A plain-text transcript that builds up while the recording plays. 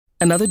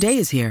Another day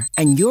is here,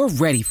 and you're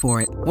ready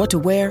for it. What to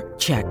wear?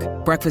 Check.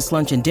 Breakfast,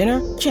 lunch, and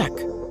dinner? Check.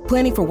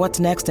 Planning for what's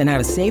next and how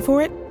to save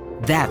for it?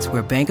 That's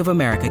where Bank of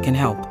America can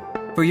help.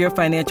 For your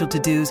financial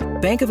to-dos,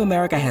 Bank of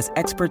America has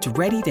experts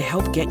ready to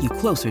help get you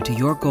closer to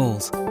your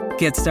goals.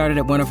 Get started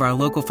at one of our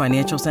local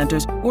financial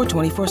centers or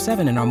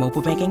 24/7 in our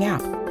mobile banking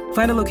app.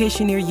 Find a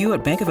location near you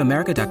at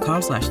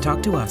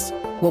bankofamerica.com/talktous.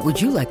 What would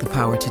you like the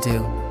power to do?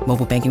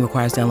 Mobile banking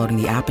requires downloading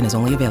the app and is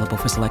only available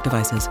for select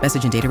devices.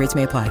 Message and data rates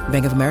may apply.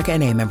 Bank of America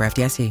N.A., member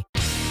FDIC.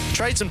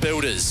 Trades and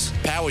builders,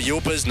 power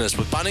your business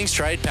with Bunnings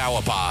Trade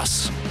Power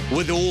Pass.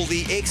 With all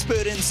the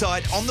expert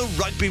insight on the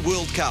Rugby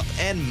World Cup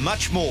and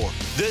much more,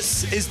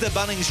 this is the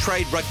Bunnings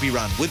Trade Rugby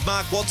Run with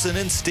Mark Watson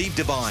and Steve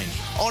Devine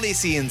on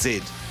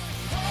SENZ.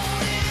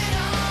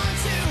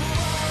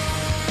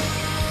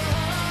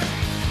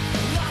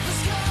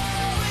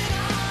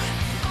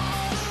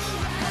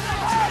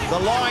 The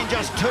line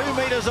just 2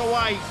 metres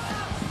away.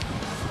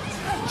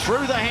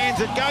 Through the hands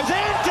it goes.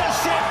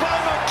 Intercept by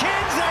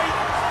McKenzie.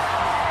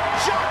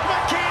 Jock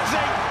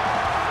McKenzie.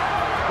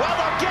 Well,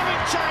 they're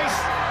giving chase.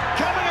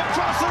 Coming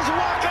across his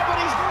walker, but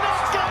he's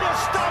not going to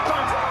stop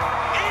him.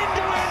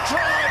 End-to-end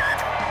try.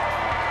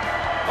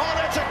 Oh,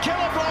 that's a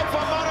killer blow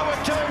for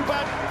Manawatu,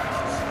 but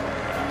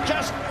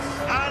just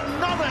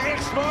another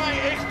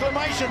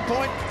exclamation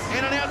point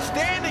and an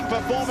outstanding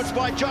performance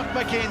by Jock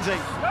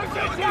McKenzie.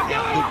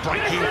 Good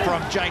break here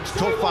from James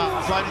Tufa,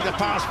 floating the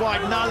pass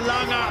wide.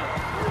 Nalanga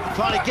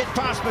trying to get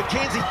past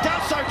McKenzie,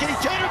 does so. Can he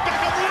turn it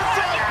back on the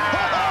inside?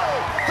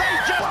 Oh, they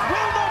just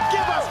will not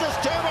give us this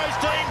Turbos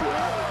team.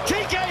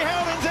 TK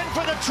Howden's in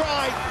for the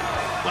try.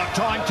 The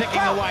time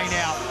ticking away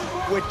now.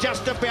 We're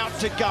just about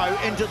to go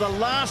into the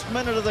last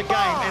minute of the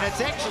game, and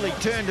it's actually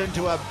turned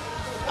into a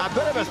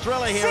bit of a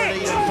thriller here at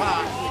Eden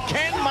Park.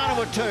 Can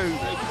Manawatu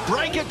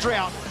break a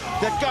drought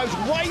that goes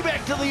way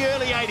back to the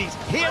early 80s?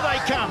 Here they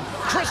come.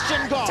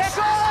 Christian Goss.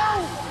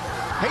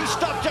 He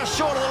stopped just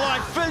short of the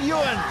line. Phil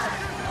Ewan.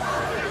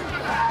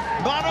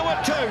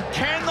 Manawatu,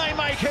 can they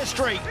make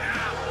history?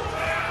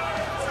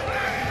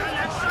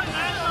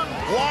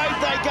 Wide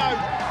they go.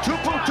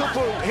 Tupu.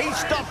 He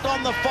stopped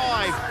on the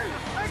 5.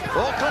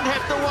 Auckland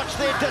have to watch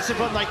their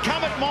discipline. They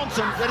come at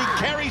Monson, that he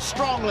carries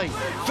strongly.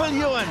 Phil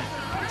Ewan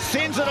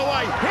sends it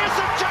away. Here's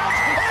a chance.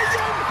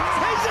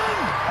 He's in.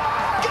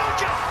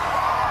 Gotcha.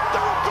 The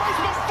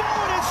replacement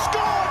forward has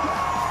scored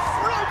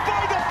right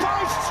by the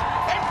posts.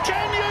 And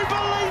can you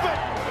believe it?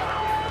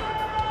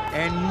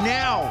 And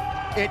now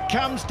it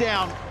comes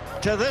down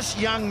to this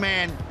young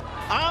man,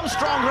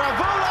 Armstrong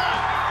Ravula.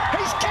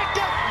 He's kicked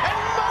it, and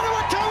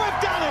Manawatu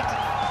have done it.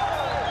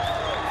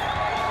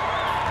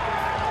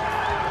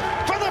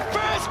 For the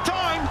first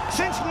time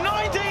since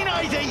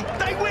 1980,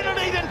 they win at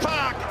Eden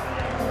Park.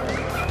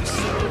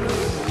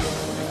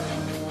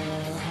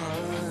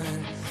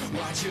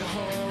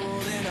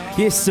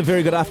 Yes, a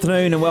very good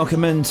afternoon and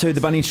welcome into the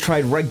Bunnings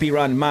Trade Rugby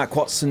Run. Mark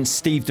Watson,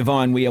 Steve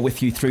Devine, we are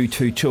with you through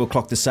to 2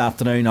 o'clock this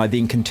afternoon. I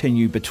then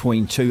continue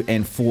between 2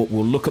 and 4.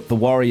 We'll look at the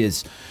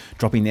Warriors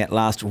dropping that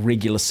last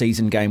regular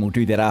season game. We'll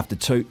do that after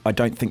 2. I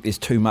don't think there's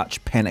too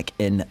much panic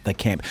in the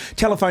camp.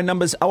 Telephone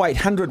numbers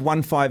 0800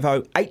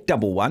 150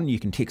 811. You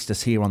can text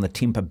us here on the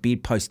Temper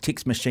Bedpost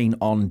text machine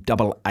on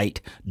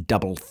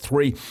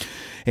 8833.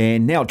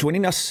 And now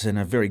joining us in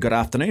a very good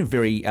afternoon,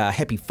 very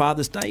happy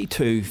Father's Day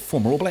to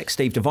former All Black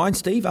Steve Devine.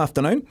 Steve,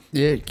 afternoon.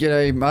 Yeah,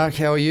 g'day Mark,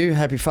 how are you?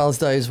 Happy Father's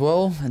Day as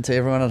well, and to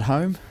everyone at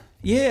home.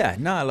 Yeah,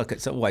 no, look,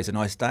 it's always a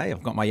nice day.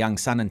 I've got my young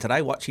son in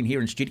today watching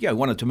here in studio.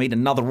 Wanted to meet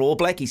another All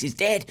Black. He says,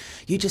 Dad,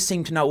 you just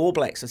seem to know All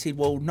Blacks. I said,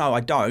 well, no, I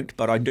don't,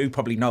 but I do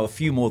probably know a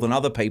few more than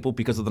other people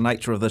because of the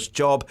nature of this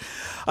job.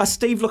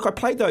 Steve, look, I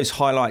played those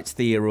highlights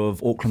there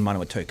of Auckland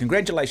Manawatu.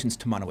 Congratulations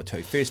to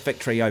Manawatu. First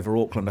victory over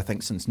Auckland, I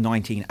think, since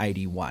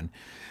 1981.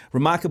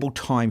 Remarkable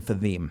time for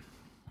them.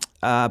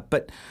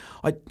 But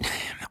I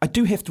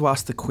do have to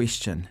ask the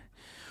question,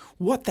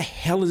 what the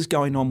hell is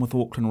going on with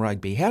Auckland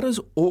Rugby? How does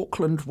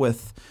Auckland,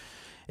 with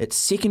its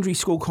secondary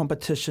school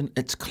competition,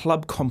 its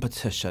club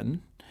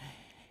competition,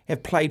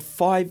 have played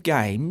 5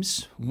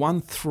 games, won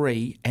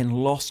 3 and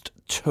lost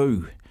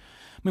 2?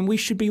 I mean, we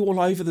should be all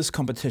over this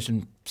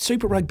competition.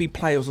 Super Rugby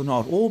players or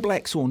not, All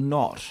Blacks or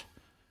not.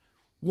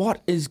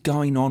 What is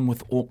going on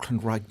with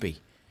Auckland Rugby?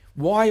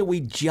 Why are we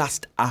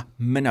just a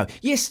minnow?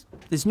 Yes,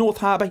 there's North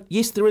Harbour.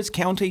 Yes, there is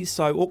counties.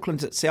 So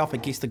Auckland itself, I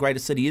guess the greater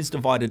city, is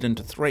divided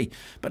into 3.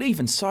 But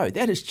even so,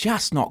 that is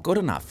just not good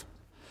enough.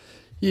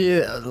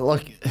 Yeah,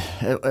 like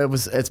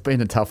it's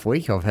been a tough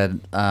week. I've had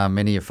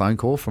many a phone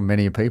call from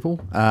many people.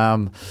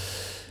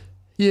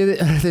 Yeah,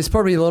 there's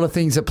probably a lot of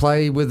things at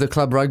play with the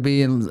club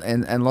rugby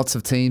and lots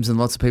of teams and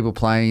lots of people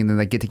playing, and then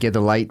they get together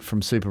late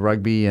from Super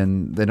Rugby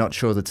and they're not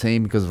sure of the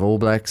team because of All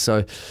Blacks.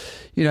 So,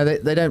 you know,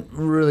 they don't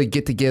really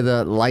get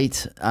together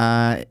late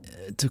to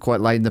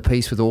quite late in the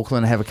piece with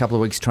Auckland and have a couple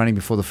of weeks training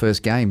before the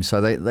first game.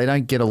 So they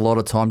don't get a lot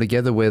of time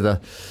together where the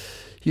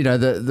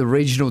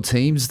regional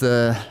teams,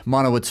 the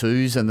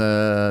Manawatu's and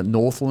the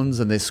Northlands,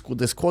 and their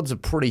squads are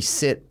pretty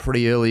set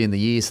pretty early in the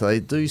year, so they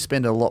do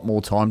spend a lot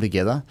more time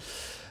together.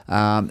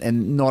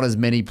 and not as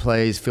many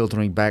players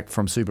filtering back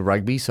from Super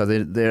Rugby, so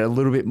they're a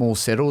little bit more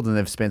settled and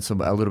they've spent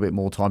a little bit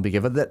more time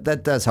together.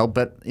 That does help,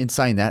 but in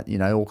saying that,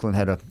 Auckland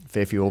had a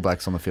fair few All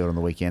Blacks on the field on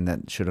the weekend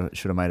that should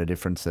have made a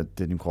difference. That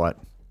didn't quite.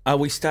 Are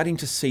we starting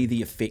to see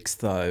the effects,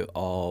 though,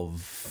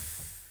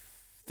 of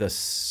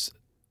this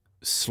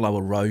slow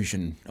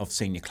erosion of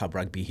senior club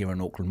rugby here in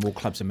Auckland? More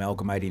clubs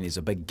amalgamating. There's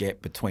a big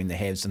gap between the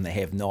haves and the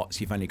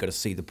have-nots. You've only got to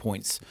see the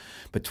points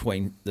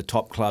between the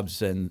top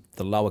clubs and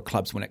the lower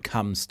clubs when it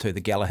comes to the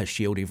Gallagher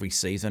Shield every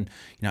season.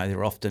 There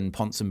are often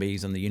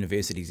Ponsonbys and the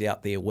universities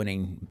out there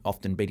winning,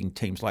 often beating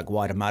teams like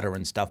Waitemata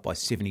and stuff by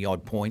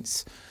 70-odd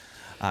points.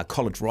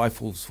 College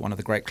Rifles, one of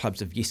the great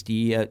clubs of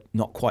yesteryear,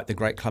 not quite the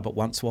great club it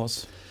once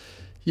was.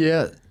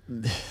 Yeah,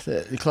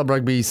 the club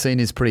rugby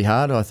scene is pretty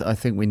hard. I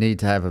think we need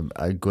to have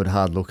a good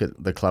hard look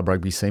at the club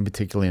rugby scene,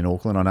 particularly in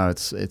Auckland. I know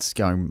it's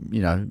going,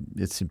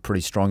 it's pretty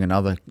strong in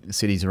other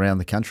cities around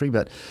the country,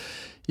 but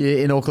yeah,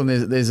 in Auckland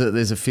there's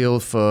a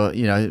field for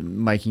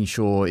making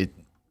sure it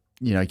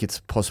gets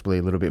possibly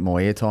a little bit more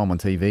airtime on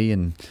TV,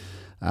 and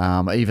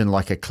even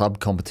like a club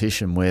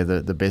competition where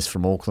the best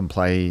from Auckland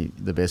play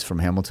the best from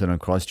Hamilton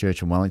and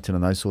Christchurch and Wellington,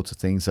 and those sorts of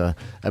things are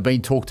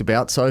being talked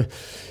about. So,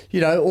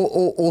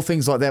 all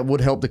things like that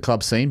would help the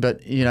club scene.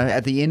 But,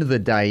 at the end of the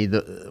day,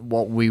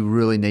 what we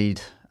really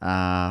need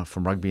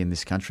from rugby in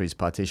this country is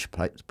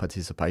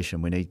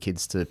participation. We need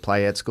kids to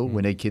play at school.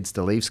 We need kids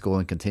to leave school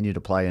and continue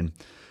to play. And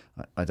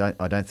I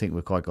don't think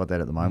we've quite got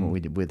that at the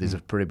moment. There's a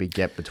pretty big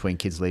gap between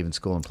kids leaving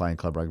school and playing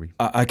club rugby.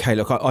 Okay,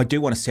 look, I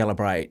do want to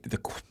celebrate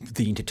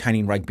the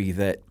entertaining rugby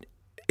that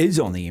is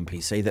on the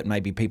NPC that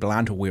maybe people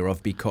aren't aware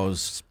of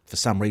because for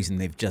some reason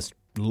they've just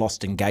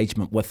lost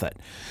engagement with it.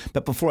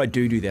 But before I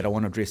do that, I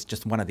want to address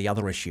just one of the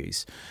other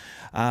issues.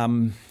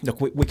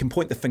 Look, we can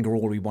point the finger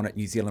all we want at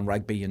New Zealand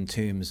rugby in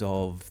terms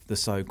of the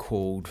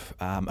so-called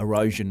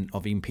erosion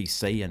of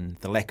NPC and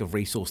the lack of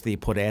resource they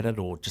put at it,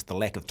 or just the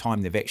lack of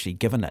time they've actually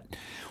given it.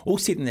 All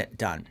said and that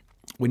done,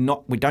 we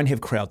don't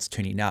have crowds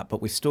turning up, but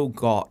we've still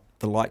got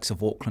the likes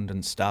of Auckland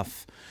and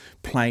stuff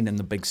playing in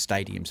the big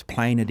stadiums,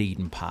 playing at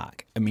Eden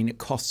Park. I mean, it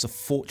costs a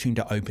fortune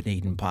to open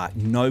Eden Park.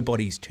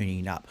 Nobody's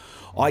turning up.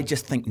 I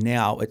just think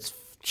now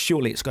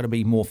surely it's got to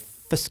be more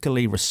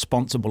fiscally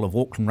responsible of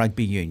Auckland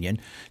Rugby Union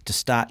to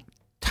start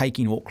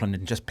taking Auckland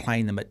and just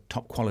playing them at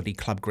top quality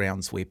club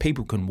grounds where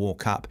people can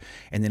walk up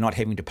and they're not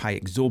having to pay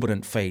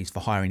exorbitant fees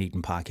for hiring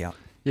Eden Park out.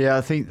 Yeah,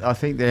 I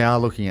think they are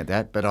looking at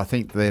that, but I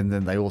think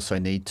then they also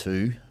need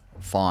to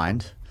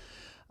find,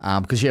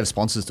 because you have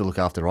sponsors to look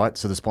after, right?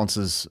 So the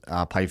sponsors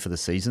pay for the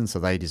season, so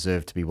they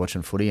deserve to be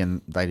watching footy,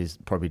 and they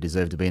probably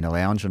deserve to be in a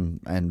lounge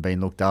and being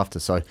looked after.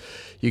 So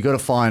you've got to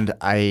find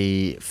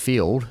a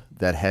field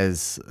that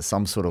has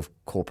some sort of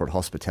corporate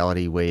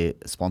hospitality where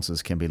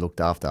sponsors can be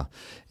looked after,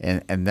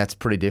 and that's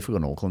pretty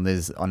difficult in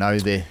Auckland. I know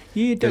they're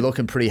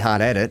looking pretty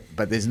hard at it,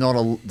 but there's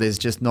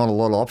just not a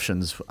lot of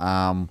options.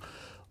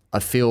 A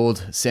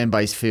field,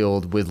 sand-based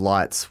field with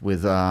lights,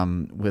 with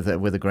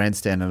a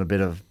grandstand and a bit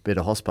of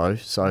hospo.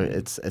 So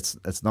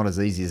it's not as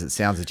easy as it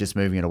sounds. It's just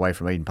moving it away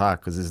from Eden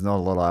Park because there's not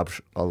a lot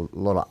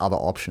of other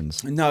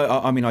options. No,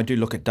 I mean I do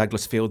look at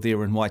Douglas Field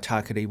there in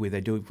Waitakere where they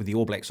do it with the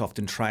All Blacks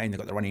often train. They've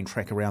got the running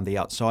track around the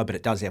outside, but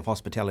it does have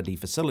hospitality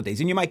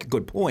facilities. And you make a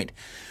good point.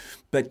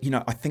 But,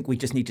 I think we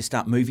just need to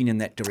start moving in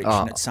that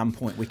direction at some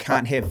point. We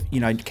can't have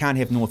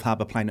North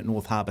Harbour playing at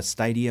North Harbour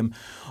Stadium.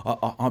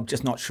 I'm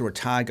just not sure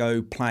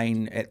Otago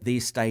playing at their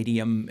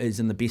stadium is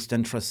in the best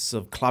interests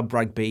of club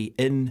rugby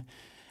in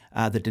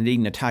the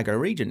Dunedin-Otago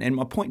region. And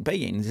my point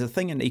being, there's a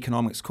thing in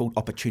economics called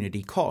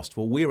opportunity cost.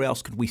 Well, where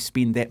else could we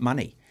spend that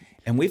money?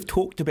 And we've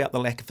talked about the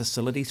lack of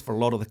facilities for a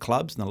lot of the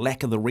clubs and the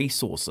lack of the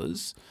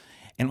resources.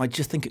 And I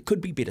just think it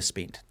could be better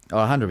spent.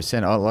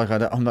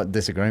 100%. I'm not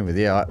disagreeing with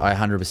you. I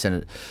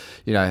 100%.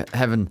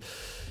 Having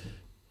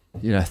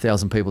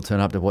 1,000 people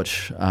turn up to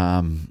watch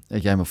a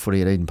game of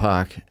footy at Eden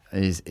Park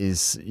is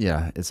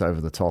it's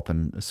over the top,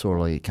 and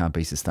sorely it can't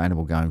be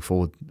sustainable going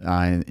forward.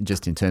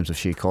 Just in terms of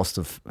sheer cost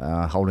of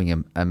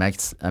holding a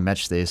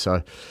match there.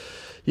 So.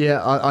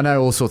 Yeah, I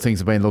know all sorts of things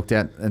have been looked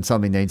at, and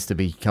something needs to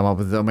be come up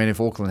with. I mean,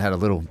 if Auckland had a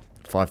little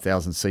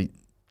 5,000 seat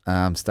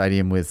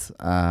stadium with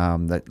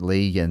that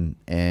league and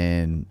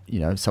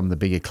some of the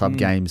bigger club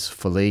games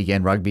for league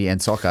and rugby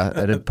and soccer,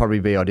 it'd probably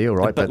be ideal,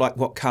 right? But like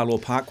what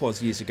Carlaw Park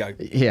was years ago.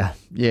 Yeah,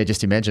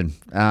 just imagine.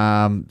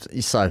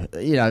 So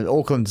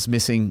Auckland's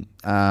missing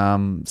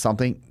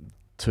something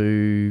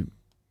to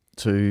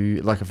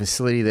like a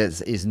facility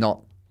that is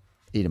not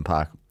Eden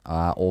Park.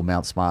 Or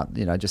Mount Smart,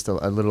 just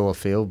a little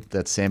field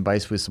that's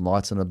sand-based with some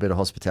lights and a bit of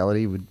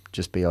hospitality would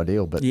just be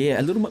ideal. But yeah,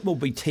 a little bit more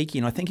boutique,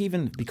 and I think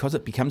even because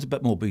it becomes a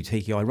bit more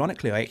boutique,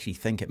 ironically, I actually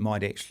think it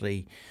might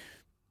actually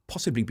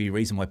possibly be a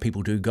reason why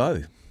people do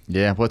go.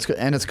 Yeah, well, it's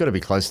got to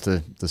be close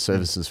to the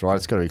services, right?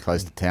 It's got to be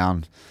close to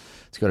town.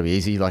 It's got to be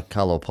easy. Like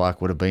Carlaw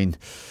Park would have been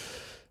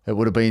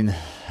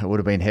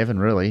heaven,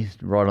 really,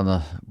 right on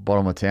the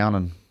bottom of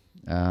town,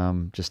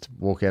 and just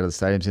walk out of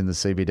the stadiums in the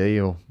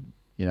CBD or.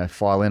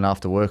 File in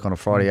after work on a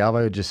Friday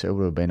arvo, it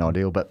would have been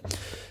ideal. But,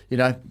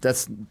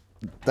 that's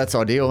that's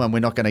ideal, and we're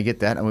not going to get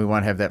that, and we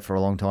won't have that for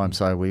a long time.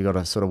 So we got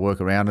to sort of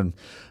work around and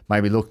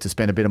maybe look to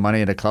spend a bit of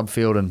money at a club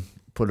field and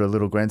put a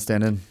little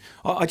grandstand in.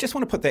 I just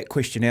want to put that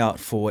question out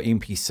for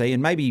NPC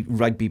and maybe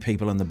rugby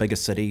people in the bigger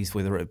cities,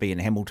 whether it be in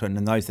Hamilton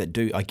and those that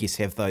do, I guess,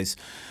 have those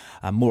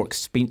more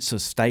expensive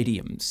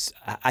stadiums.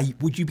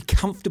 Would you be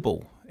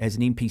comfortable as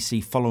an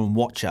NPC follower and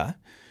watcher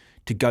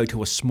to go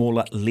to a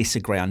smaller, lesser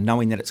ground,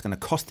 knowing that it's going to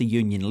cost the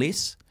union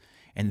less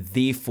and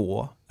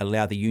therefore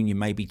allow the union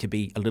maybe to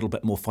be a little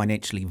bit more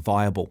financially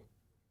viable?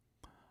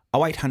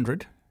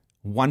 0800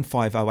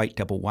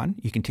 150811.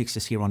 You can text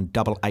us here on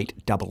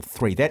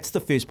 8833. That's the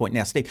first point.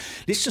 Now, Steve,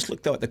 let's just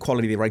look though at the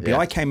quality of the rugby. Yeah.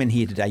 I came in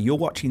here today. You're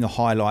watching the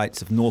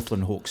highlights of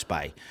Northland Hawke's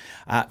Bay.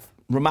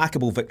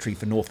 Remarkable victory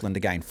for Northland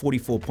again,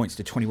 44 points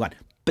to 21.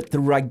 But the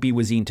rugby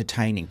was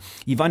entertaining.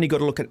 You've only got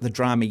to look at the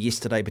drama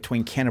yesterday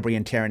between Canterbury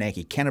and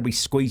Taranaki. Canterbury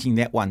squeezing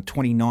that one,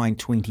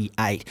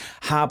 29-28.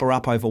 Harbour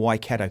up over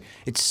Waikato.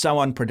 It's so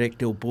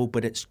unpredictable,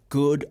 but it's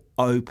good,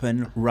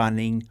 open,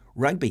 running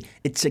rugby.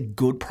 It's a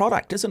good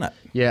product, isn't it?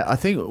 Yeah, I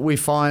think we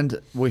find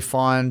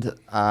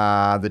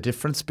the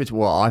difference between,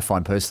 well, I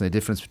find personally the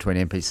difference between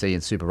NPC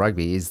and Super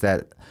Rugby is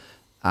that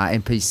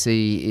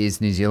NPC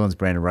is New Zealand's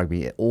brand of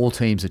rugby. All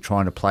teams are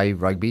trying to play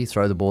rugby,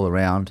 throw the ball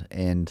around,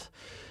 and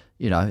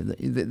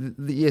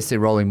yes, they're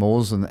rolling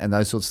mauls and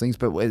those sorts of things,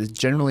 but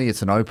generally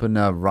it's an open,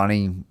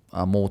 running,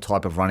 more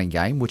type of running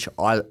game, which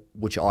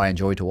I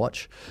enjoy to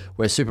watch.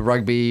 Where Super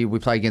Rugby, we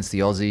play against the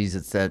Aussies.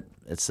 It's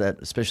that,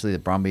 especially the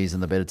Brumbies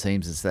and the better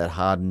teams. It's that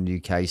hardened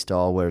UK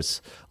style where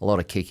it's a lot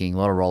of kicking, a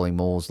lot of rolling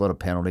mauls, a lot of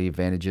penalty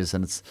advantages,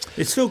 and it's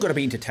still got to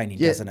be entertaining,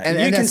 yeah, doesn't it? and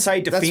you can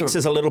say defence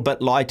is a little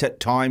bit light at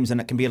times, and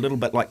it can be a little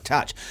bit like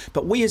touch.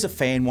 But we as a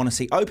fan want to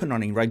see open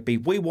running rugby.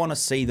 We want to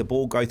see the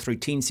ball go through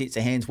 10 sets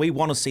of hands. We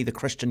want to see the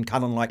Christian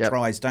Cullen-like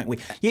tries, don't we?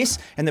 Yes,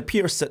 and the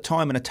purists at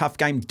time in a tough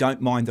game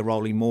don't mind the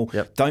rolling maul,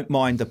 don't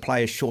mind the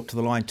players short to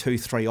the line,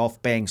 2-3 off,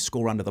 bang,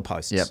 score under the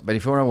posts. Yeah, but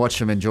if you want to watch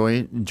some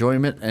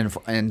enjoyment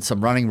and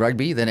some running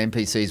rugby, then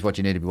NPC is what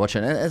you need to be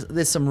watching. And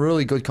there's some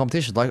really good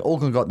competition. Like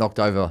Auckland got knocked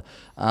over.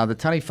 The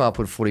Taniwha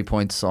put 40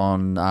 points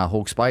on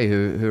Hawke's Bay,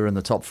 who are in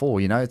the top 4.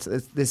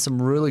 There's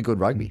some really good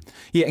rugby.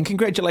 Yeah, and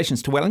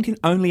congratulations to Wellington,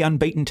 only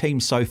unbeaten team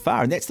so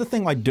far. And that's the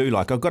thing I do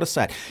like. I've got to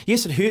say it.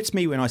 Yes, it hurts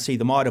me when I see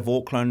the might of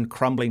Auckland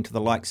crumbling to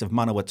the likes of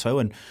Manawatu,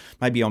 and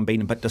maybe I'm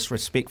being a bit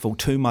disrespectful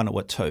to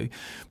Manawatu.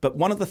 But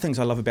one of the things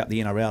I love about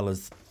the NRL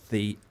is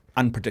the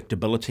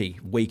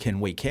unpredictability week in,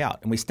 week out.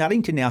 And we're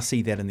starting to now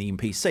see that in the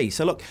NPC.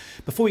 So look,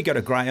 before we go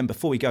to Graham,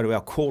 before we go to our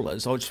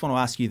callers, I just want to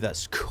ask you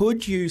this.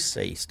 Could you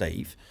see,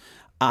 Steve,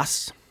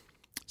 us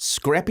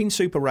scrapping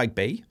Super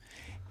Rugby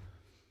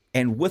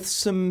and with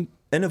some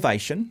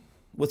innovation,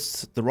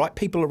 with the right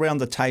people around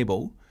the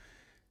table,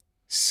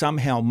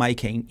 somehow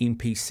making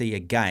NPC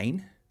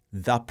again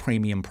the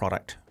premium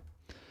product?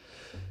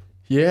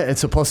 Yeah,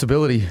 it's a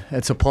possibility.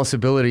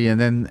 And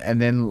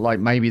then like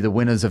maybe the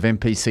winners of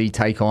NPC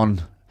take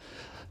on,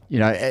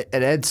 it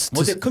adds to...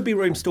 Well, there could be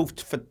room still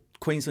for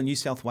Queensland, New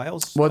South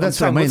Wales. Well, that's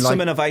what I mean. With some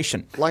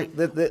innovation. Like,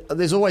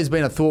 there's always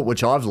been a thought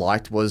which I've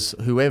liked was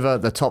whoever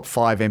the top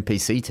 5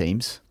 NPC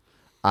teams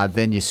are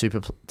then your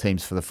super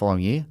teams for the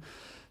following year.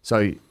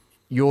 So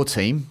your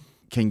team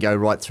can go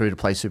right through to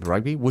play Super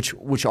Rugby,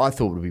 which I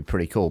thought would be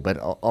pretty cool. But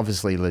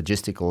obviously,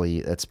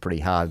 logistically, that's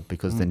pretty hard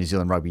because the New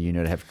Zealand Rugby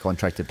Union have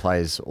contracted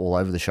players all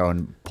over the show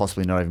and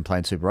possibly not even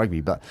playing Super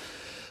Rugby. But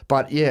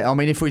yeah, I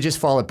mean, if we just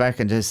file it back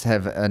and just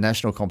have a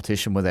national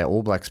competition with our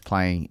All Blacks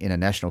playing in a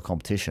national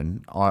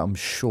competition, I'm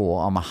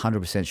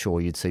 100%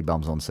 sure you'd see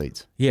bums on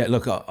seats. Yeah,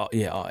 look,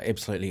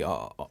 absolutely.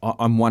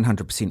 I'm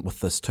 100% with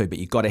this too, but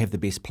you've got to have the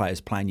best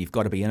players playing. You've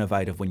got to be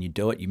innovative when you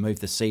do it. You move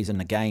the season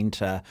again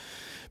to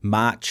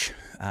March.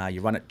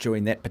 You run it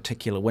during that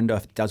particular window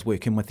if it does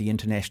work in with the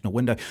international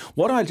window.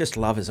 What I just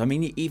love is, I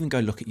mean, you even go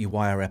look at your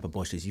Wairarapa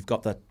Bushes. You've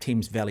got the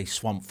Thames Valley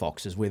Swamp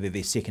Foxes, whether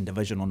they're second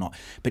division or not.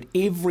 But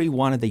every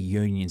one of the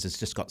unions has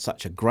just got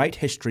such a great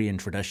history and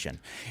tradition.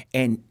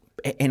 And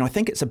I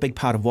think it's a big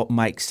part of what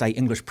makes, say,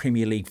 English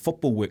Premier League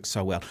football work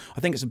so well. I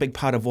think it's a big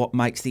part of what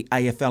makes the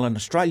AFL in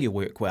Australia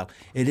work well.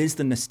 It is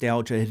the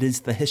nostalgia, it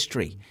is the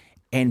history.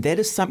 And that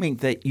is something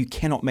that you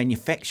cannot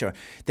manufacture.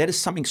 That is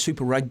something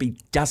Super Rugby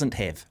doesn't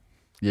have.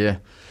 Yeah.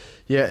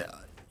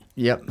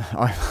 Yep.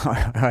 I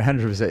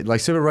 100%. Like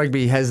Super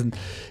Rugby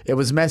it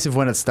was massive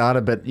when it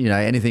started, but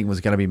anything was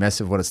going to be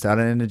massive when it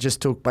started, and it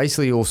just took,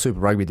 basically all Super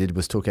Rugby did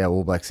was took our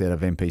All Blacks out of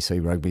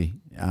NPC Rugby.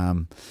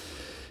 In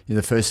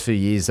the first few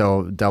years they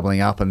were doubling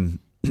up, and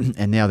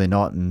now they're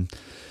not. And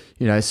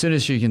as soon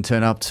as you can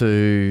turn up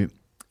to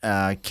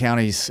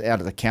counties, out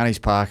at the counties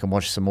park, and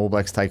watch some All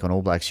Blacks take on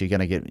All Blacks, you're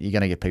gonna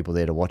get people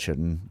there to watch it.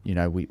 And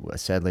we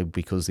sadly,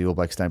 because the All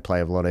Blacks don't play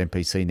a lot of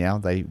NPC now,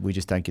 we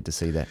just don't get to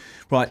see that.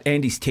 Right,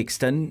 Andy's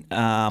texting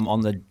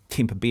on the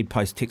Temper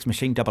Bedpost text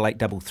machine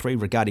 8833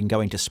 regarding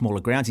going to smaller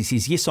grounds. He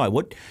says, yes, I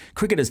would.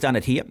 Cricket has done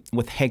it here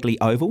with Hagley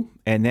Oval,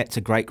 and that's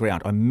a great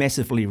ground. I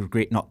massively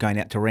regret not going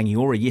out to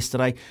Rangiora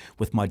yesterday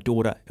with my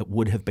daughter. It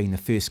would have been the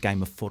first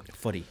game of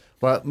footy.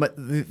 Well,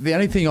 the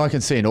only thing I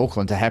can see in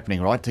Auckland to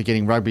happening, right, to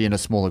getting rugby in a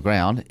smaller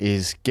ground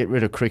is get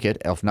rid of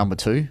cricket off number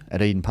 2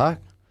 at Eden Park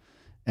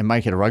and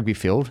make it a rugby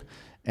field,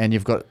 and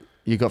you've got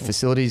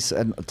facilities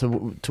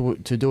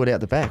to do it out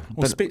the back.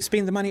 Or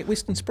spend the money at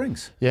Western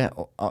Springs. Yeah,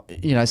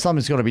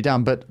 something's got to be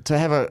done. But to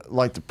have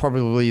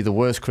probably the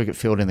worst cricket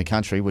field in the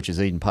country, which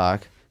is Eden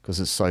Park, because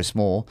it's so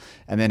small,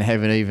 and then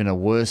have even a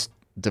worse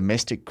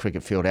domestic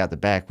cricket field out the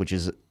back, which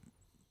is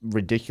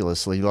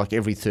ridiculously like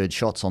every third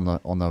shot's on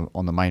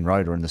the main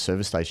road or in the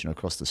service station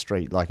across the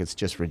street. Like, it's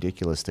just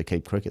ridiculous to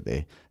keep cricket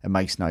there. It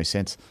makes no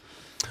sense.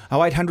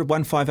 0800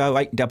 150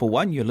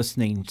 811. You're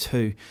listening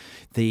to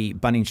the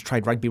Bunnings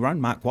Trade Rugby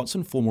Run. Mark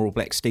Watson, former All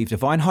Black Steve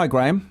Devine. Hi,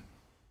 Graham.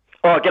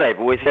 Oh, g'day,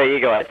 boys. How are you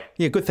guys?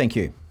 Yeah, good, thank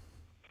you.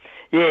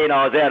 Yeah,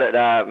 I was out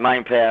at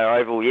Main Power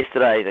Oval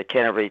yesterday, the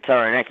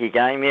Canterbury-Taranaki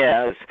game.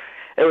 Yeah,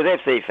 it was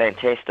absolutely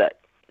fantastic.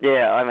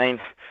 Yeah, I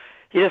mean,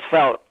 you just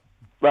felt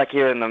like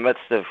you're in the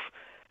midst of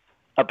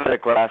a bit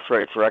of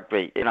grassroots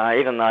rugby,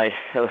 even though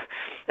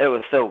it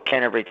was still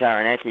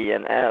Canterbury-Taranaki,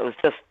 and it was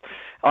just,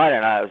 I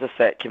don't know, it was just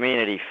that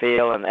community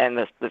feel and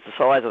the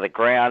size of the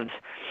ground,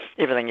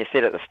 everything you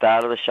said at the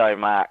start of the show,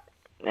 Mark.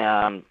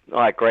 I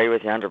agree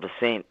with you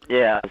 100%.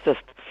 Yeah, it's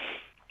just,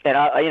 and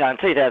in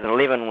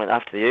 2011,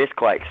 after the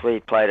earthquakes, we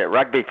played at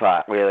Rugby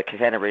Park where the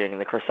Canterbury and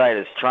the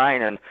Crusaders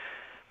train, and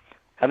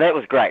that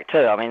was great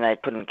too. I mean, they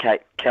couldn't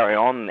carry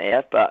on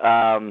there,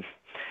 but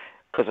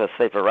because of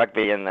Super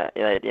Rugby, and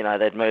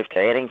they'd moved to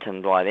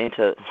Addington by then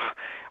to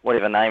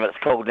whatever name it's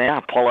called now,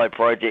 Apollo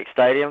Project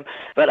Stadium.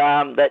 But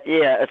but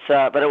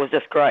it was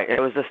just great. It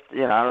was just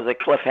it was a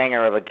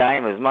cliffhanger of a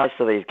game, as most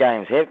of these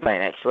games have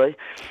been actually.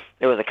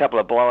 There was a couple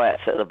of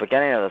blowouts at the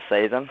beginning of the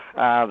season,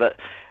 but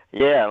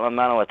yeah,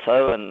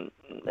 Manawatu and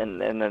then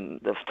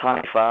the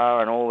Tony Farr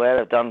and all that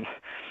have done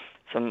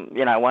some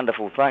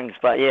wonderful things.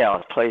 But yeah, I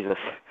was pleased with.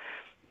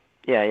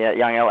 Yeah,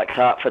 young Alex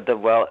Hartford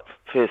did well at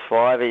first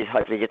 5. He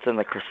hopefully gets in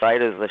the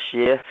Crusaders this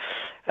year.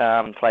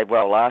 Played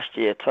well last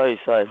year too,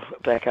 so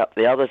back up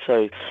the other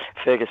two,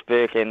 Fergus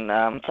Burke and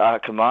Taha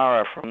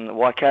Kamara from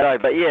Waikato.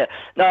 But yeah,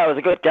 no, it was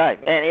a good game,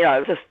 and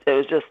it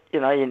was just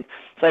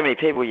so many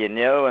people you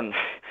knew, and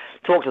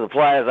talk to the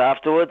players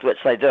afterwards, which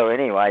they do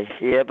anyway.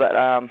 Yeah, but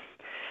I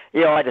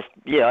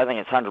think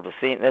it's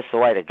 100%. That's the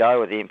way to go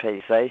with the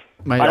NPC.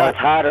 Mate, I know it's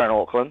harder in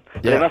Auckland,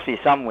 but there must be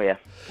somewhere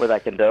where they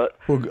can do it.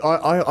 Well,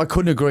 I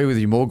couldn't agree with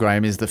you more,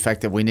 Graham, is the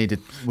fact that we need to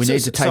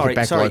take it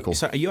back local.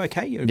 So are you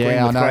okay? You're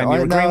agreeing with Graham?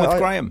 You're agreeing with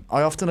Graham?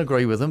 I often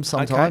agree with him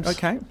sometimes.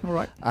 Okay, all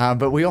right.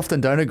 But we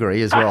often don't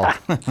agree as well.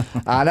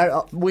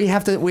 No, we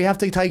have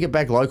to take it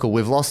back local.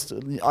 We've lost.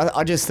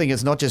 I just think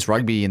it's not just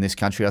rugby in this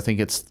country. I think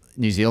it's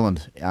New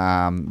Zealand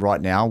right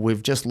now.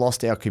 We've just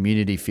lost our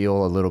community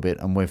feel a little bit,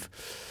 and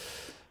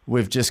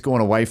we've just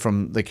gone away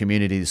from the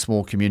community, the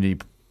small community,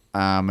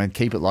 and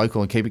keep it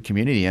local and keep it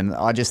community. And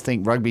I just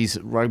think rugby's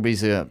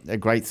a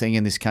great thing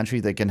in this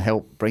country that can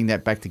help bring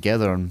that back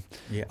together. And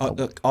yeah,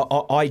 look,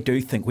 I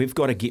do think we've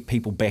got to get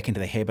people back into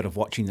the habit of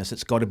watching this.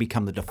 It's got to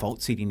become the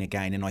default setting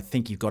again, and I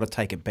think you've got to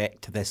take it back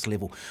to this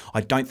level.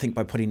 I don't think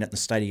by putting it in the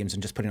stadiums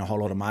and just putting a whole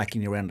lot of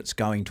marketing around it's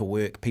going to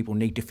work. People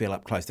need to feel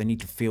up close. They need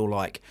to feel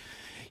like,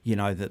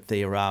 that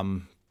they're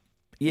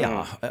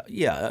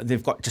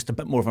they've got just a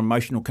bit more of an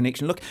emotional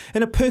connection. Look,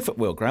 in a perfect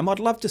world, Graham, I'd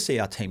love to see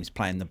our teams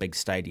play in the big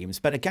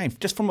stadiums. But again,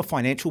 just from a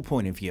financial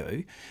point of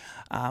view,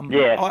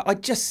 I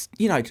just,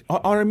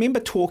 I remember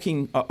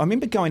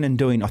going and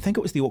doing, I think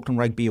it was the Auckland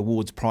Rugby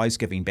Awards prize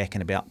giving back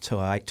in about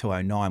 2008,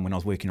 2009 when I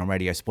was working on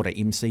Radio Sport. I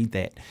emceed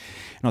that.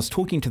 And I was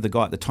talking to the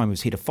guy at the time who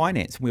was head of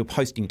finance. We were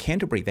hosting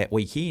Canterbury that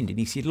weekend. And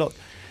he said, look,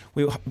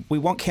 we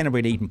want Canterbury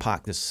at Eden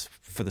Park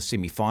for the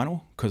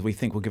semi-final because we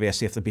think we'll give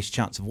ourselves the best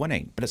chance of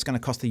winning, but it's going to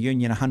cost the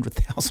union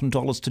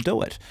 $100,000 to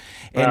do it,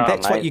 and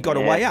that's what you got to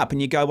weigh up. And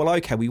you go, well,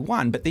 okay, we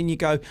won, but then you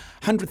go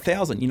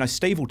 $100,000.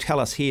 Steve will tell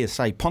us here,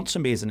 say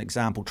Ponsonby as an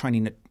example,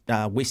 training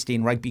at West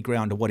End Rugby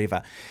Ground or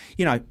whatever.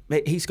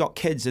 He's got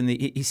kids and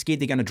he's scared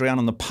they're going to drown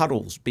in the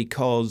puddles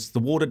because the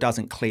water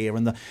doesn't clear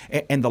and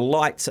the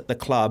lights at the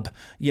club,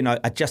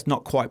 are just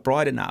not quite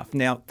bright enough.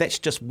 Now that's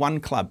just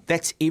one club.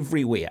 That's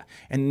everywhere,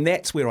 and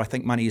that's where I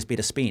think money is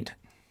better spent.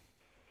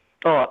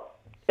 Oh,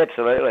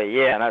 absolutely,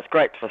 yeah, and it's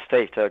great for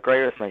Steve to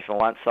agree with me for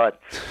once. That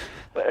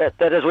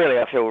is really,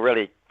 I feel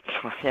really,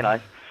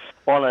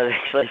 honoured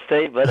actually,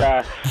 Steve. But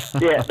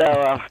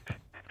no,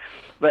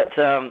 that's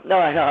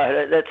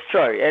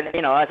true.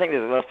 And I think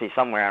there must be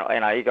somewhere.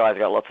 You guys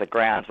got lots of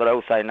grounds, but I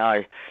also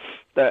know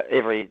that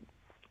every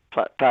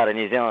part of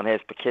New Zealand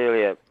has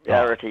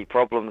peculiarity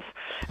problems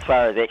as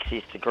far as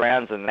access to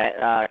grounds and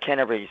that.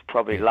 Canterbury's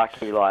probably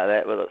lucky like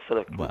that with its sort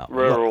of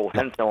rural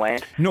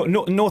hinterland.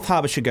 North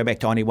Harbour should go back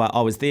to anyway.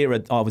 I was there for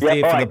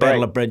the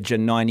Battle of Bridge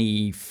in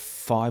 94.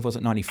 95, was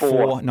it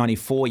 94?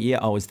 94, yeah,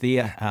 I was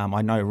there.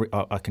 I know,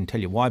 I can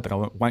tell you why, but I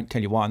won't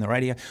tell you why on the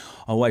radio.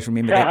 I always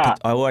remember that.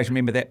 I always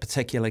remember that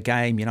particular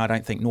game. You know, I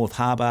don't think North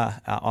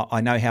Harbour.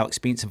 I know how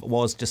expensive it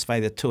was just for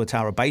the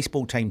Tuatara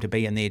baseball team to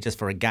be in there just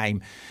for a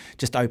game,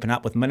 just open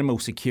up with minimal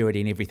security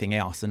and everything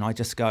else. And I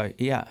just go,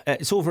 yeah,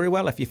 it's all very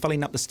well if you're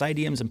filling up the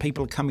stadiums and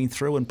people are coming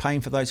through and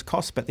paying for those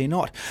costs, but they're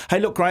not. Hey,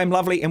 look, Graham,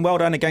 lovely and well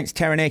done against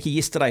Taranaki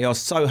yesterday. I was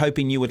so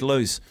hoping you would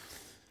lose.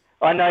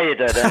 I know you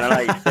did, and I know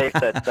you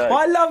expected it. So.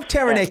 I love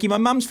Taranaki. My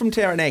mum's from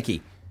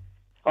Taranaki.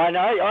 I know.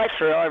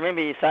 I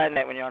remember you saying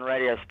that when you're on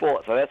Radio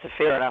Sport, so that's a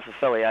fair enough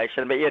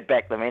affiliation. But you'd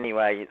back them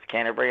anyway against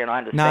Canterbury, and I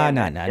understand.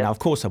 No. Of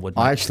course I would.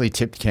 I actually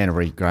tipped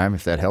Canterbury, Graham,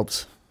 if that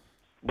helps.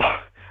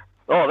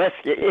 Oh, that's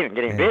even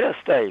getting better,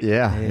 Steve.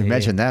 Yeah,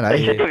 imagine that, eh?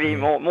 They should give you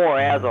more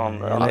hours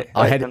on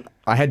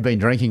I had been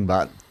drinking,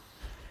 but...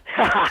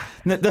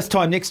 This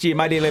time next year,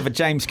 maybe he'll have a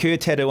James Kerr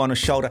tattoo on his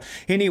shoulder.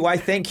 Anyway,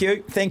 thank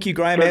you,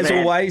 Graham. Good as man.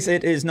 always,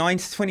 it is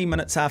 20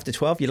 minutes after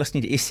 12. You're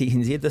listening to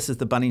SCNZ. This is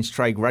the Bunnings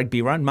Trade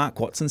Rugby Run. Mark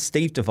Watson,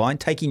 Steve Devine,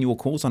 taking your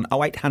calls on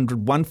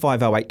 0800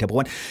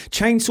 150811.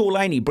 Chainsaw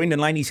Laney, Brendan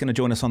Laney's going to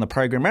join us on the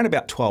program around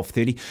about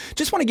 12:30.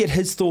 Just want to get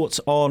his thoughts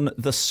on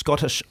the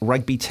Scottish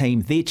rugby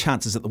team, their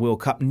chances at the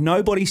World Cup.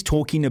 Nobody's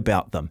talking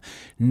about them.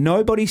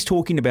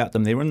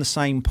 They're in the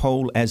same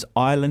pool as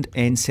Ireland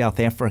and South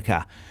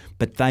Africa.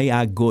 But they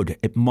are good.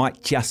 It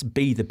might just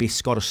be the best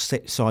Scottish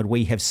side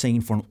we have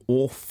seen for an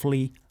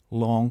awful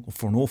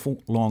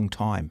long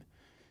time.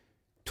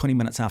 20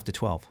 minutes after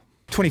 12.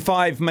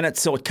 25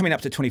 minutes, or coming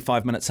up to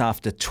 25 minutes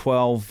after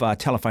 12.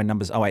 Telephone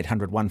numbers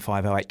 0800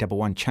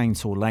 150811.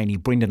 Chainsaw Laney,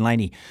 Brendan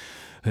Laney,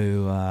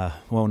 who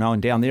well known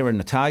down there in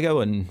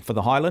Otago and for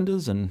the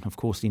Highlanders, and of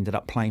course ended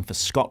up playing for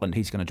Scotland.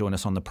 He's going to join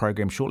us on the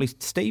program shortly.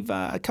 Steve,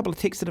 a couple of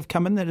texts that have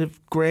come in that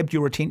have grabbed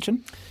your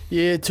attention.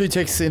 Yeah, 2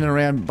 texts in and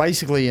around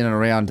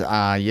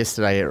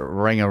yesterday at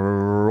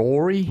Rangiora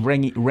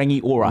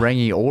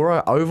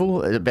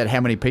Oval, about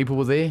how many people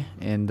were there,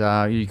 and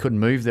you couldn't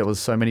move. There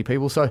was so many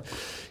people. So,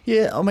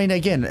 yeah, I mean,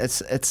 again,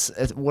 it's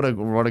what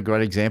a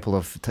great example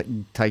of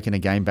taking a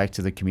game back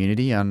to the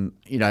community. And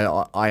you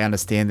know, I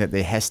understand that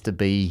there has to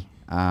be,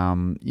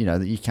 you know,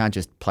 that you can't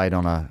just play it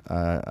on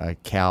a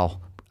cow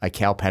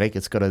paddock.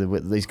 It's got to.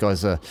 These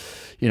guys are,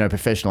 you know,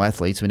 professional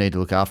athletes. We need to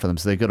look after them.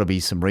 So there've got to be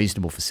some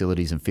reasonable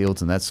facilities and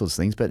fields and that sorts of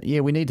things. But yeah,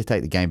 we need to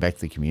take the game back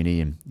to the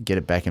community and get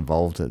it back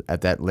involved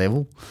at that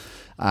level.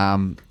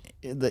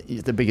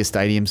 The bigger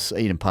stadiums,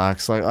 Eden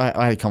Parks. Like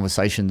I had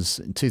conversations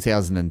in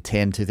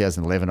 2010,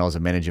 2011. I was a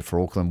manager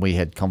for Auckland. We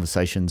had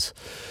conversations,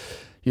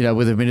 you know,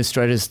 with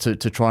administrators to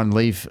try and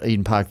leave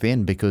Eden Park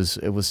then, because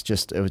it was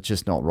just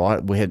not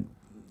right. We had,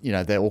 you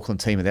know, the Auckland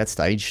team at that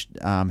stage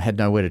had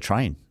nowhere to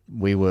train.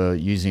 We were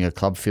using a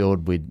club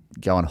field. We'd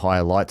go and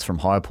hire lights from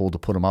Highpool to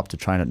put them up to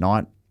train at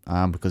night,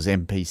 because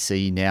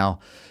MPC now,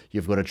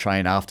 you've got to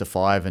train after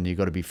 5 and you've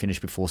got to be finished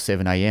before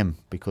 7 a.m.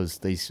 because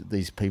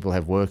these people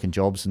have work and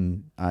jobs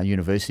and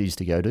universities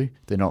to go to.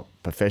 They're not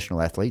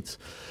professional athletes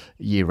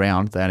year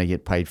round. They only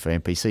get paid for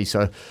MPC.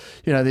 So,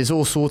 you know, there's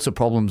all sorts of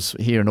problems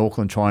here in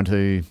Auckland trying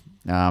to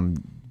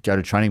go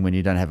to training when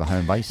you don't have a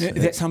home base.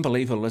 That's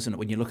unbelievable, isn't it?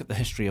 When you look at the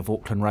history of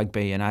Auckland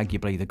rugby and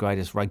arguably the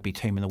greatest rugby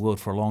team in the world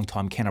for a long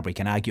time, Canterbury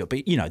can argue it.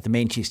 But, you know, the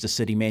Manchester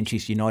City,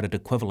 Manchester United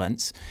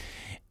equivalents,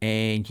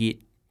 and yet,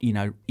 you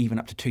know, even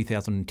up to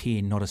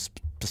 2010, not a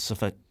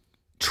specific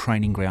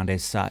training ground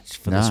as such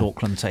for this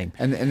Auckland team.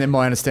 And then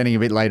my understanding a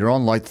bit later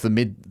on, like the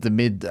mid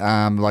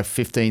like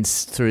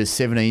 15s through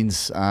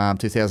 17s,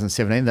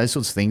 2017, those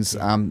sorts of things,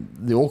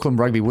 the Auckland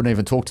rugby wouldn't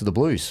even talk to the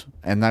Blues,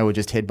 and they were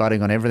just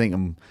headbutting on everything,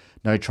 and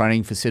no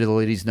training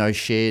facilities, no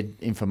shared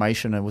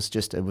information. It was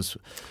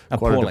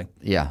appalling.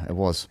 It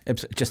was.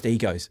 It's just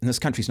egos. And this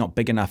country's not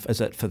big enough,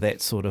 is it, for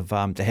that sort of,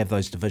 to have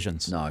those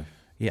divisions? No.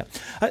 Yeah.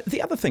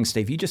 The other thing,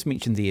 Steve, you just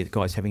mentioned the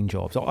guys having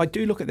jobs. I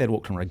do look at that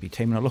Auckland rugby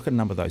team and I look at a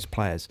number of those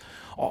players.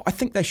 I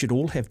think they should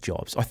all have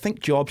jobs. I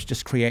think jobs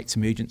just create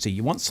some urgency.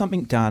 You want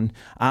something done,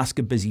 ask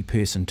a busy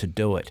person to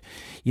do it.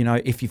 You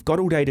know, if you've got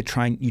all day to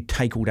train, you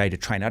take all day to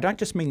train. I don't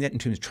just mean that in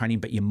terms of training,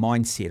 but your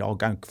mindset. I'll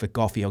go for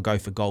coffee, I'll go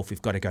for golf,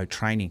 we've got to go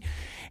training.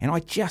 And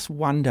I just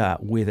wonder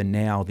whether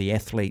now the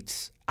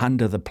athletes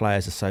under the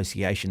Players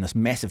Association, this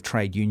massive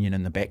trade union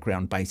in the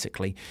background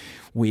basically,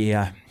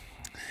 where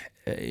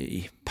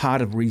part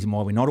of the reason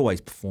why we're not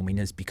always performing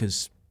is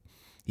because,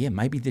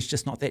 maybe there's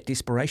just not that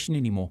desperation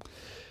anymore.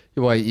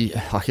 Well,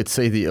 I could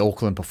see the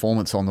Auckland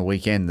performance on the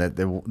weekend. Not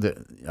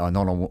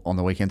on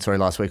the weekend. Sorry,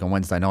 last week on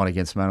Wednesday night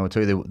against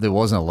Manawatu, there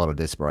wasn't a lot of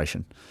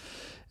desperation.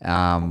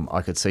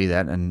 I could see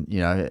that, and you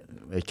know,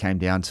 it came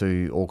down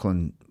to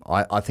Auckland.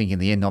 I think in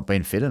the end not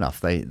being fit enough.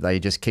 They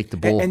just kicked the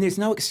ball. And there's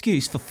no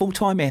excuse for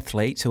full-time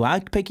athletes who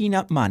are picking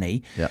up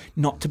money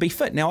not to be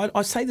fit. Now,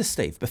 I say this,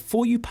 Steve,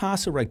 before you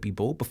pass a rugby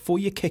ball, before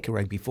you kick a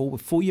rugby ball,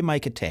 before you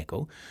make a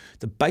tackle,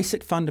 the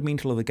basic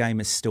fundamental of the game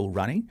is still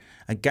running.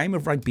 A game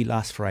of rugby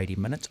lasts for 80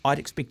 minutes. I'd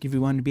expect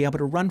everyone to be able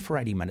to run for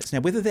 80 minutes.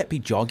 Now, whether that be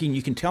jogging,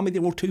 you can tell me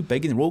they're all too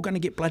big and they're all going to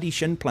get bloody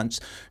shin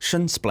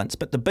splints,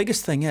 but the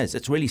biggest thing is,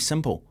 it's really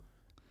simple.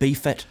 be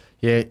fit.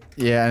 Yeah,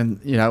 and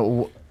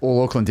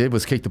all Auckland did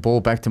was kick the ball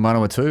back to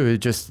Manawatu, who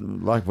just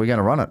like, we're going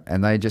to run it,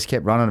 and they just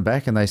kept running it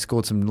back, and they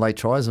scored some late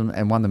tries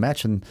and won the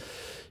match. And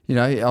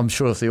I'm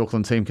sure if the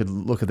Auckland team could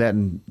look at that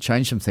and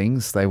change some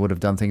things, they would have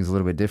done things a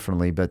little bit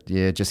differently. But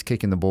yeah, just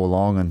kicking the ball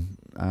long, and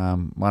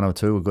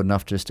Manawatu were good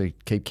enough just to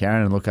keep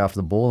carrying and look after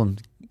the ball,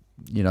 and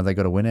they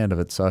got a win out of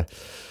it. So.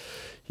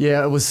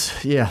 Yeah, it was.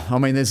 Yeah, I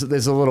mean,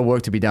 there's a lot of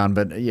work to be done,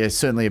 but yeah,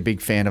 certainly a big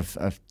fan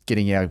of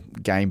getting our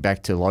game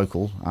back to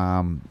local.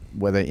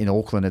 Whether in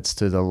Auckland, it's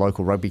to the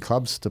local rugby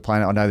clubs to play.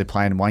 I know they're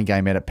playing one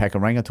game out at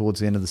Pakuranga towards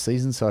the end of the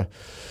season, so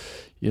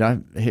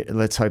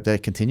let's hope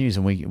that continues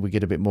and we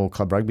get a bit more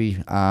club rugby.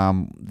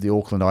 The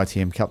Auckland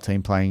ITM Cup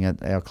team playing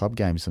at our club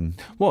games, and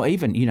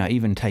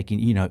even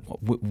taking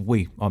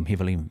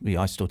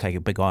I still take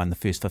a big eye on the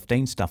first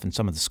 15 stuff, and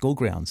some of the school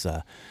grounds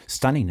are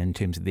stunning in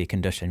terms of their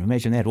condition.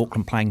 Imagine that,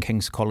 Auckland playing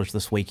King's College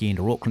this weekend,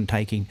 or Auckland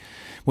taking,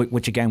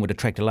 which again would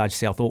attract a large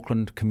South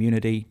Auckland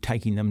community,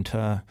 taking them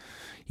to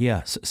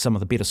some of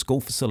the better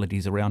school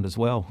facilities around as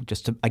well,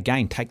 just to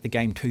again take the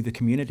game to the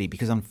community,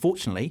 because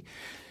unfortunately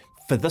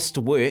for this to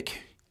work,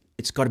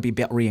 it's got to be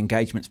about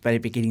re-engagement. It's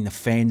about getting the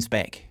fans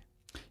back.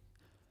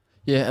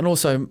 Yeah, and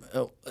also,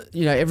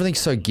 everything's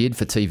so geared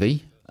for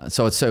TV,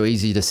 so it's so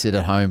easy to sit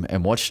at home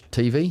and watch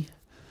TV.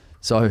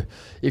 So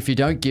if you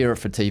don't gear it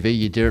for TV,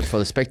 you gear it for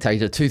the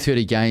spectator.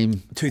 2:30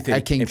 game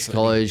at King's absolutely.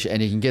 College,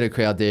 and you can get a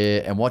crowd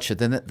there and watch it.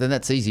 Then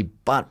that's easy.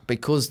 But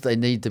because they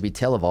need to be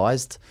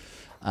televised,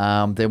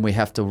 then we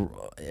have to.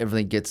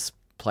 Everything gets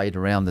played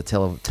around the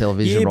television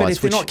rights. Yeah, but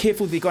if they're not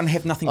careful, they're going to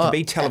have nothing to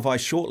be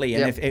televised shortly.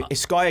 And if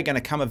Sky are going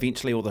to come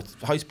eventually, or the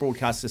host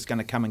broadcaster is going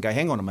to come and go,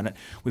 hang on a minute,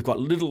 we've got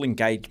little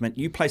engagement.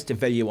 You placed a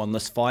value on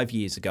this 5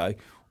 years ago.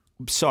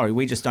 Sorry,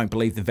 we just don't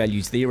believe the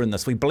value's there in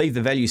this. We believe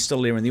the value's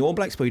still there in the All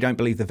Blacks, but we don't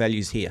believe the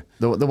value's here.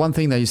 The one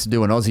thing they used to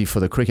do in Aussie for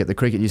the cricket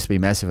used to be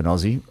massive in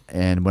Aussie,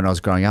 and when I was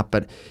growing up,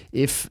 but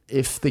if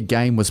the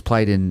game was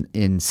played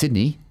in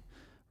Sydney,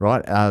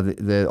 right,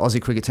 the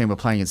Aussie cricket team were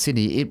playing in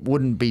Sydney, it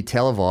wouldn't be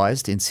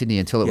televised in Sydney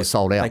until it was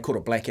sold out. They call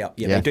it blackout.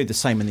 Yeah, they do the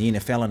same in the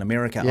NFL in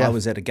America. Yeah. I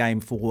was at a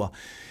game for,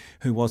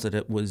 who was it?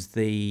 It was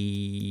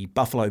the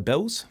Buffalo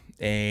Bills,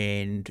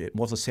 and it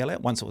was a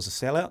sellout. Once it was a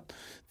sellout,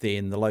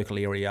 then the local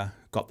area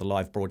got the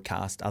live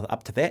broadcast.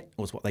 Up to that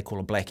was what they call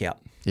a blackout.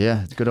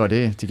 Yeah, it's a good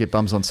idea to get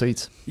bums on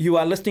seats. You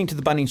are listening to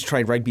the Bunnings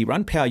Trade Rugby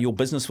Run. Power your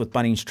business with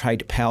Bunnings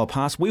Trade Power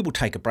Pass. We will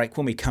take a break.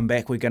 When we come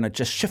back, we're going to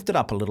just shift it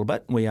up a little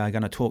bit. We are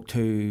going to talk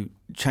to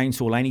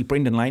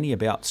Brendan Laney,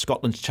 about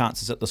Scotland's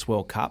chances at this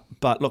World Cup.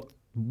 But look,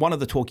 one of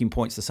the talking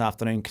points this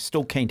afternoon,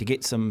 still keen to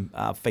get some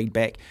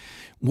feedback.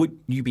 Would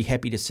you be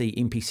happy to see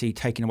NPC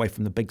taken away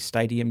from the big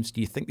stadiums? Do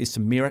you think there's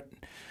some merit?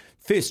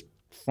 First,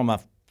 from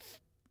a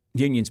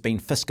unions being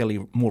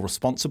fiscally more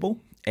responsible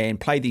and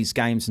play these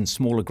games in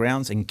smaller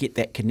grounds and get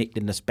that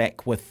connectedness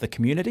back with the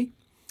community.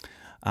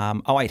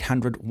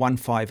 0800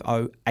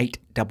 150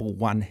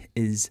 811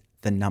 is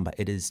the number.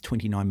 It is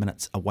 29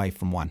 minutes away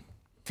from 1.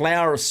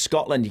 Flower of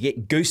Scotland, you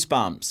get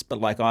goosebumps, but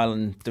like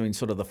Ireland doing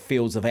sort of the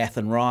Fields of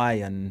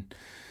Athenry and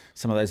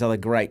some of those other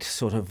great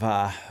sort of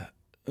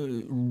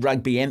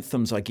rugby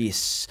anthems, I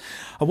guess.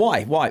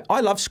 Why?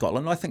 I love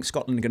Scotland. I think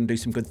Scotland are going to do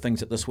some good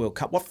things at this World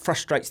Cup. What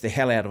frustrates the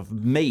hell out of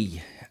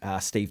me,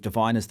 Steve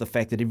Devine, is the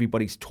fact that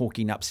everybody's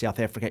talking up South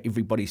Africa,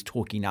 everybody's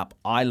talking up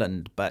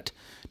Ireland, but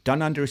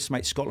don't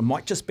underestimate Scotland.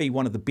 Might just be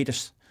one of the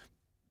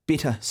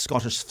better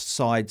Scottish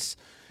sides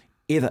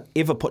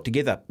ever put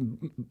together.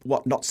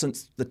 Not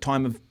since the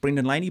time of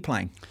Brendan Laney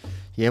playing.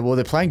 Yeah, well,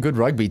 they're playing good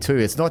rugby too.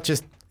 It's not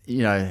just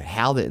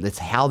how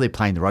they're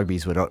playing the rugby,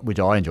 which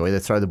I enjoy. They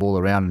throw the ball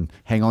around and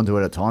hang on to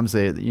it at times.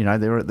 They're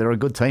a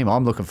good team.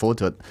 I'm looking forward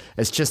to it.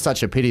 It's just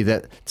such a pity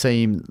that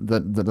team, the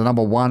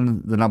number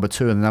 1, the number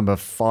 2, and the number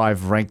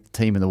 5 ranked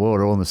team in the world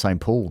are all in the same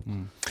pool.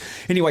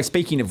 Anyway,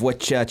 speaking of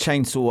which,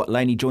 Chainsaw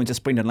Laney joins us.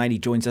 Brendan Laney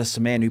joins us,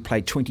 a man who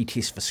played 20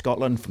 tests for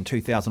Scotland from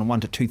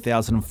 2001 to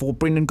 2004.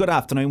 Brendan, good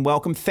afternoon.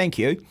 Welcome. Thank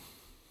you.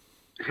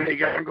 How you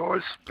going,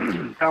 guys?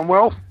 Doing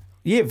well?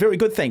 Yeah, very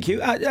good, thank you.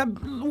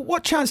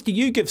 What chance do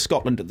you give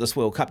Scotland at this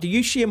World Cup? Do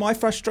you share my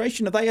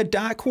frustration? Are they a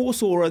dark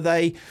horse, or are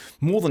they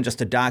more than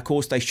just a dark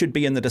horse? They should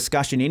be in the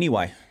discussion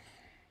anyway.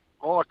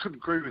 Oh, I couldn't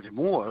agree with you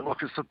more.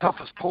 Look, it's the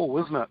toughest pool,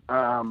 isn't it?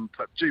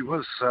 But gee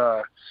whiz,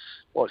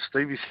 like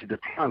Stevie said, they're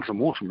playing some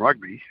awesome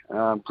rugby.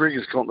 Greg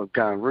has got them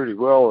going really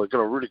well. They've got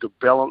a really good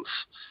balance.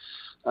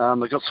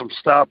 They've got some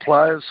star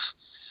players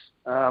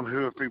who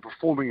have been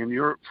performing in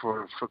Europe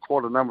for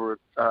quite a number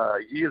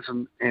of years,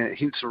 and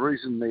hence the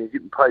reason they're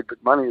getting paid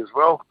big money as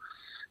well.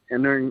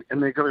 And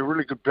they've got a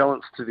really good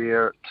balance to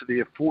their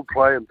forward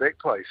play and back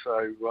play.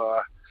 So,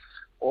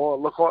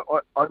 look,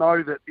 I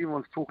know that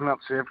everyone's talking up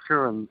South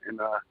Africa and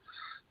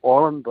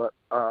Ireland, but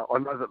I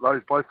know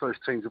that both those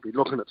teams will be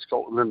looking at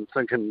Scotland and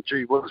thinking,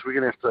 gee whiz, we're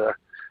going to have to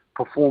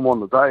perform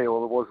on the day,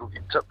 or otherwise we'll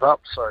get tipped up.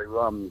 So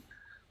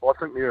I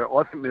think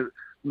they're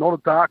not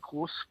a dark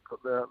horse, but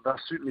they're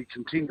certainly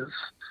contenders.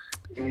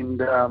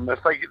 And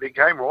if they get their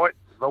game right,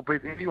 they'll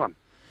beat anyone.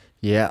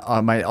 Yeah,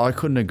 mate, I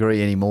couldn't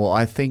agree anymore.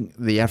 I think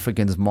the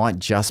Africans might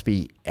just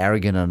be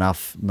arrogant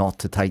enough not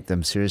to take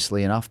them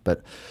seriously enough.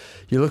 But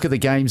you look at the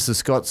games the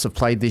Scots have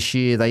played this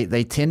year,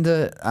 they tend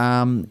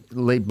to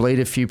bleed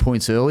a few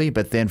points early,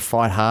 but then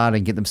fight hard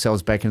and get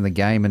themselves back in the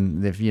game.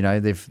 And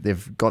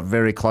they've got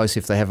very close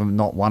if they haven't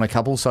not won a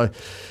couple. So,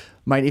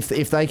 mate,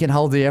 if they can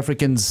hold the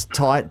Africans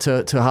tight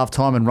to half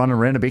time and run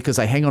around a bit, because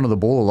they hang on to the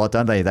ball a lot,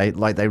 don't they?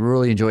 They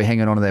really enjoy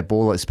hanging on to that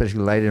ball,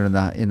 especially later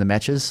in the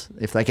matches.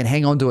 If they can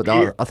hang on to it,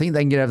 Yeah. I think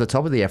they can get over the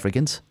top of the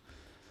Africans.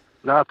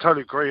 No, I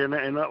totally agree, and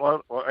I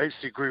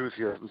actually agree with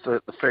you. The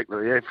fact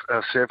that the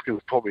South Africans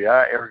probably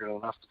are arrogant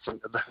enough to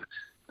think that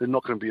they're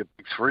not going to be a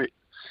big threat.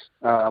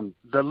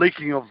 The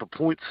leaking of the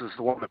points is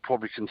the one that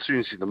probably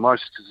concerns you the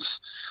most, because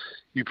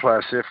you play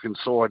a South African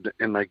side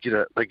and they get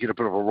a bit of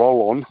a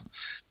roll on.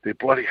 They're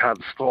bloody hard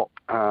to stop.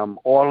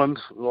 Ireland,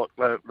 like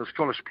the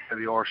Scottish play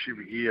the Irish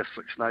every year,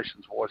 Six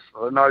Nations wise.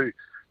 So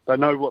they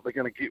know what they're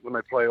going to get when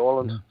they play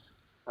Ireland,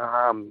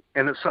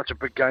 and it's such a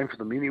big game for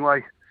them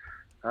anyway.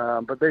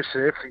 But their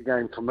South African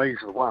game for me is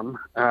the one.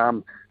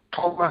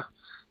 Tonga,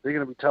 they're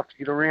going to be tough to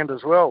get around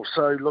as well.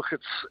 So look,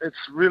 it's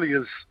really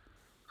is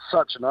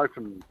such an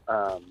open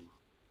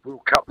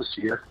World Cup this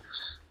year.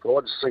 But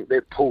I just think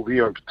that pool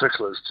there in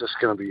particular is just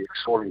going to be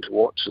exciting to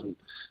watch, and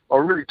I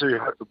really do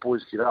hope the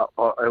boys get up.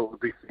 It would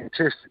be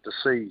fantastic to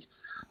see,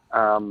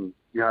 a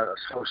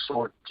Scottish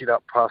side get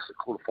up past the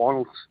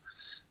quarterfinals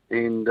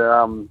and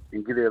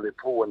get out of their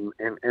pool and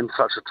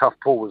such a tough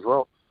pool as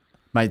well.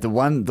 Mate, the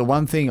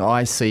one thing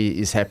I see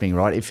is happening,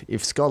 right?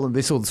 If Scotland,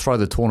 this will throw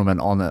the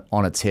tournament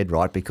on its head,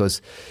 right?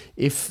 Because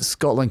if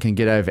Scotland can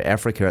get over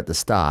Africa at the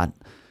start,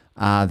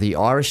 the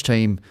Irish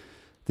team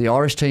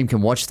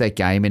can watch that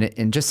game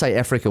and just say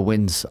Africa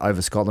wins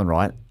over Scotland,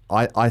 right?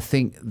 I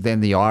think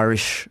then the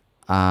Irish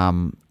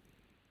will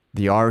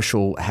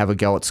have a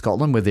go at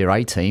Scotland with their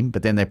A team,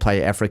 but then they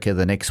play Africa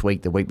the next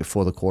week, the week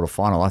before the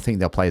quarterfinal. I think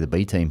they'll play the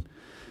B team.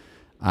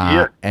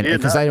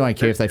 Because they don't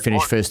care if they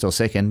finish first or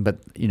second, but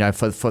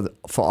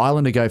for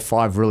Ireland to go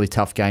 5 really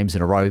tough games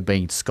in a row,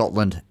 being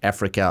Scotland,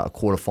 Africa, a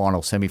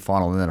quarterfinal,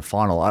 semi-final, and then a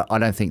final, I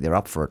don't think they're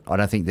up for it. I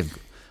don't think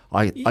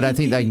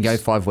they can go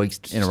 5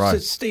 weeks in a row. So,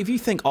 Steve, you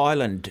think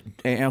Ireland,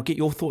 and I'll get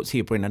your thoughts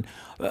here, Brendan,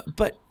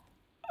 but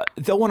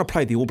they'll want to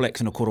play the All Blacks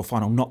in a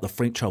quarterfinal, not the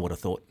French, I would have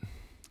thought.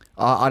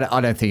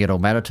 I don't think it'll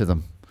matter to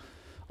them.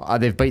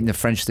 They've beaten the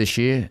French this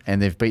year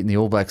and they've beaten the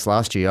All Blacks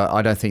last year.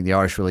 I don't think the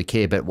Irish really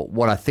care, but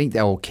what I think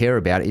they'll care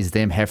about is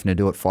them having to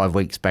do it 5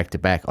 weeks back to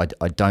back. I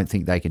don't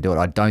think they can do it.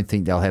 I don't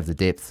think they'll have the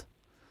depth.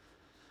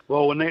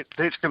 Well, and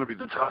that's going to be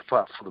the tough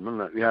part for them,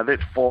 isn't it?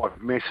 That's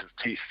 5 massive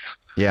tests.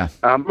 Yeah.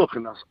 Look,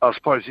 and I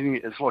suppose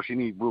it's like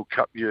any World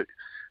Cup. If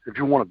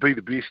you want to be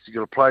the best, you've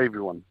got to play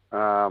everyone.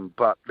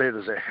 But that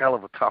is a hell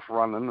of a tough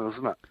run,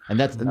 isn't it? And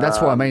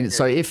that's what I mean. Yeah.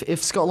 So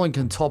if Scotland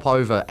can top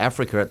over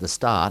Africa at the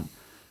start,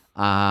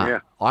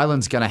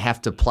 Ireland's going to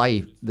have to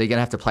play. They're going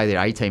to have to play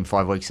their A team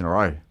 5 weeks in a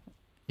row,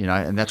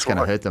 and that's going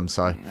to hurt them.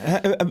 So,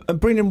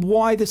 Brendan,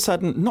 why the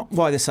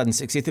sudden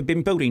success? They've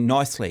been building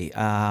nicely,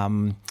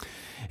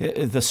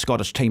 the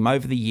Scottish team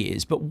over the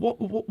years. But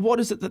what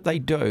is it that they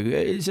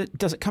do?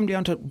 Does it come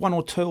down to 1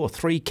 or 2 or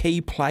 3 key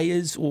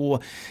players,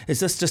 or is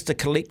this just a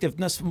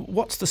collectiveness?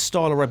 What's the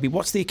style of rugby?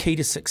 What's their key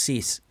to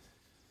success?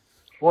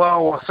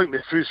 Well, I think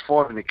their first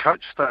 5 and their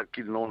coach start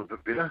getting on a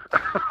bit better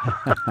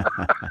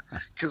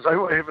because they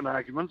were having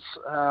arguments.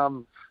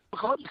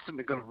 Look, I just think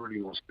they've got a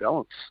really nice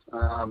balance.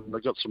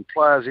 They've got some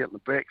players out in the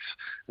backs,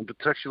 in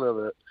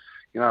particular,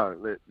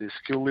 that their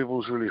skill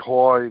level's really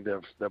high. They're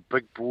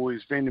big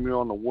boys. Vandermeer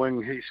on the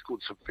wing, he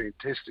scored some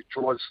fantastic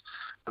tries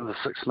in the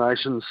Six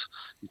Nations.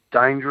 He's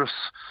dangerous.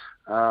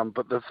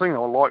 But the thing I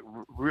like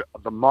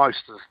the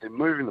most is they're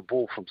moving the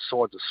ball from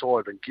side to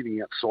side and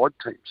getting outside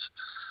teams.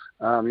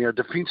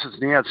 Defences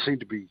now seem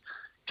to be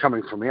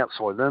coming from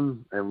outside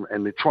in,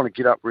 and they're trying to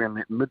get up around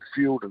that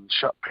midfield and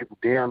shut people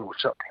down or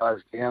shut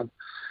players down.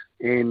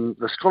 And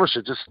the Scottish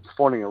are just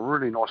finding a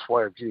really nice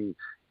way of getting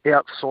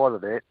outside of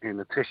that and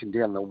attacking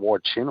down the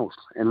wide channels.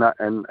 And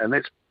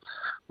that's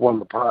one of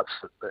the parts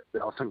that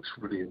I think is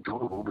really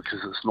enjoyable,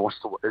 because it's nice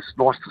to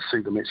see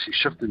them actually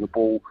shifting the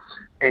ball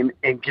and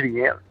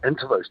getting out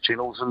into those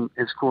channels and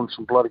scoring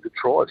some bloody good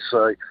tries.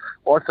 So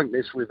I think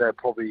that's where they're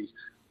probably...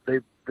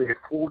 Their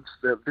forwards,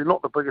 they're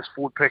not the biggest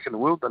forward pack in the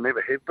world. They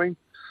never have been.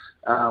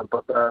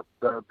 But the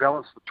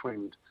balance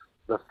between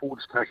the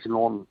forwards taking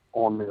on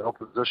the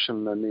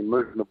opposition and then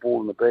moving the ball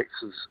in the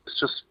backs is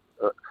just...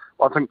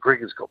 I think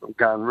Greg has got them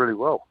going really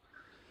well.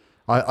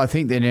 I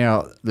think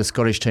the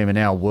Scottish team are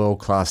now a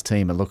world-class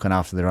team at looking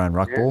after their own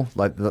ruck ball.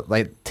 Like,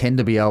 they tend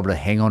to be able to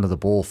hang on to the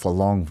ball for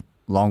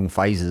long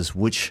phases,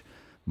 which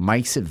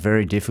makes it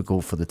very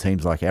difficult for the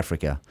teams like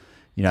Africa.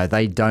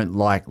 They don't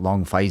like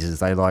long phases.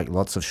 They like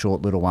lots of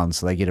short little ones.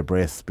 So they get a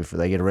rest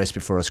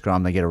before a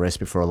scrum. They get a rest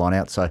before a line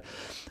out. So,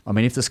 I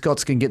mean, if the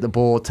Scots can get the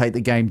ball, take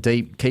the game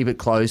deep, keep it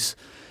close,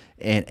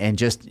 and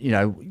just,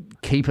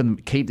 keep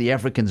the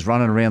Africans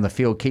running around the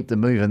field, keep them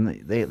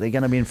moving, they're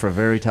going to be in for a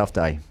very tough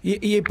day.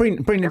 Yeah,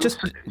 Brendan,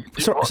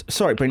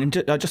 sorry,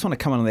 Brendan, I just want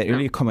to come on that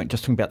earlier comment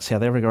just talking about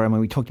South Africa. I mean,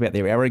 we talked about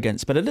their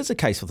arrogance, but it is a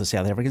case with the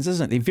South Africans,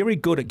 isn't it? They're very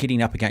good at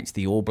getting up against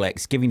the All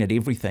Blacks, giving it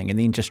everything, and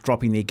then just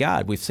dropping their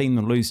guard. We've seen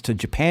them lose to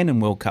Japan in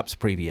World Cups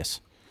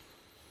previous.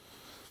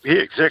 Yeah,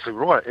 exactly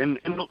right. And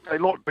look, they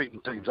like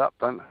beating teams up,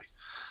 don't they?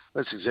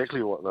 That's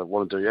exactly what they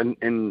want to do.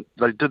 And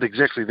they did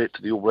exactly that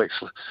to the All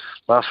Blacks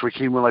last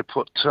weekend when they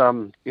put,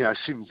 7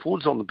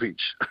 forwards on the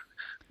bench.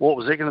 What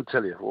was that going to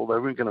tell you? Well, they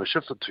weren't going to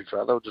shift it too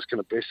far. They were just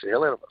going to bash the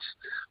hell out of us.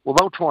 Well,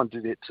 they'll try and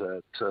do that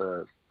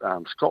to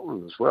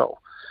Scotland as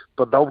well.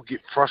 But they'll get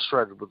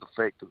frustrated with the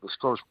fact that the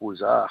Scottish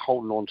boys are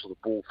holding on to the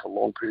ball for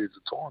long periods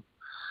of time.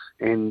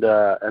 And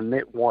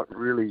that might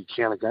really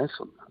count against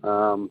them.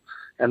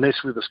 And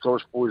that's where the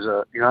Scottish boys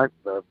are, they're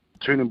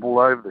turning the ball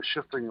over, they're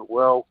shifting it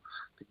well,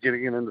 they're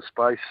getting it into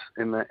space,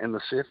 and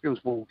the South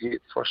Africans will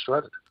get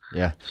frustrated.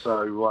 Yeah.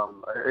 So it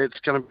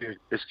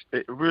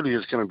really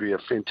is going to be a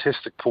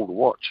fantastic pool to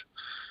watch.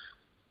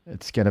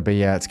 It's going to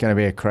be a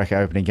cracker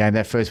opening game.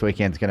 That first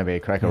weekend's going to be a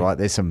cracker, right?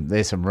 There's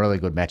some really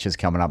good matches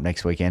coming up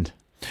next weekend.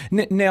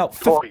 Now,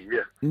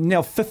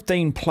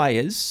 15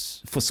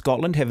 players for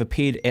Scotland have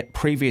appeared at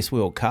previous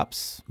World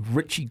Cups.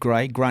 Richie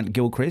Gray, Grant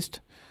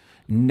Gilchrist,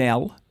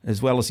 Nell, as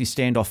well as his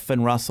standoff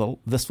Finn Russell.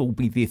 This will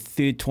be their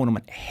third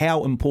tournament.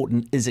 How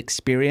important is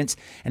experience,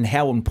 and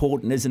how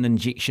important is an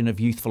injection of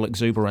youthful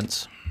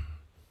exuberance?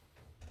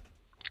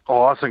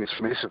 Oh, I think it's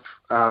massive.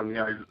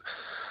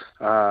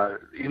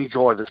 Any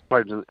guy that's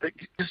played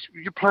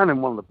you're playing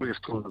in one of the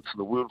biggest tournaments in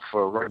the world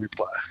for a rugby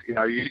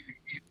player. You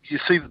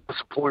see the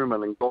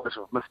disappointment in guys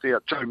who have missed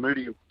out. Joe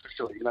Moody in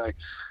particular,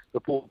 the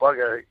poor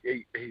bugger,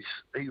 he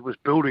was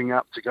building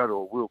up to go to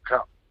a World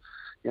Cup.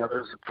 It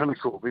was the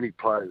pinnacle of any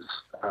player's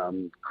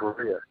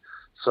career.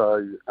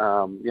 So,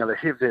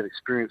 they have that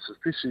experience,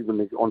 especially when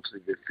they're onto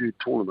their third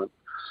tournament.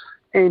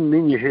 And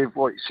then you have,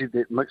 like you said,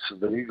 that mix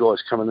of the new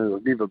guys coming in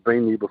who've never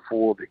been there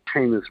before. They're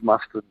keen as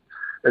mustard.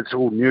 It's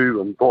all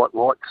new and bright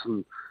lights,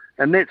 and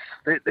that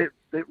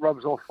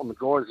rubs off on the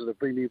guys that have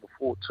been there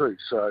before too.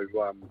 So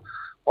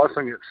I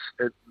think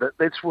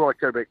that's where I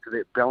go back to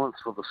that balance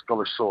for the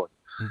Scottish side.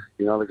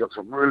 They've got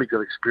some really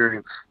good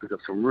experience. They've got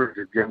some really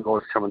good young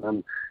guys coming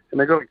in, and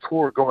they've got a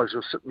core of guys who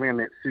are sitting around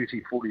that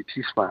 30, 40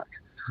 test mark.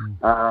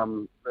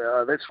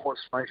 That's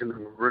what's making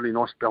them a really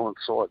nice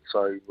balanced side.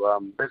 So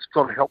that's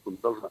got to help them,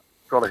 doesn't it?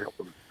 Got to help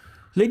them.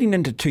 Leading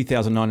into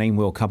 2019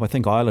 World Cup, I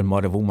think Ireland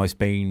might have almost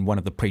been one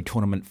of the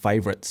pre-tournament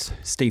favourites.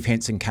 Steve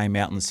Hansen came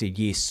out and said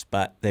yes,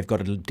 but they've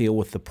got to deal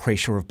with the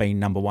pressure of being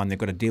number one. They've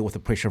got to deal with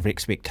the pressure of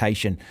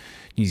expectation.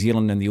 New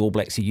Zealand and the All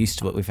Blacks are used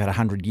to it. We've had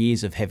 100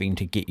 years of having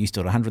to get used to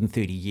it,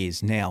 130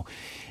 years now.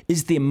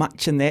 Is there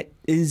much in that?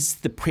 Is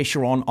the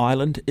pressure on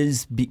Ireland?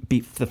 Is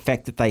the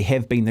fact that they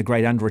have been the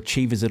great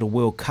underachievers at a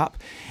World Cup?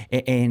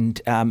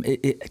 And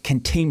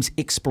can teams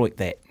exploit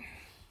that?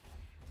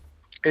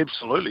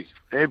 Absolutely.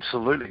 I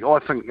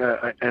think,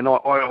 and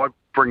I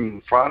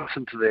bring France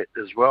into that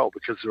as well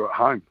because they're at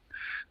home.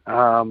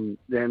 And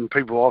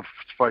I've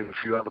spoken to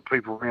a few other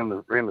people around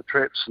the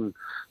traps, and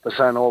they're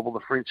saying, well, the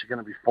French are going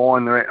to be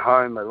fine. They're at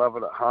home. They love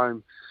it at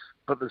home.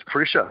 But there's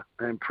pressure,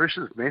 and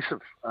pressure's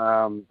massive.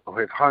 They'll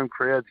have home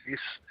crowds, yes.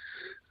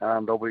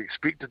 They'll be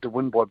expected to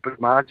win by big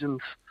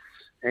margins.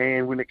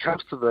 And when it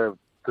comes to the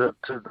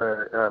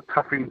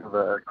tough end of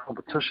the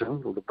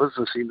competition, or the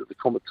business end of the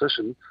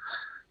competition,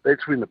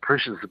 that's when the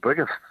pressure's the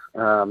biggest.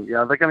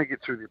 They're going to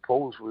get through their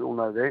pools, we all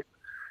know that.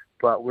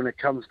 But when it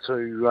comes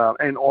to,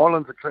 and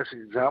Ireland's a classic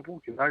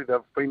example,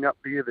 they've been up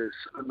there, they're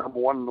number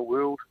one in the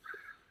world.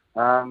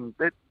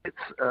 That's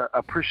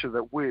a pressure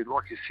that we're,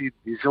 like you said,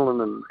 New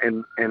Zealand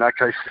and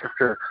South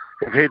Africa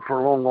have had for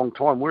a long, long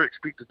time. We're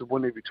expected to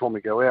win every time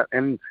we go out,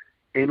 and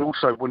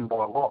also win by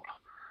a lot.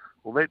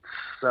 Well,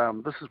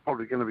 this is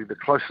probably going to be the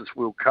closest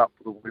World Cup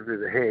that we've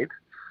ever had.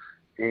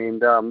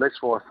 And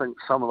that's why I think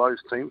some of those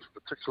teams,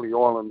 particularly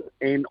Ireland,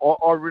 and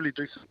I really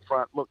do think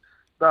France, look,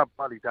 they're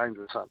bloody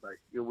dangerous, aren't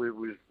they?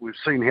 We've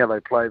seen how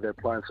they play. They're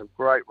playing some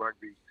great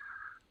rugby,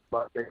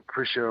 but that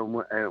pressure, and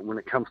when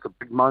it comes to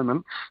big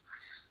moments,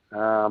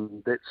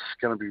 that's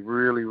going to be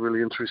really,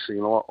 really interesting.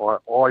 And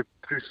I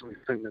personally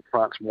think that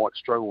France might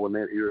struggle in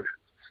that area.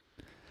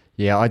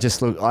 Yeah, I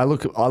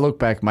look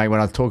back, mate, when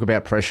I talk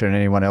about pressure and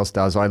anyone else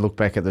does, I look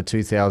back at the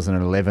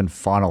 2011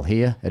 final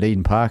here at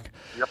Eden Park.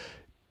 Yep.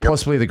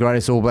 Possibly the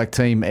greatest All Black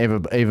team ever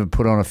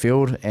put on a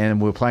field,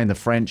 and we were playing the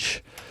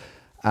French,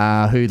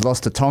 who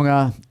lost to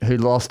Tonga, who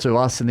lost to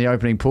us in the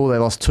opening pool. They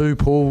lost 2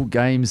 pool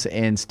games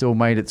and still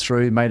made it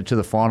to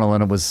the final,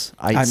 and it was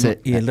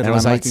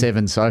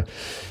 8-7. So,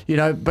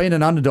 being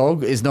an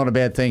underdog is not a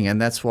bad thing,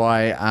 and that's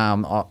why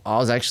I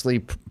was actually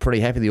pretty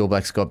happy the All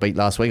Blacks got beat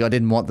last week. I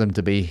didn't want them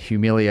to be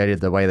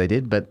humiliated the way they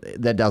did, but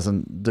that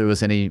doesn't do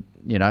us any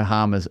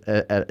harm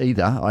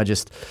either.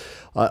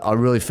 I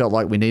really felt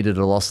like we needed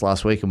a loss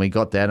last week, and we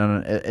got that.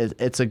 And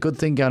it's a good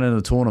thing going into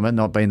the tournament,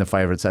 not being the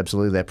favourites.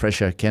 Absolutely, that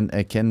pressure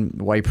can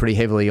weigh pretty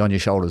heavily on your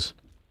shoulders.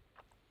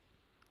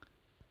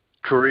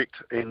 correct.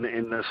 And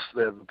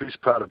the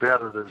best part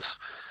about it is,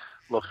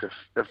 look, if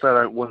they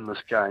don't win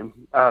this game,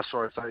 if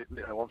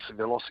they obviously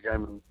they lost the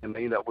game and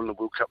they end up winning the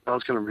World Cup, no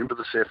one's going to remember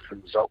the South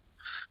African result.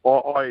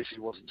 I actually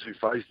wasn't too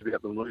phased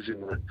about them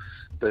losing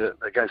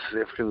against the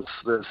South Africans.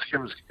 The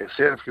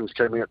South Africans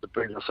came out to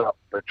beat us up.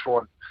 They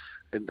tried,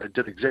 and they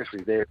did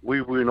exactly that.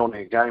 We weren't on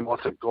our game. I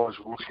think guys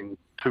were looking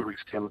 2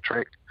 weeks down the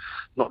track,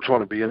 not trying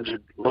to be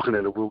injured, looking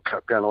at a World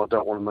Cup game. I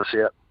don't want to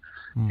miss out.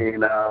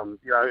 And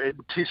in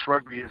Test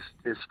rugby,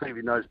 as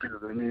Stevie knows better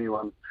than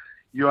anyone,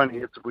 you only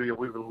have to be a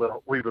wee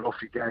bit off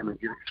your game and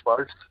get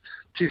exposed.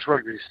 Test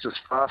rugby is just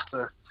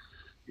faster.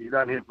 You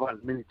don't have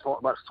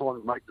much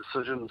time to make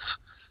decisions,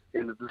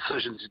 and the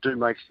decisions you do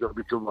make, you've got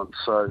to be good ones.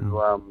 So,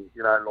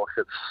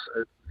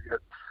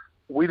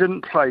 we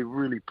didn't play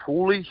really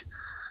poorly,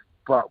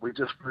 but we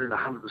just ran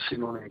 100%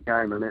 on our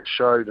game, and that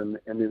showed, and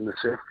then the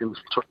South Africans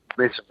took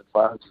massive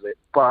advantage of that.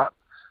 But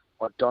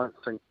I don't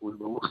think we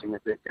were looking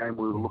at that game.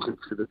 We were looking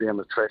further down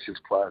the track as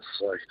players.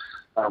 So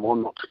I'm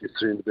not too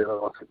concerned about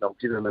it. I think they'll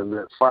get in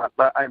that fight.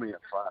 They're aiming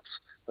at fights.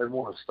 They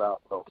want to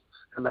start well,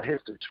 and they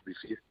have to be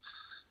fair.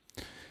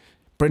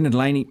 Brendan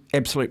Laney,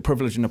 absolute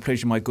privilege and a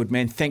pleasure, my good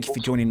man. Thank you for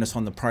joining us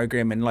on the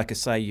program. And like I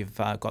say, you've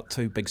got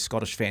two big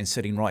Scottish fans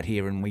sitting right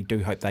here, and we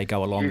do hope they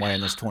go a long way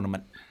in this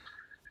tournament.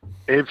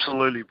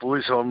 Absolutely,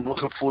 boys. I'm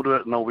looking forward to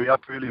it, and I'll be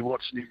up early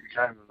watching every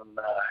game. And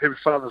happy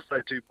Father's Day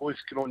too, boys.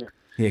 Good on you.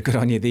 Yeah, good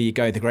on you. There you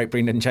go, the great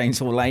Brendan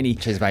Chainsaw Laney.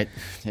 Cheers, mate.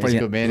 He's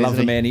Brilliant. a good man, Love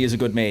the isn't he? man. He is a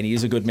good man. He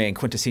is a good man.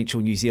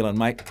 Quintessential New Zealand,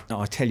 mate. Oh,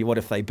 I tell you what,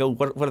 if they build,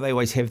 what do they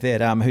always have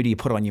that? Who do you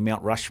put on your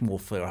Mount Rushmore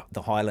for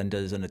the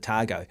Highlanders and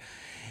Otago?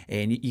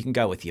 And you can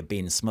go with your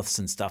Ben Smiths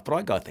and stuff, but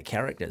I go with the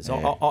characters.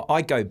 Yeah.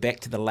 I go back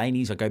to the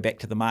Laneys. I go back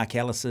to the Mark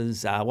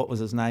Ellises. What was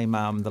his name?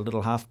 The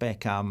little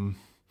halfback,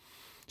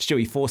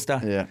 Stewie Forster.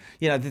 Yeah.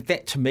 You know,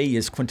 that to me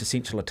is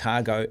quintessential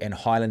Otago and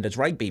Highlanders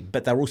rugby,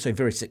 but they're also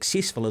very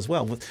successful as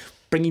well with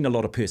bringing a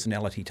lot of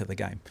personality to the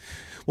game.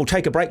 We'll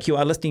take a break. You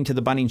are listening to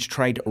the Bunnings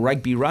Trade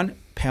Rugby Run.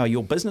 Power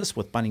your business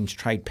with Bunnings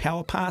Trade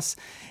Power Pass.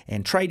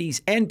 And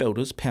tradies and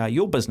builders, power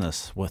your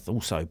business with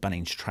also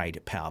Bunnings Trade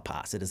Power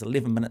Pass. It is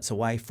 11 minutes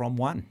away from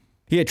 1.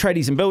 Yeah,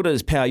 tradies and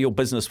builders, power your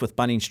business with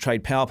Bunnings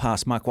Trade Power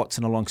Pass. Mark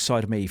Watson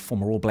alongside of me,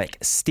 former All Black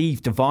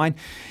Steve Devine.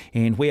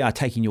 And we are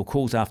taking your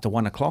calls after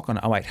 1 o'clock on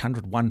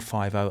 0800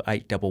 150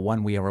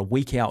 811. We are a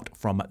week out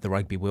from the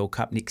Rugby World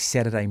Cup. Next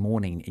Saturday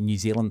morning in New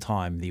Zealand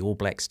time, the All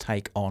Blacks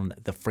take on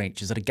the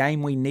French. Is it a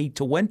game we need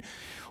to win?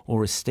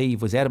 Or as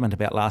Steve was adamant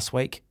about last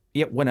week,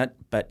 yep, win it,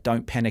 but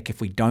don't panic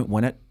if we don't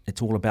win it.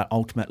 It's all about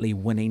ultimately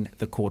winning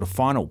the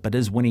quarterfinal. But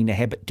is winning a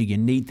habit? Do you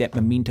need that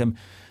momentum?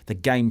 The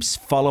games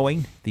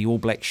following, the All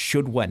Blacks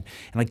should win.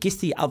 And I guess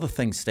the other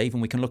thing, Steve,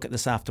 and we can look at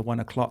this after 1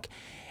 o'clock,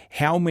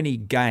 how many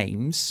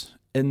games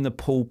in the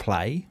pool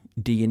play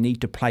do you need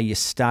to play your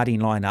starting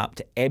lineup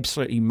to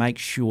absolutely make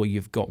sure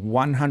you've got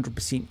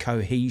 100%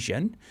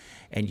 cohesion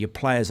and your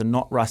players are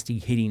not rusty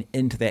heading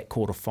into that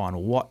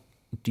quarterfinal? What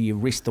do you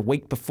rest the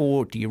week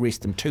before? Do you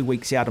rest them 2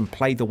 weeks out and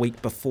play the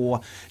week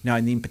before,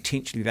 knowing then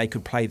potentially they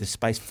could play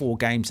 4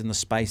 games in the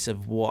space of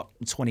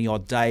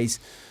 20-odd days,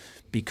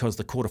 because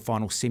the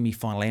quarterfinal,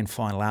 semi-final and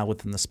final are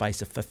within the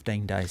space of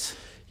 15 days?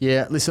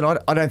 Yeah, listen,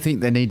 I don't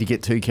think they need to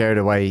get too carried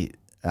away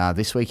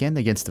this weekend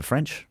against the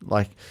French.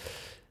 Like,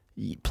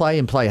 play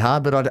and play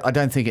hard, but I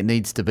don't think it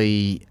needs to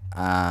be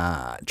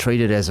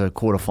treated as a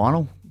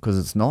quarterfinal, because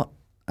it's not.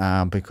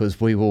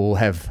 Because we will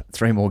have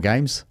 3 more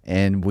games,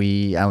 and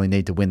we only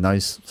need to win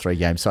those 3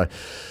 games. So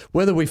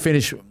whether we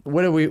finish 1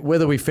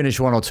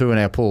 or 2 in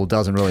our pool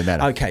doesn't really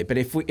matter. Okay, but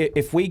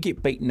if we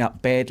get beaten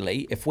up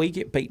badly,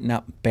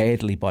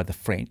 by the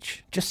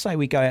French, just say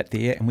we go out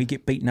there and we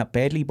get beaten up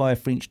badly by a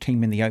French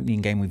team in the opening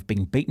game. We've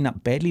been beaten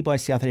up badly by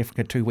South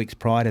Africa 2 weeks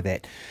prior to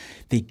that.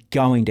 There's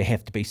going to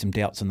have to be some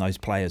doubts in those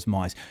players'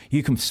 minds.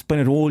 You can spin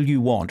it all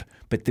you want,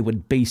 but there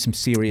would be some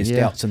serious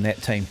doubts in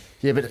that team.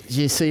 Yeah, but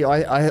you see,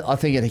 I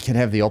think it can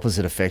have the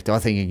opposite effect. I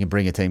think it can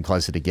bring a team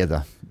closer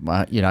together.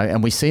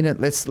 And we've seen it.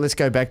 Let's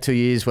go back 2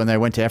 years when they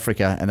went to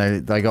Africa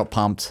and they got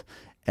pumped,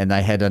 and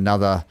they had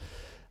another.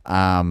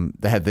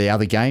 They had the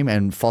other game,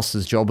 and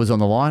Foster's job was on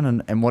the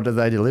line. And what did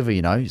they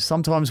deliver?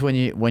 Sometimes when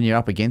you're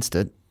up against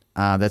it,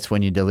 that's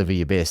when you deliver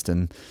your best.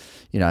 And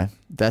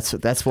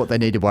that's what they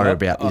need to worry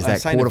about, is that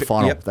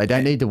quarterfinal. They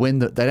don't need to win.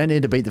 They don't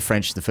need to beat the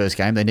French the first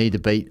game. They need to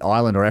beat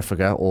Ireland or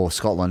Africa or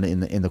Scotland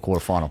in the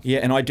quarterfinal. Yeah,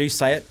 and I do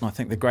say it. I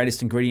think the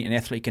greatest ingredient an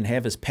athlete can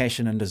have is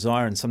passion and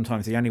desire. And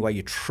sometimes the only way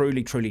you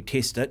truly, truly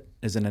test it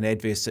is in an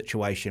adverse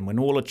situation, when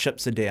all the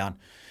chips are down,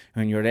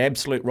 when you're at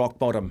absolute rock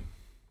bottom.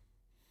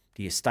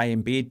 Do you stay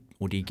in bed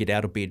or do you get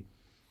out of bed?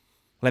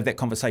 We'll have that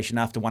conversation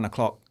after 1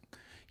 o'clock.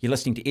 You're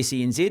listening to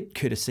SENZ,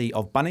 courtesy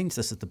of Bunnings.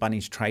 This is the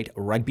Bunnings Trade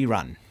Rugby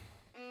Run.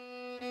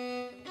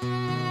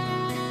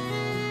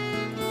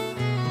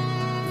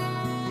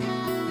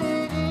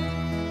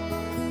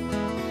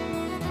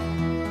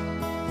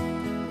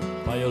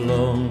 By a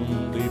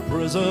lonely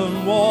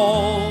prison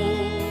wall,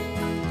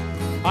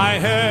 I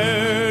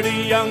heard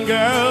a young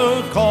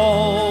girl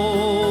calling,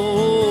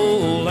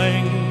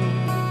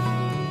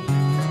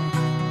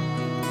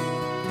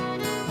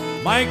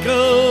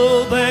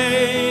 Michael, they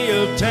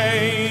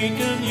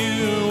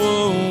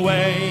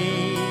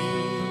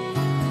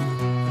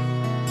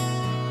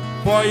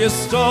for you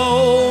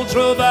stole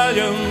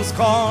Trevelyan's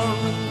corn.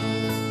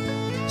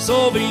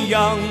 So be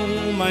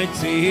young, might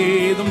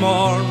see the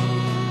morn.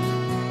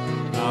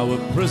 Now a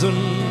prison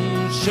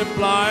ship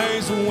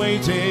lies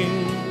waiting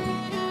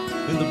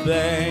in the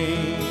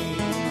bay.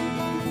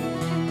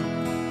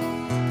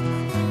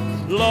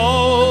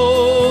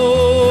 Low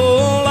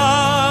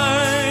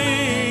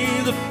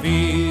lie the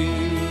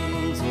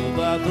fields of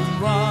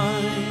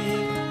Athenry,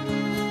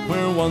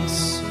 where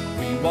once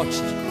we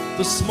watched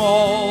the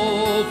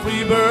small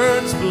free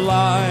birds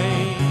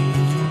fly.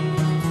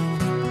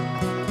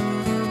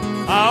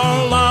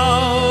 Our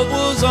love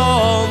was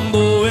on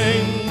the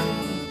wing,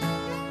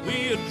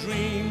 we had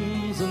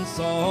dreams and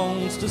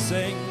songs to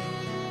sing.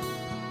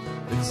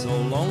 It's so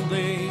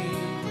lonely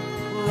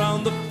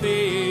round the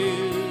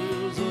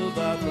fields of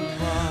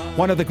Athenry.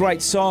 One of the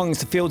great songs,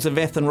 The Fields of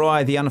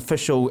Athenry, the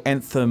unofficial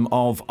anthem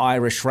of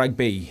Irish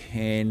rugby,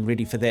 and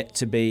ready for that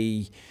to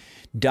be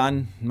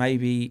done,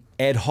 maybe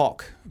ad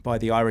hoc, by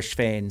the Irish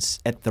fans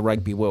at the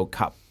Rugby World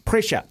Cup.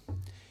 Pressure.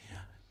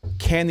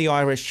 Can the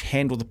Irish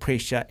handle the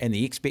pressure and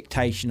the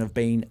expectation of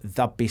being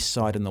the best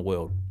side in the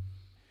world?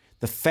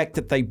 The fact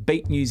that they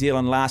beat New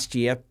Zealand last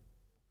year,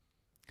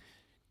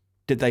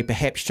 did they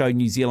perhaps show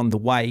New Zealand the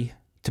way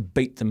to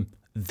beat them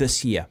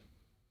this year?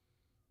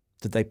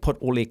 Did they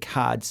put all their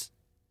cards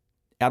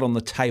out on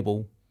the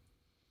table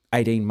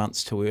 18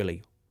 months too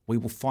early? We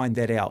will find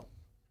that out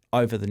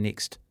over the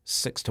next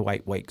 6 to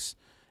 8 weeks.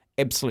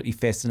 Absolutely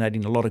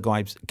fascinating. A lot of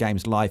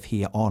games live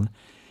here on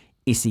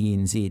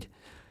SENZ.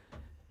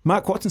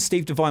 Mark Watson,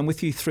 Steve Devine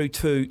with you through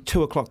to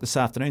 2 o'clock this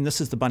afternoon.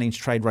 This is the Bunnings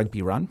Trade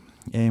Rugby Run,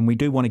 and we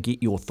do want to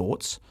get your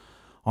thoughts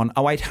on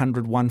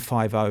 0800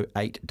 150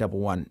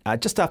 811.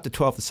 Just after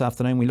 12 this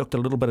afternoon, we looked a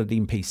little bit at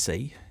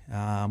NPC.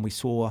 We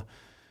saw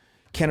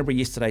Canterbury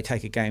yesterday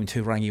take a game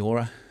to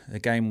Rangiora. The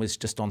game was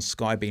just on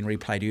Sky being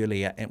replayed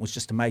earlier, and it was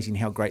just amazing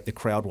how great the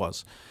crowd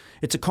was.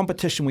 It's a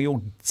competition we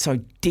all so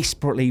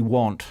desperately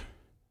want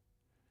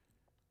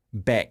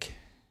back.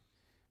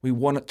 We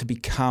want it to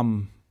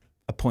become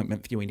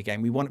appointment viewing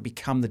again. We want it to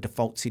become the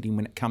default setting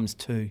when it comes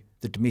to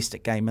the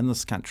domestic game in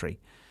this country.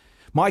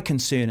 My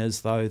concern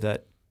is, though,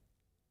 that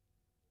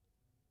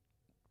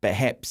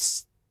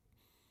perhaps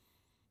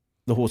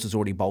the horse has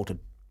already bolted.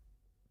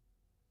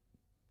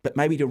 But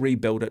maybe to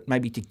rebuild it,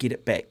 maybe to get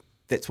it back,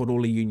 that's what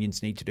all the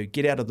unions need to do.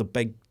 Get out of the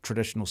big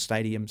traditional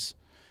stadiums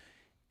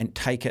and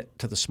take it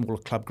to the smaller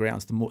club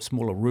grounds, the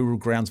smaller rural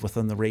grounds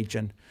within the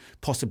region,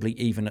 possibly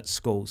even at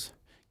schools.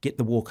 Get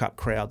the walk-up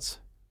crowds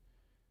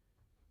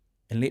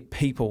and let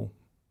people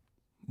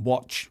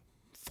watch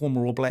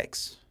former All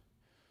Blacks,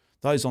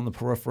 those on the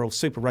peripheral,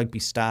 Super Rugby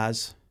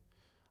stars,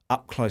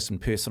 up close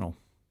and personal.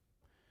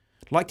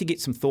 I'd like to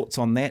get some thoughts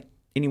on that.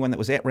 Anyone that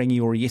was at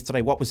Rangiora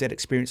yesterday, what was that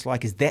experience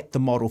like? Is that the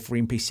model for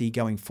NPC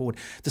going forward?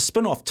 The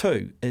spin-off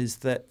too is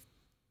that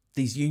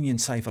these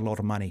unions save a lot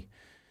of money.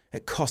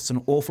 It costs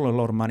an awful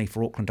lot of money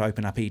for Auckland to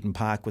open up Eden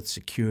Park with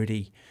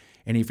security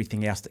and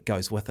everything else that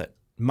goes with it.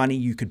 Money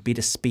you could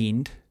better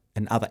spend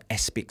in other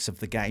aspects of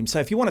the game. So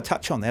if you want to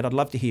touch on that, I'd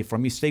love to hear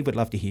from you. Steve would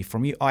love to hear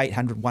from you.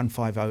 0800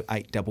 150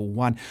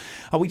 811.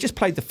 We just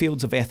played The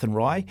Fields of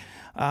Athenry.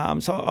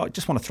 So I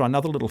just want to throw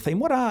another little theme.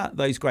 What are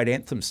those great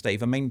anthems,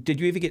 Steve? I mean, did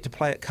you ever get to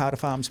play at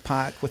Cardiff Arms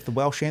Park with the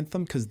Welsh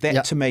anthem? Because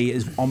that to me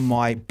is on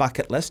my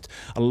bucket list,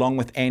 along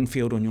with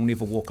Anfield and You'll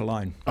Never Walk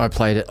Alone. I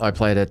played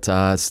it.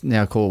 It's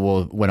now called,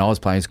 well, when I was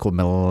playing, it's called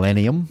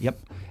Millennium. Yep.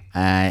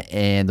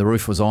 And the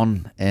roof was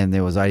on, and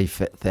there was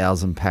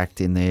 80,000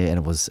 packed in there, and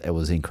it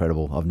was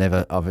incredible. I've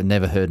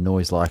never heard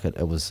noise like it.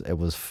 It was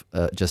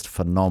just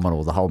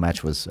phenomenal. The whole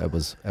match was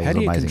amazing. How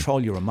do you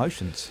control your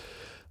emotions?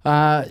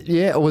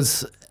 It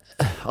was.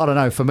 I don't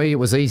know. For me, it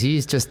was easy.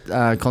 It's just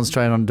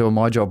concentrating on doing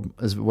my job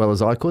as well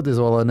as I could. That's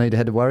all I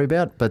had to worry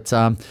about. But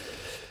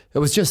it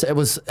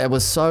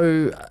was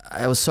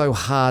so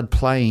hard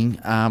playing.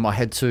 I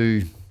had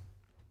to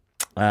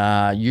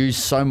use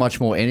so much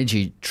more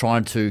energy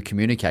trying to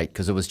communicate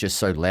because it was just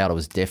so loud. It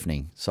was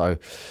deafening. So,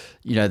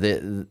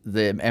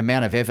 the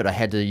amount of effort I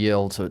had to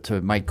yell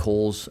to make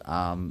calls,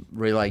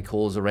 relay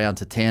calls around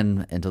to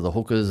 10 and to the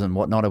hookers and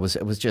whatnot. It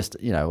was just,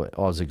 I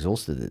was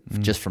exhausted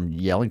just from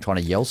trying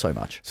to yell so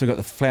much. So we've got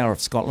the Flower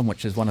of Scotland,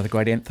 which is one of the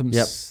great anthems.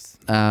 Yep.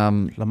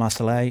 La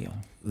Marseillaise.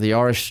 The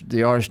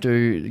Irish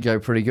do go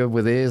pretty good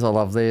with theirs. I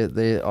love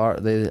their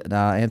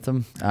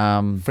anthem.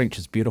 French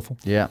is beautiful.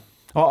 Yeah.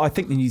 I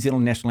think the New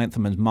Zealand national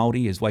anthem in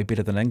Māori is way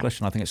better than English,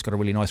 and I think it's got a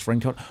really nice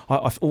ring to it.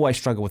 I've always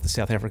struggled with the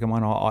South African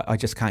one. I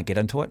just can't get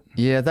into it.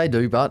 Yeah, they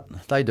do,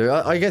 but they do.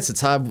 I guess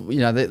it's hard.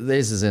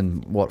 Theirs is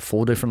in,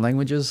 4 different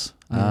languages.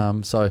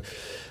 So,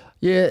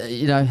 yeah,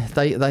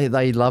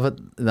 they love it,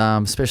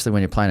 especially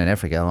when you're playing in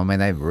Africa. I mean,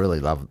 they really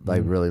love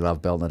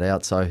belting it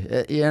out. So,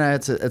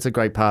 it's a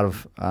great part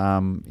of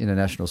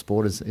international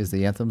sport is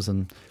the anthems,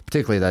 and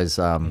particularly those,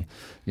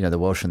 the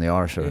Welsh and the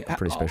Irish are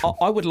pretty special.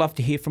 I would love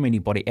to hear from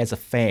anybody as a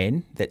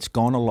fan that's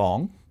gone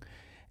along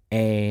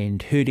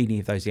and heard any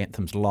of those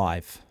anthems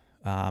live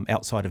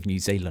outside of New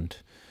Zealand,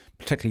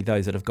 particularly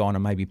those that have gone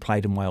and maybe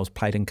played in Wales,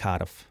 played in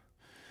Cardiff,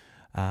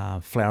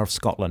 Flower of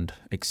Scotland,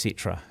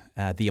 etc.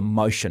 the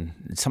emotion.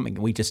 It's something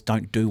we just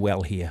don't do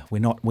well here. We're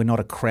not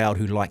a crowd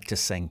who like to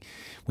sing.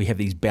 We have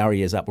these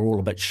barriers up. We're all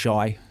a bit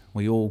shy.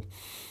 We all,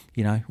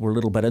 we're a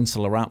little bit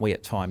insular, aren't we,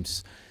 at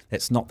times?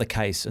 That's not the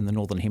case in the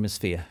Northern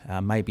Hemisphere.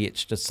 Maybe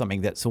it's just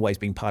something that's always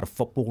been part of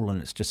football and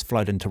it's just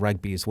flowed into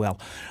rugby as well.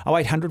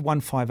 0800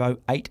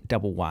 150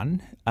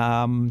 811.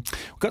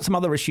 We've got some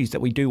other issues that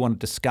we do want to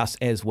discuss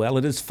as well.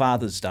 It is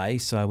Father's Day,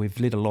 so we've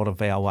let a lot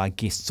of our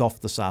guests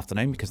off this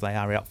afternoon because they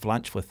are out for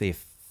lunch with their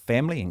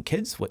family and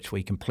kids, which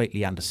we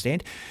completely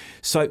understand.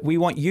 So we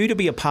want you to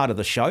be a part of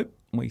the show.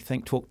 We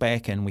think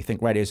Talkback and we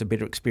think radio is a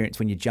better experience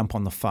when you jump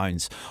on the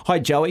phones. Hi,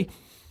 Joey.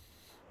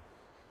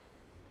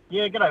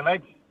 Yeah, g'day,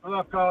 lads.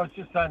 Look, I was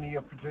just saying to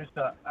your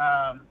producer,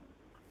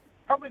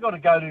 probably got to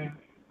go to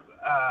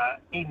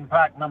Eden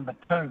Park number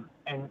 2,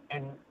 and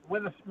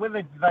whether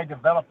they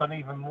develop it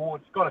even more,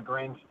 it's got a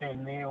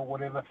grandstand there or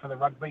whatever for the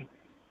rugby,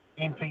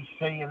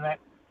 NPC and that.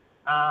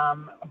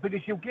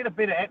 Because you'll get a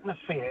better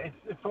atmosphere.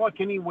 It's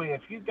like anywhere.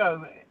 If you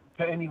go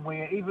to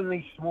anywhere, even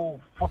these small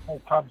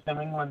football clubs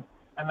in England,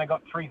 and they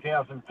got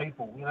 3,000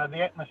 people,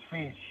 the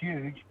atmosphere is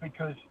huge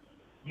because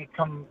you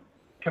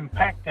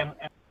compact and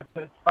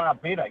it's far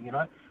better,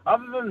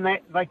 Other than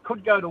that, they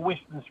could go to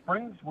Western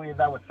Springs where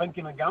they were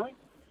thinking of going.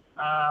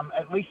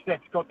 At least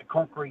that's got the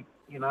concrete,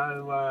 there,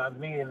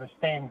 the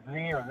stands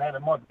there, and that it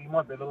might be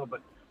a little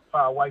bit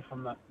far away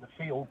from the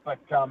field, but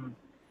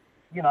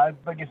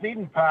because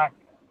Eden Park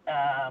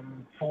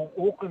for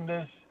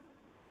Aucklanders,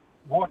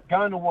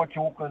 going to watch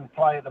Auckland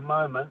play at the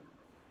moment,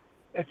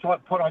 it's like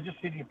I just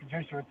said to your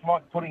producer, it's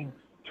like putting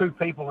 2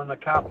 people in a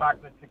car park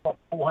that's got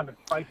 400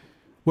 spaces.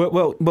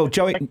 Well,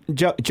 Joey,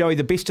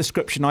 the best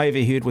description I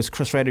ever heard was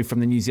Chris Radu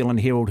from the New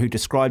Zealand Herald, who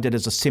described it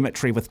as a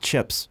cemetery with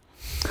chips.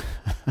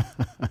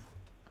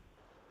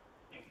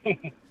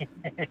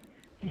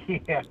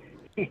 Yeah,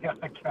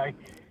 okay.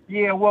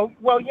 Yeah, well,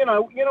 you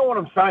know what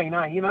I'm saying,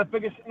 eh?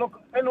 Because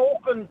look, in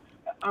Auckland,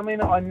 I mean,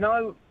 I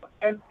know,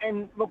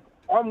 and look,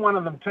 I'm one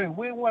of them too.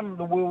 We're one of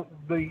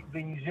the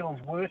New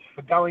Zealand's worst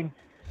for going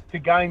to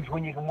games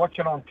when you can watch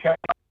it on telly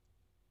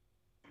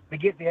to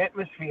get the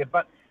atmosphere,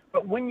 but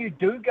when you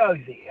do go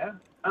there,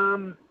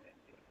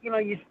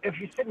 if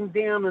you're sitting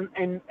down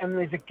and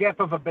there's a gap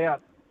of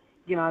about,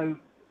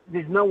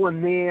 there's no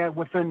one there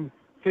within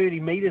 30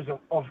 metres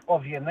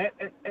of you, and that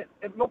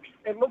it looks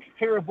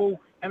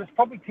terrible, and it's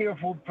probably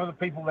terrible for the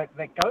people that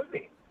go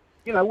there.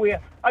 You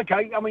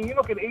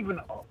look at even,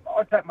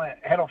 I take my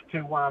hat off to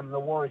the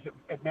Warriors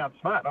at Mount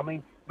Smart. I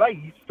mean,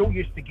 they still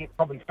used to get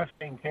probably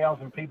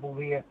 15,000 people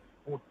there,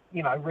 or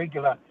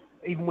regular,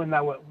 even when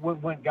they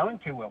weren't going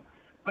too well.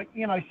 But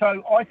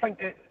so I think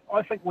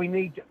we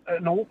need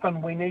in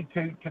Auckland, we need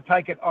to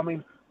take it. I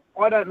mean,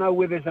 I don't know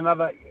where there's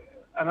another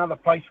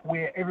place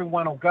where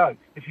everyone will go.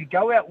 If you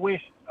go out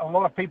west, a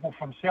lot of people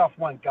from south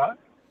won't go.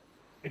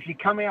 If you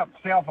come out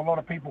south, a lot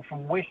of people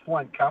from west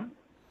won't come.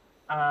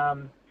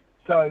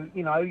 So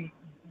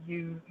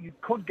you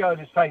could go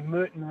to say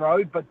Merton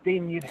Road, but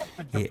then you'd have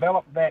to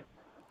develop that.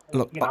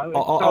 Look, I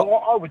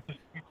would just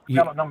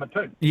develop number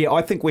 2. Yeah,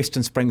 I think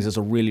Western Springs is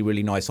a really,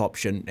 really nice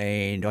option,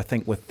 and I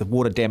think with the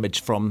water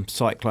damage from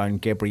Cyclone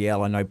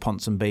Gabrielle, I know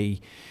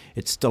Ponsonby,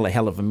 it's still a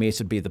hell of a mess.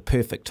 It'd be the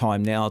perfect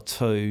time now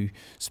to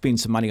spend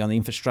some money on the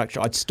infrastructure.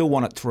 I'd still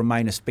want it to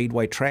remain a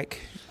speedway track.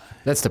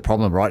 That's the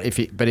problem, right? If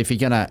you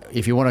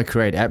want to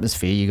create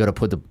atmosphere, you got to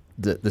put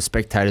the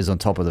spectators on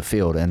top of the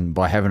field, and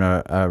by having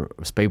a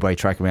speedway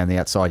track around the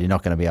outside, you're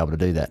not going to be able to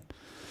do that.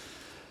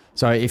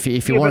 So if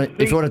you want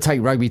to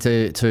take rugby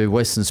to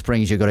Western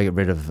Springs, you've got to get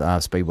rid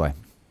of Speedway.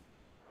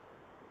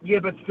 Yeah,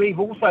 but Steve,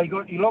 also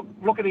you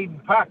look at Eden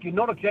Park. You're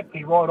not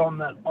exactly right on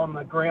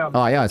the ground.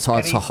 Oh yeah, it's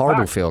a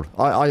horrible field.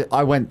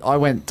 I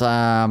went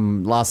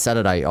last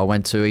Saturday. I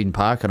went to Eden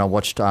Park and I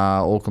watched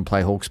Auckland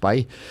play Hawke's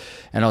Bay,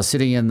 and I was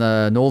sitting in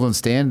the northern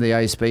stand, the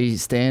ASB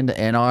stand,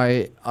 and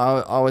I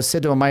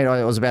said to a mate,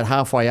 I was about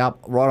halfway up,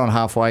 right on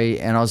halfway,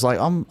 and I was like,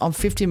 I'm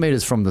 50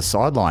 metres from the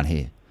sideline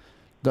here.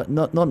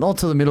 Not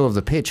to the middle of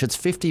the pitch. It's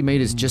 50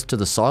 metres just to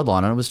the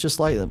sideline, and it was just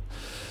like,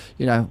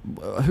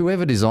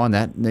 whoever designed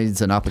that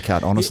needs an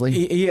uppercut,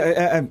 honestly.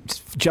 Yeah,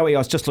 Joey, I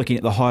was just looking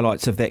at the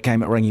highlights of that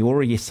game at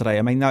Rangiora yesterday.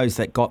 I mean, those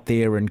that got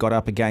there and got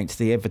up against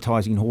the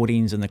advertising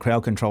hoardings and the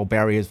crowd control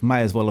barriers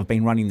may as well have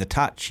been running the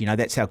touch.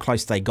 That's how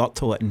close they got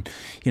to it, and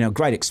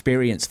great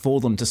experience for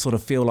them to sort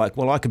of feel like,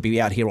 well, I could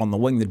be out here on the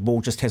wing, the ball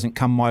just hasn't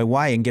come my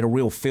way, and get a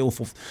real feel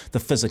for the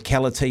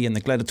physicality and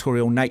the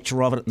gladiatorial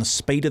nature of it and the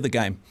speed of the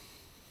game.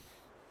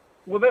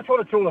 Well, that's what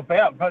it's all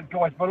about,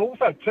 guys. But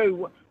also,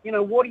 too,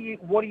 what do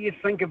you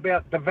think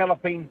about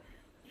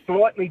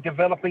slightly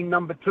developing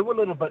number 2 a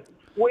little bit,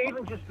 or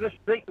even just this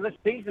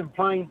season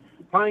playing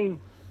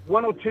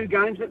 1 or 2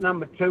 games at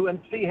number 2 and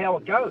see how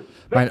it goes?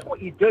 That's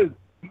what you do.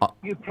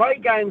 You play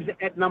games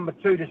at number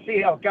 2 to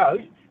see how it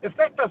goes. If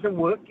that doesn't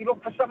work, you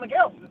look for something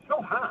else. It's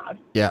not hard.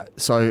 Yeah.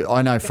 So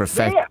I know for a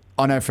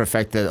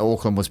fact that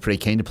Auckland was pretty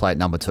keen to play at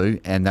number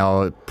 2, and they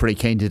were pretty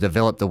keen to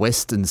develop the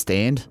Western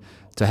stand,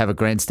 to have a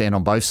grandstand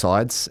on both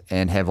sides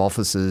and have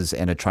offices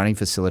and a training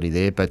facility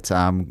there, but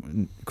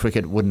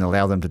cricket wouldn't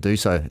allow them to do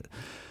so.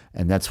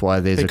 And that's why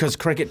because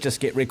cricket just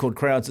get record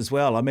crowds as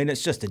well. I mean,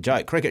 it's just a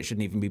joke. Cricket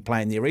shouldn't even be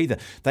playing there either.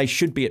 They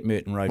should be at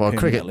Merton Road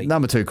permanently.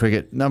 Number two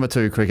cricket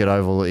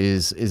oval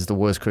is the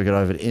worst cricket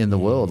oval in the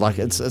world. Like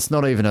it's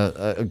not even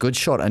a good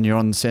shot, and you're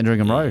on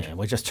Sandringham Road.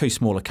 We're just too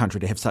small a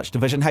country to have such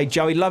division. Hey,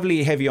 Joey, lovely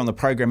to have you on the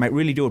program, mate.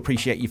 Really do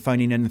appreciate you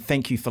phoning in, and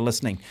thank you for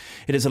listening.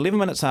 It is 11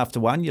 minutes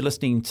after 1. You're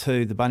listening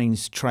to the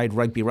Bunnings Trade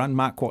Rugby Run.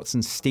 Mark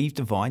Watson, Steve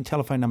Devine.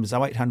 Telephone numbers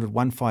 0800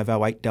 150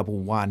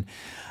 811.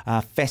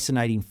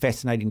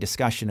 Fascinating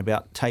discussion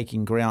about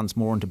taking grounds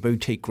more into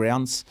boutique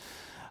grounds,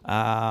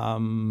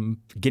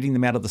 getting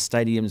them out of the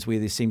stadiums where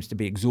there seems to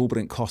be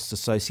exorbitant costs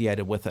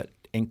associated with it.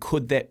 And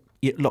could that...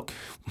 Look,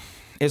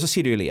 as I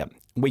said earlier,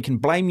 we can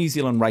blame New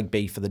Zealand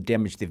Rugby for the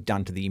damage they've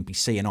done to the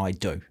NPC, and I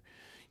do.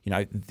 You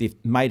know, they've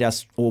made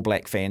us All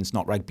Black fans,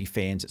 not rugby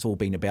fans. It's all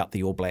been about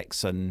the All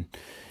Blacks, and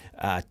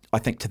I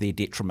think to their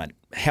detriment.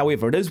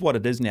 However, it is what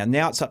it is now.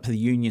 Now it's up to the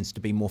unions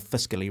to be more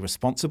fiscally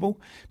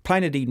responsible.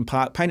 Playing at Eden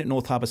Park, playing at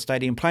North Harbour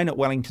Stadium, playing at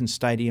Wellington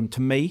Stadium,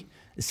 to me,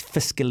 is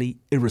fiscally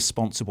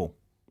irresponsible.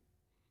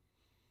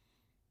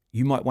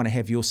 You might want to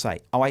have your say.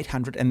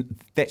 0800, and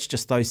that's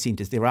just those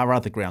centres. There are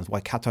other grounds,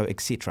 Waikato,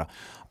 etc.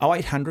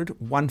 0800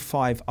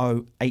 150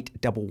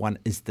 811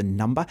 is the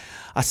number.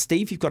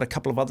 Steve, you've got a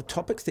couple of other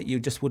topics that you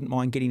just wouldn't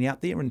mind getting out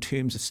there in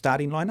terms of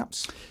starting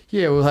lineups?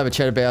 Yeah, we'll have a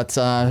chat about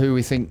who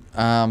we think is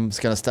going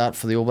to start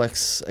for the All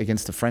Blacks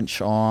against the French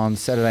on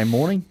Saturday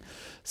morning.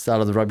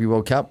 Start of the Rugby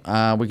World Cup.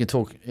 We can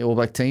talk All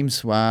Black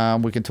teams. We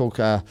can talk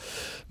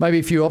maybe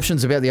a few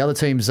options about the other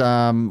teams.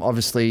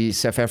 Obviously,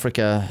 South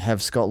Africa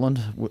have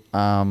Scotland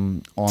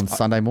on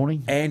Sunday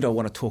morning. And I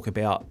want to talk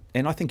about,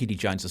 and I think Eddie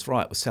Jones is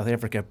right, with South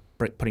Africa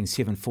putting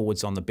 7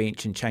 forwards on the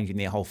bench and changing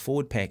their whole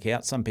forward pack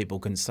out. Some people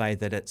can say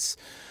that it's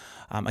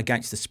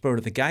against the spirit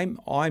of the game.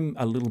 I'm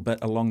a little bit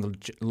along the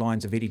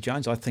lines of Eddie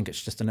Jones. I think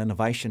it's just an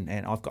innovation,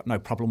 and I've got no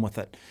problem with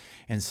it.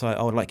 And so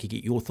I would like to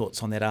get your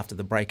thoughts on that after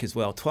the break as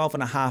well. 12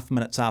 and a half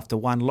minutes after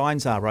 1,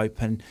 lines are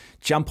open.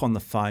 Jump on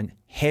the phone,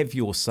 have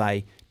your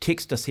say.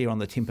 Text us here on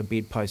the Temper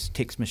Bedpost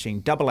text machine,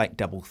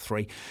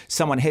 8833.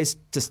 Someone has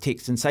just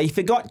texted and say, you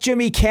forgot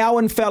Jimmy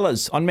Cowan,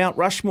 fellas, on Mount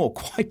Rushmore.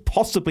 Quite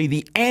possibly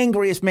the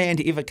angriest man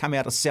to ever come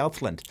out of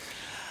Southland.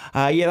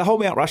 The whole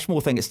Mount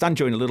Rushmore thing, it's done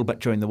a little bit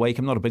during the week.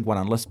 I'm not a big one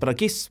on lists, but I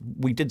guess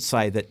we did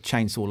say that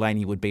Chainsaw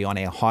Laney would be on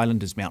our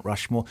Highlanders Mount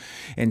Rushmore.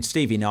 And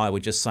Stevie and I were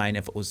just saying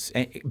if it was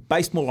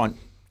based more on,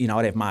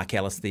 I'd have Mark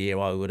Ellis there.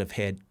 I would have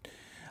had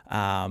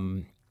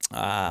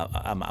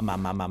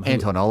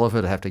Anton Oliver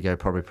would have to go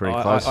probably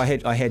pretty close. I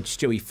had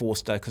Stewie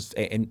Forster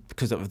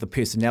because of the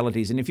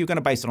personalities. And if you're going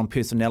to base it on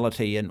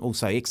personality and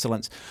also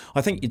excellence,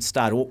 I think you'd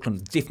start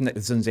Auckland,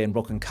 definitely Zinzan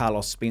Brook and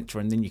Carlos Spencer,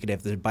 and then you could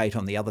have the debate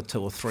on the other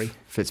 2 or 3.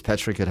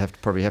 Fitzpatrick would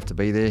probably have to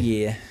be there.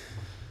 Yeah.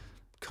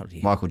 God,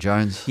 yeah. Michael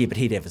Jones. Yeah, but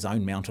he'd have his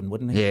own mountain,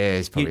 wouldn't he? Yeah,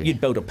 he's probably...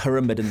 You'd build a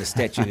pyramid in the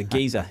statue of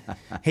Giza.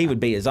 He would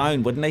be his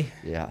own, wouldn't he?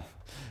 Yeah.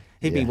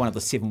 He'd be one of the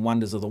 7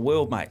 wonders of the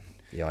world, mate.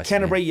 Yeah,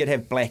 Canterbury, you'd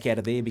have Black out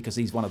of there because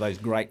he's one of those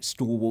great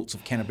stalwarts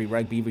of Canterbury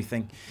rugby,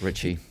 everything.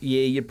 Richie.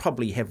 Yeah, you'd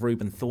probably have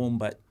Reuben Thorne,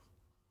 but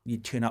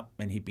you'd turn up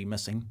and he'd be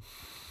missing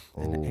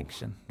in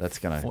action. That's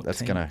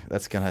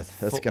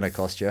gonna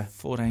cost you.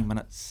 14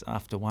 minutes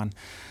after 1.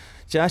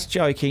 Just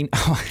joking.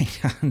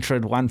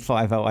 800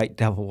 150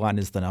 811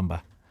 is the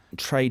number.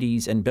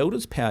 Tradies and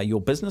builders, power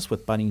your business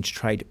with Bunnings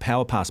Trade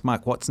Power Pass.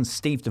 Mark Watson,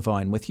 Steve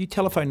Devine with you.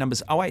 Telephone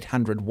numbers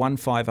 0800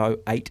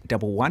 150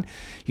 811.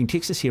 You can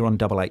text us here on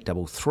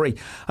 8833.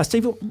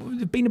 Steve,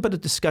 there's been a bit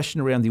of discussion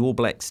around the All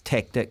Blacks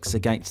tactics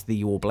against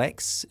the All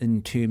Blacks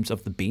in terms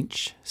of the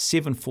bench.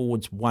 7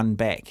 forwards, 1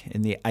 back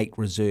in their 8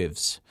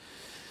 reserves.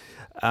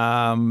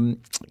 A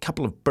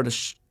couple of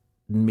British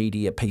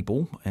media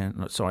people,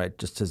 and sorry,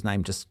 just his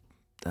name just...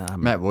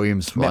 Matt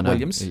Williams.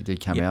 He did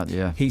come out,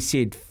 yeah. He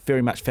said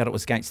very much felt it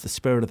was against the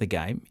spirit of the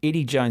game.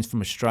 Eddie Jones from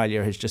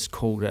Australia has just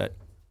called it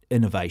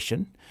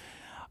innovation.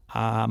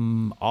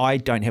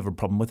 I don't have a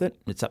problem with it.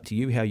 It's up to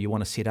you how you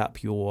want to set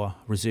up your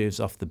reserves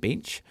off the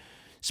bench.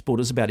 Sport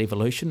is about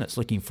evolution. It's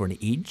looking for an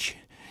edge.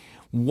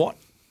 What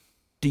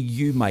do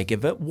you make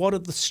of it? What are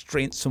the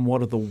strengths and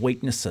what are the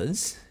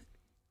weaknesses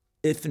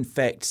if, in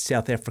fact,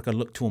 South Africa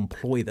look to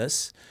employ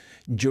this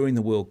during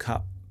the World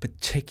Cup,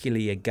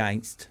 particularly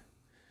against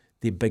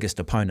their biggest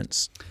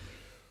opponents?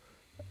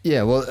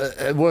 Yeah, well,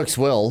 it works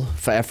well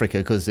for Africa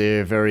because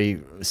they're a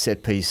very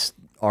set-piece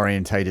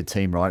orientated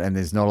team, right? And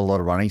there's not a lot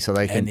of running, so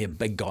they can... And they're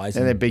big guys.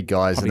 And they're big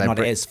guys. Probably not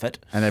as fit.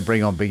 And they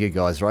bring on bigger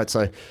guys, right?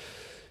 So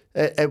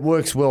it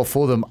works well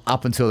for them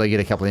up until they get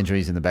a couple of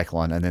injuries in the back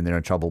line, and then they're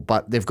in trouble.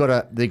 But they've got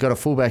a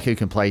fullback who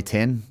can play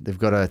 10. They've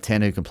got a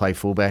 10 who can play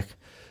fullback.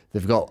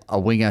 They've got a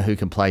winger who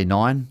can play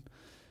 9.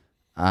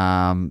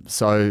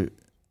 So...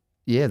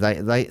 Yeah,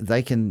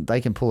 they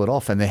can pull it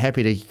off, and they're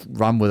happy to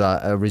run with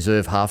a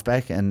reserve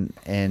halfback, and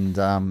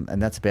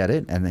that's about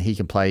it. And he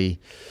can play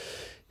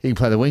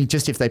the wing.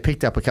 Just if they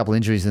picked up a couple of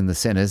injuries in the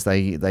centres,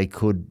 they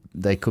could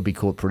be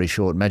caught pretty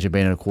short. Imagine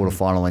being in a quarter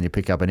final and you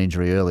pick up an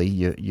injury early,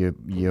 you're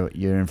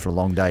in for a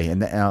long day,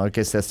 and I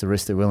guess that's the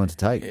risk they're willing to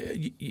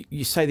take.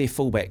 You say they're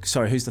fullback.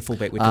 Sorry, who's the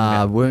fullback we're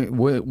talking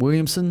about?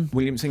 Williamson.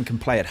 Williamson can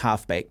play at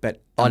halfback, but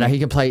Oh no, he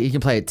can play. He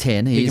can play at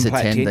 10. He is at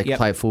 10. They can yep.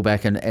 play at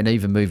fullback and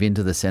even move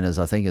into the centres,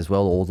 I think, as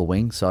well, or the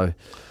wing. So,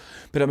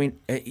 but I mean,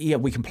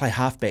 we can play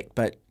halfback,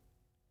 but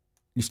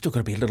you've still got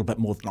to be a little bit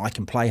more than I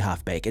can play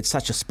halfback. It's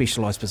such a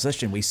specialised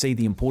position. We see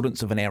the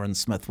importance of an Aaron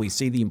Smith. We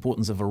see the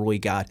importance of a Roy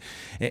Guard,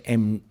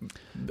 and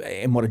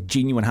what a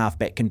genuine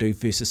halfback can do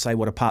versus, say,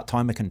 what a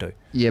part-timer can do.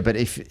 Yeah, but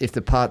if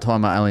the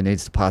part-timer only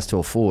needs to pass to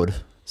a forward,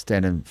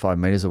 standing 5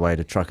 metres away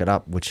to truck it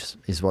up, which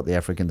is what the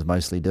Africans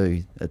mostly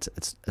do,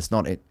 it's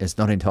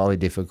not entirely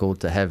difficult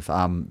to have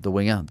the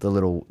winger, the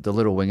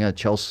little winger,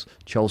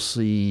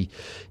 Chelsea.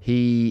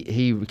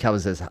 He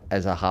covers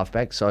as a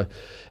halfback, so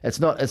it's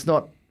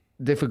not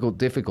difficult.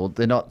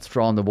 They're not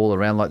throwing the ball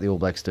around like the All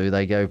Blacks do.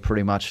 They go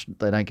pretty much.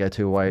 They don't go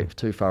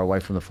too far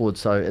away from the forward.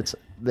 So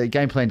the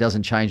game plan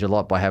doesn't change a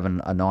lot by having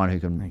a 9 who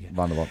can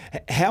run the ball.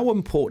 How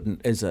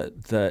important is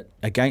it that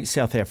against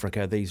South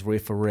Africa these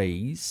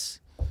referees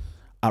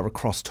are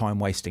across time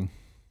wasting?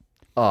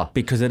 Oh,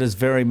 because it is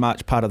very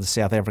much part of the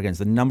South Africans.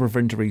 The number of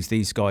injuries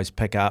these guys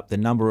pick up, the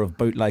number of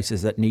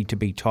bootlaces that need to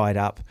be tied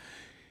up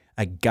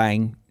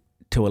again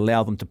to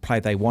allow them to play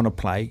they want to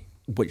play,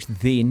 which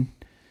then,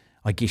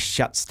 I guess,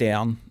 shuts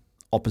down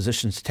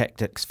opposition's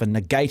tactics for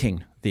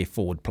negating their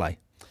forward play.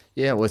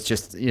 Yeah, well, it's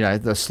just,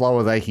 the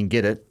slower they can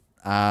get it,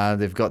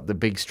 they've got the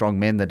big, strong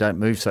men that don't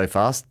move so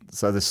fast.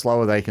 So the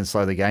slower they can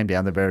slow the game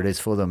down, the better it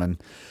is for them.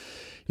 And,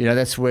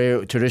 that's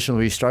where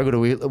traditionally we struggled.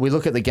 We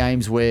look at the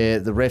games where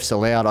the refs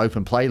allowed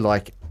open play,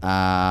 like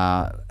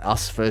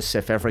us versus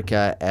South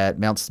Africa at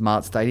Mount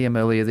Smart Stadium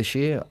earlier this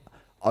year.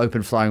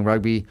 Open flowing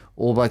rugby.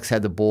 All Blacks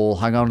had the ball,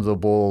 hung onto the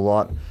ball a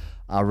lot.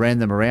 Ran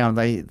them around.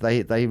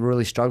 They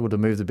really struggled to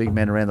move the big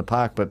men around the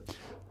park, but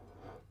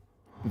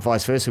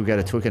vice versa. We go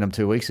to Twickenham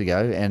 2 weeks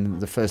ago, and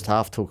the first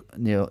half took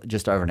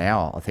just over an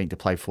hour, I think, to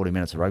play 40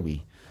 minutes of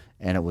rugby,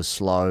 and it was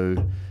slow,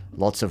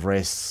 lots of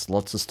rests,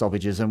 lots of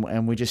stoppages,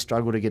 and we just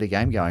struggled to get a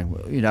game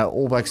going.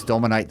 All Blacks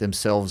dominate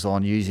themselves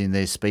on using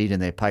their speed and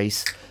their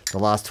pace. The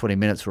last 20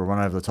 minutes will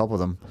run over the top of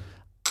them.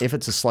 If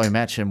it's a slow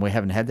match and we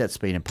haven't had that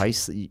speed and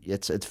pace,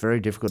 it's very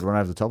difficult to run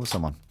over the top of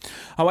someone.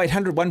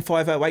 0800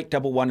 150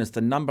 811 is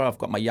the number. I've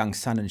got my young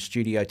son in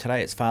studio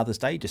today. It's Father's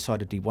Day. He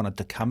decided he wanted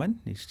to come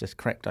in. He's just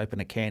cracked open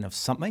a can of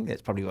something.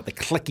 That's probably what the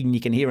clicking you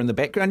can hear in the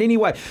background.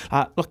 Anyway,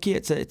 look, yeah,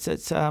 there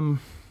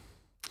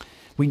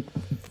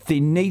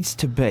needs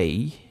to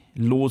be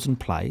laws in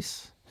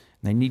place.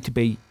 They need to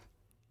be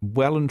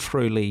well and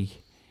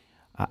truly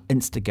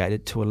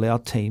instigated to allow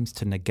teams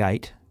to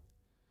negate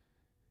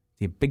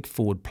their big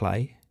forward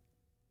play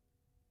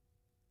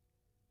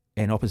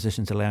and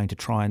opposition's allowing to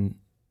try and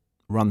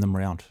run them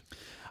around.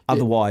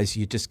 Otherwise,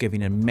 you're just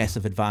giving a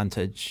massive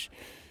advantage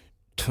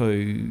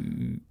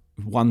to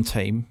one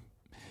team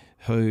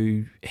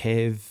who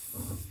have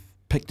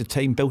picked a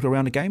team built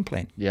around a game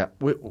plan. Yeah.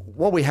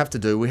 What we have to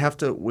do,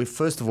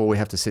 first of all, we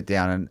have to sit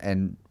down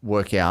and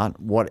work out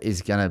what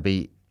is going to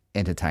be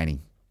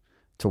entertaining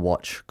to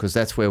watch, because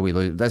that's where we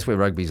lose. That's where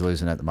rugby's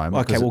losing at the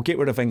moment. Okay, we'll get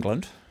rid of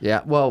England.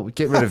 Yeah, well,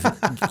 get rid of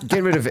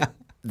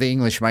the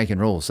English making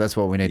rules. That's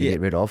what we need to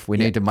get rid of. We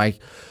need to make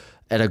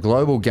at a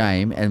global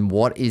game, and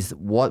what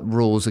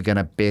rules are going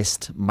to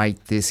best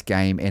make this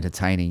game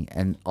entertaining.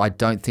 And I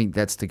don't think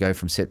that's to go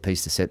from set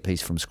piece to set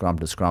piece, from scrum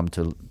to scrum,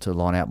 to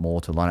line out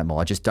more, to line out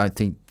more. I just don't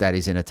think that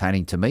is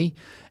entertaining to me,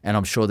 and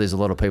I'm sure there's a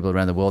lot of people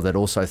around the world that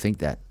also think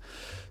that.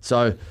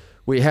 So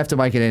we have to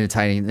make it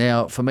entertaining.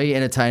 Now, for me,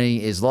 entertaining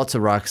is lots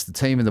of rucks. The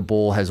team in the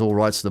ball has all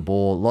rights to the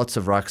ball, lots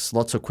of rucks,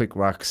 lots of quick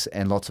rucks,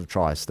 and lots of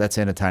tries. That's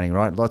entertaining,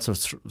 right? Lots of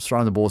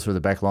throwing the ball through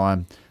the back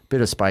line,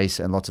 bit of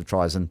space, and lots of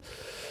tries. And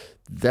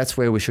that's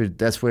where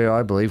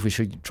I believe we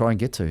should try and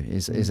get to,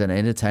 is an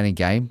entertaining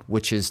game,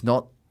 which is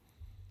not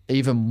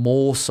even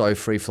more so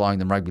free-flowing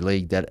than rugby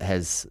league, that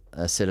has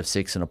a set of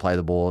 6 and a play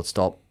the ball,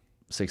 stop,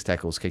 6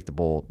 tackles, kick the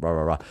ball, rah,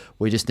 rah, rah.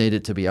 We just need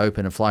it to be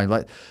open and flowing.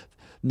 Like,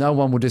 no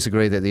one will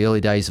disagree that the early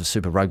days of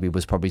Super Rugby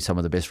was probably some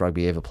of the best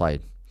rugby ever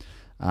played,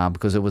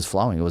 because it was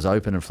flowing. It was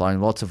open and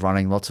flowing, lots of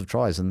running, lots of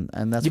tries, and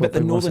that's what. But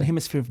the Northern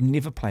Hemisphere have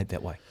never played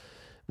that way.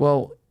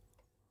 Well,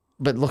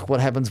 but look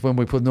what happens when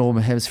we put the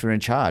Northern Hemisphere in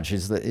charge,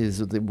 is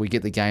that we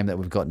get the game that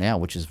we've got now,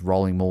 which is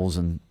rolling mauls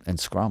and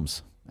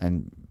scrums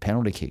and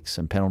penalty kicks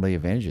and penalty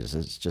advantages.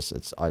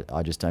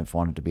 I just don't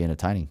find it to be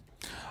entertaining.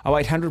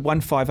 0800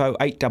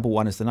 150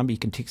 811 is the number. You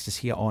can text us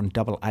here on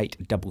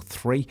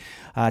 8833.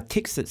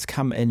 Text that's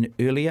come in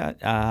earlier,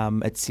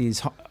 it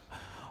says,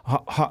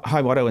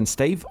 Hi Watto and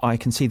Steve, I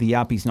can see the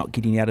Yarpies not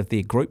getting out of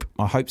their group.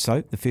 I hope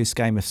so. The first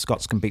game, if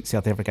Scots can beat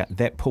South Africa,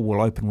 that pool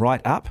will open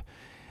right up.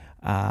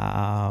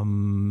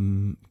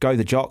 Go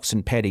the Jocks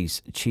and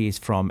Paddies. Cheers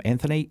from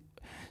Anthony.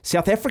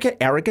 South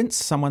Africa, arrogance,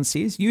 someone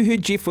says. You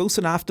heard Jeff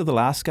Wilson after the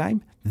last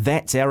game?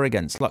 That's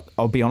arrogance. Look,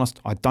 I'll be honest,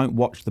 I don't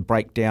watch the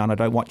breakdown. I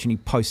don't watch any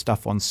post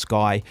stuff on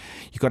Sky.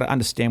 You've got to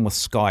understand with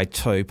Sky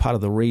too, part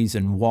of the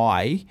reason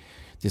why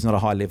there's not a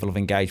high level of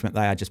engagement,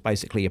 they are just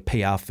basically a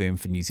PR firm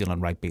for New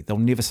Zealand rugby. They'll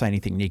never say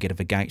anything negative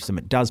against them.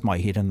 It does my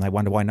head, and they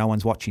wonder why no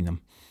one's watching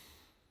them.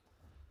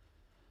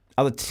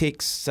 Other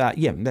texts,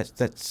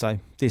 that's so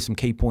there's some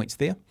key points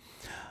there.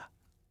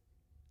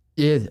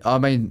 Yeah, I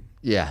mean,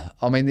 Yeah,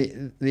 I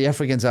mean the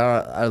Africans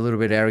are a little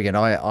bit arrogant.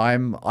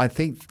 I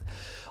think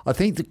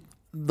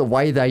the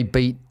way they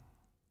beat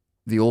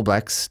the All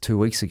Blacks 2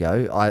 weeks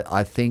ago,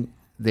 I think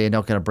they're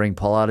not going to bring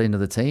Pollard into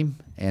the team,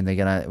 and they're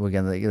going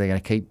to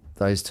keep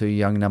those two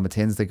young number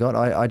 10s they got.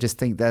 I just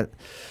think that,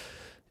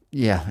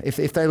 yeah,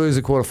 if they lose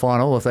a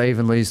quarterfinal, if they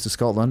even lose to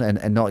Scotland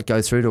and not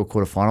go through to a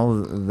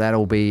quarterfinal,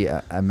 that'll be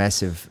a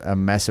massive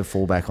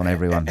fallback on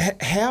everyone.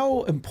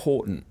 How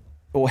important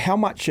or how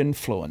much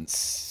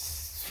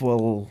influence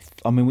will,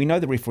 I mean, we know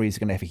the referees are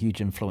going to have a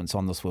huge influence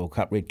on this World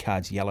Cup, red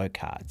cards, yellow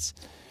cards,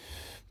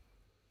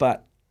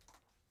 but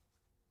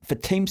for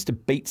teams to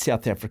beat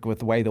South Africa with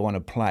the way they want to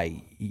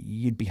play,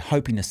 you'd be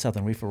hoping a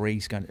Southern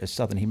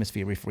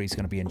Hemisphere referee is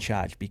going to be in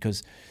charge,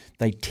 because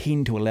they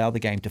tend to allow the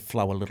game to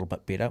flow a little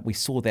bit better. We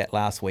saw that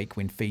last week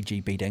when Fiji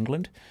beat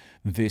England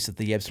versus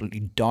the absolutely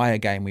dire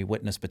game we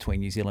witnessed between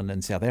New Zealand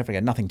and South Africa.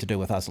 Nothing to do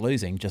with us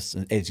losing, just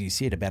as you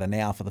said, about an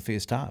hour for the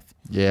first half.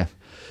 Yeah.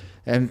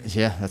 And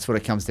yeah, that's what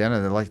it comes down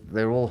to.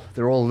 They're all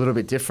a little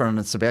bit different.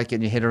 It's about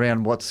getting your head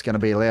around what's going to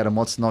be allowed and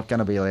what's not going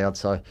to be allowed.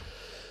 So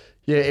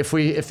yeah, if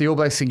the All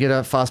Blacks can get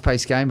a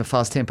fast-paced game, a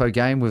fast-tempo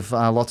game with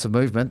lots of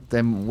movement,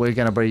 then we're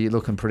going to be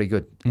looking pretty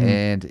good.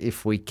 And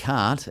if we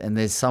can't, and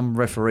there's some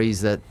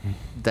referees that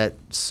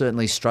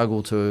certainly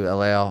struggle to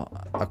allow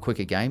a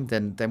quicker game,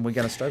 then we're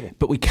going to struggle.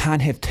 But we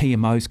can't have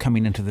TMOs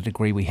coming into the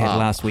degree we had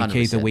last week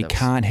either. We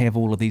can't have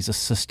all of these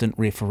assistant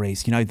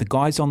referees. You know, the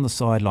guys on the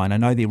sideline, I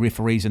know they're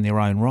referees in their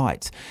own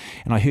rights.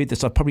 And I heard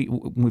this,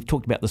 we've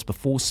talked about this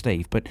before,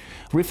 Steve, but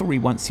a referee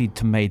once said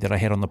to me that I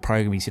had on the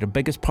program, he said, the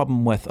biggest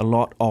problem with a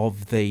lot of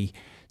the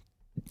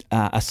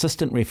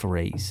assistant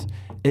referees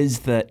is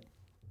that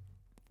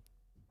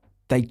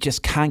they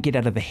just can't get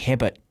out of the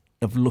habit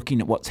of looking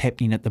at what's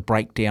happening at the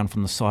breakdown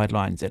from the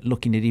sidelines, at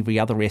looking at every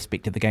other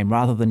aspect of the game,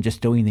 rather than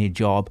just doing their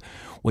job,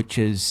 which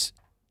is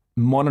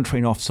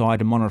monitoring offside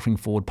and monitoring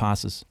forward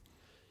passes.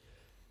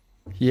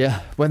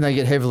 Yeah, when they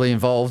get heavily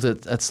involved,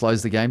 it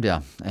slows the game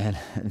down, and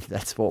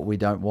that's what we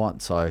don't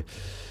want. So,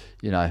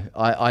 you know,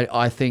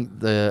 I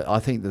think the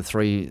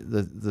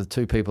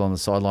two people on the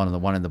sideline and the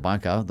one in the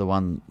bunker,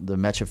 the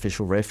match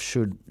official ref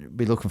should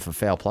be looking for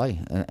foul play,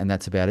 and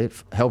that's about it.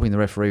 Helping the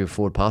referee with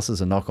forward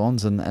passes and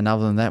knock-ons, and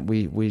other than that,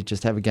 we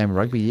just have a game of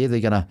rugby. Yeah, they're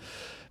going to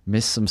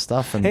miss some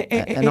stuff, and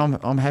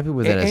I'm happy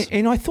with that.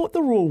 And I thought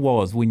the rule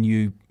was when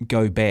you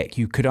go back,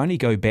 you could only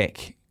go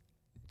back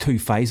 2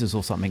 phases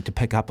or something to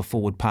pick up a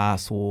forward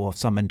pass or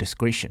some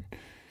indiscretion.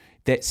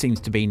 That seems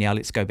to be now,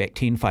 let's go back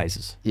 10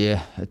 phases.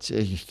 Yeah,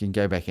 you can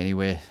go back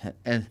anywhere.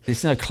 And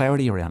there's no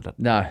clarity around it.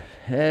 No.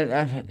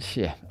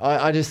 Yeah,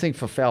 I just think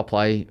for foul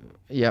play,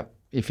 yep,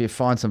 if you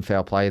find some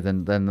foul play,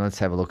 then let's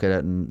have a look at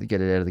it and get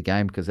it out of the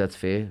game, because that's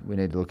fair. We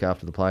need to look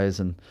after the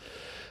players.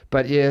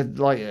 But yeah,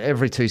 like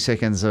every 2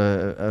 seconds,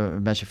 a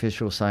match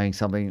official saying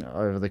something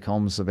over the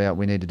comms about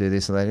we need to do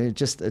this or that.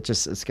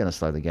 It's going to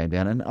slow the game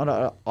down. And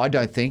I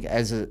don't think,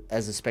 as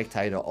a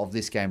spectator of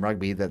this game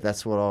rugby,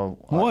 that's what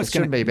it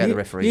shouldn't be about the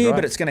referee. Yeah, right?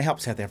 But it's going to help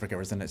South Africa,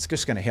 isn't it? It's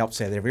just going to help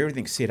South Africa.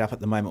 Everything's set up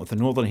at the moment with the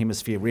Northern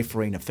Hemisphere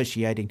refereeing,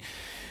 officiating.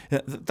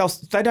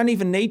 They don't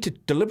even need to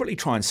deliberately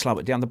try and slow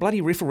it down. The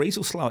bloody referees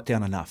will slow it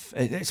down enough.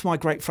 That's my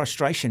great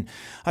frustration.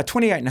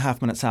 28 and a half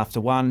minutes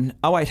after 1,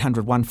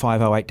 0800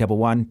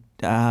 150811.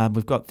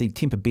 We've got the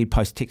Temper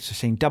Bedpost text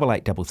machine,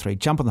 8833.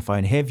 Jump on the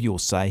phone, have your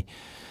say.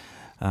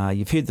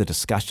 You've heard the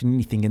discussion.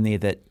 Anything in there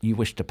that you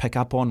wish to pick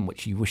up on,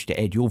 which you wish to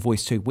add your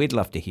voice to, we'd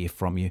love to hear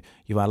from you.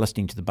 You are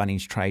listening to the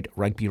Bunnings Trade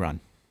Rugby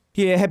Run.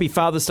 Yeah, happy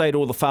Father's Day to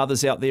all the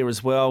fathers out there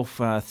as well.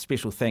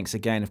 Special thanks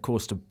again, of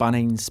course, to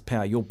Bunnings.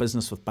 Power your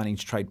business with Bunnings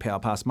Trade Power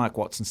Pass. Mark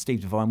Watson,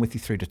 Steve Devine with you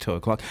through to 2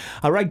 o'clock.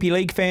 Rugby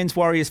League fans,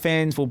 Warriors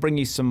fans, will bring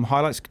you some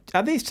highlights.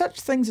 Are there such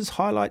things as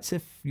highlights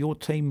if your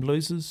team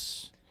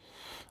loses?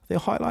 Are there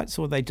highlights,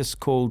 or are they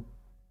just called,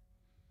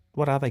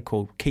 what are they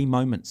called? Key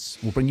moments.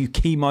 We'll bring you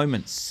key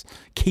moments.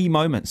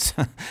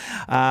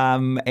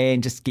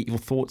 And just get your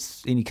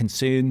thoughts, any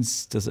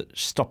concerns. Does it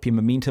stop your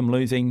momentum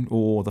losing,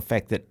 or the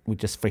fact that we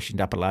just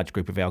freshened up a large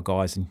group of our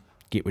guys and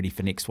get ready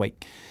for next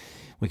week?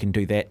 We can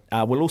do that.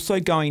 We're also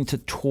going to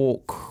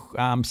talk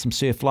some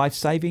surf life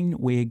saving.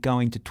 We're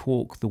going to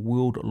talk the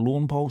World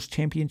Lawn Bowls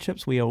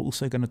Championships. We are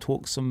also going to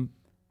talk some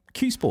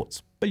Q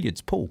Sports,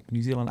 billiards, pool,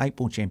 New Zealand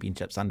 8-ball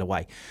championships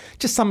underway.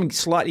 Just something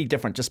slightly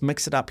different. Just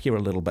mix it up here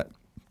a little bit.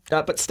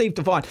 But Steve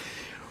Devine,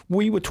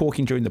 we were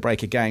talking during the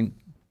break again,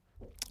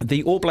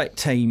 the All Black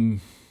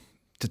team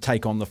to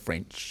take on the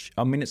French,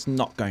 I mean, it's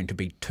not going to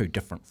be too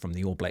different from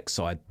the All Black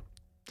side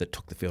that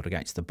took the field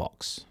against the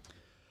Box.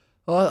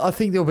 Well, I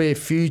think there'll be a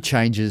few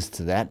changes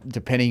to that,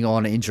 depending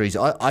on injuries.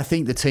 I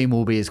think the team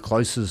will be as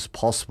close as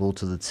possible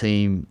to the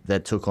team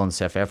that took on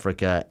South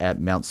Africa at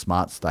Mount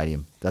Smart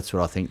Stadium. That's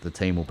what I think the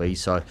team will be.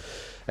 So,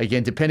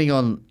 again, depending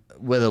on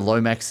whether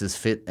Lomax is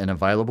fit and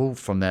available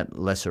from that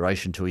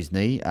laceration to his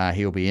knee,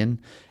 he'll be in.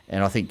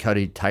 And I think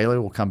Cody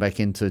Taylor will come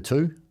back into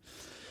 2.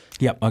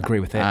 Yep, I agree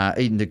with that.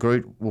 Eden de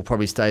Groot will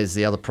probably stay as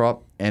the other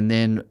prop. And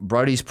then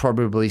Brodie's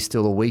probably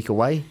still a week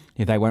away.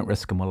 Yeah, they won't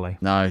risk him, will they?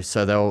 No,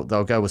 so they'll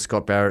go with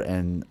Scott Barrett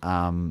and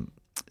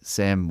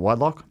Sam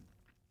Whitelock.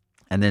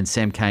 And then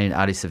Sam Cane,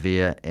 Artie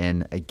Sevilla,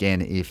 and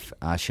again, if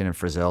Shannon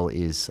Frizzell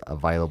is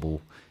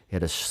available, he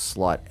had a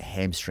slight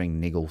hamstring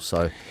niggle.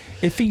 So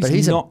if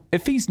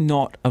he's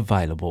not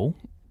available,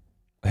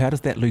 how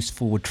does that loose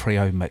forward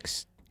trio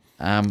mix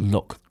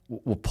look?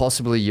 Well,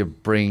 possibly you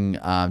bring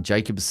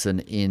Jacobson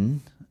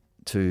in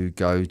to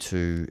go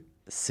to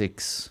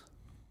 6,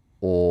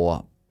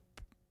 or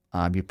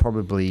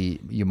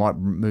you might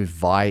move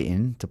Vi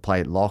in to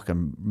play at lock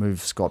and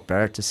move Scott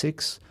Barrett to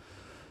 6.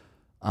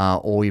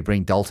 Or you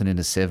bring Dalton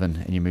into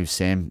 7 and you move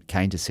Sam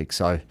Cane to 6.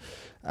 So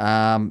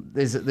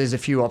there's a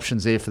few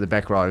options there for the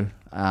back row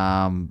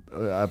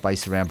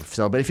based around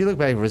Frizzell. But if you look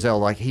back at Frizzell,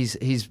 like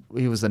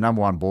he was the number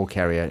 1 ball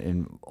carrier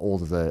in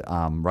all of the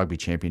rugby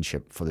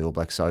championship for the All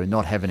Blacks. So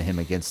not having him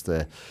against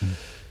the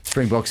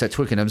Springboks at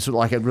Twickenham,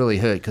 like, it really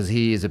hurt because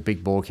he is a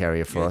big ball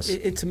carrier for us.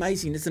 It's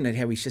amazing, isn't it,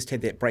 how he's just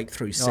had that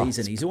breakthrough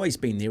season. He's always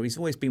been there. He's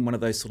always been one of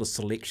those sort of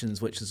selections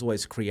which has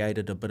always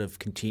created a bit of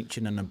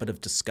contention and a bit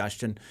of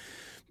discussion.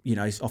 You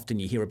know, often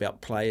you hear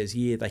about players,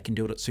 they can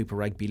do it at Super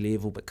Rugby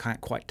level, but can't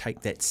quite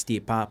take that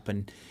step up.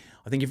 And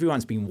I think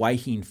everyone's been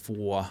waiting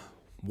for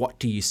what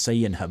do you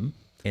see in him,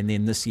 and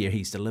then this year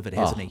he's delivered,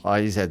 hasn't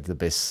he? He's had the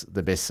best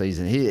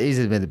season. He's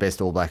been the best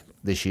All Black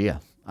this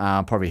year.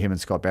 Probably him and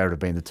Scott Barrett have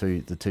been the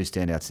two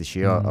standouts this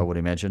year, I would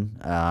imagine,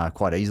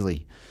 quite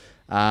easily.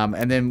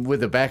 And then with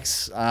the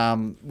backs,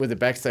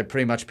 they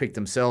pretty much picked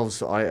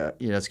themselves.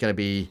 It's going to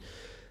be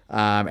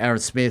Aaron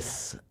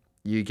Smith.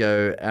 You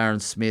go Aaron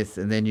Smith,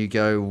 and then you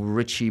go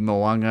Richie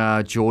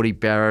Mo'unga, Geordie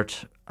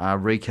Barrett,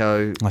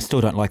 Rico. I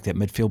still don't like that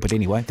midfield, but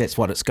anyway, that's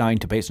what it's going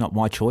to be. It's not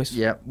my choice.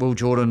 Yeah, Will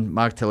Jordan,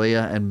 Mark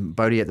Talia, and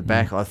Bodie at the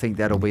back. I think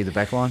that'll be the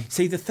back line.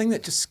 See, the thing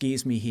that just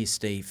scares me here,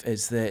 Steve,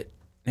 is that,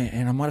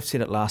 and I might have said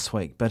it last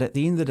week, but at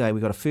the end of the day,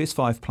 we've got a first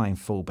 5 playing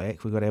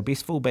fullback. We've got our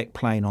best fullback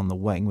playing on the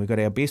wing. We've got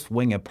our best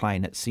winger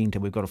playing at centre.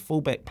 We've got a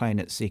fullback playing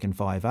at second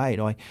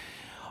 5'8".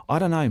 I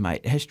don't know,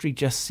 mate. History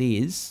just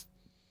says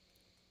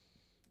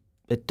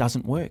it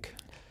doesn't work.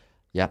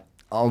 Yeah.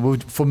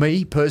 For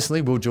me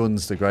personally, Will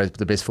Jordan's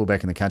the best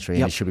fullback in the country,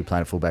 and he should be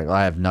playing at fullback.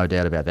 I have no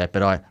doubt about that.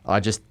 But I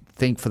just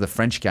think for the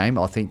French game,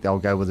 I think they'll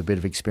go with a bit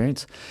of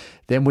experience.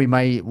 Then we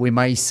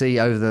may see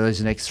over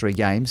those next 3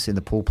 games in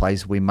the pool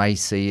plays, we may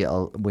see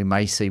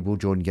Will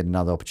Jordan get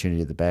another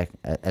opportunity at the back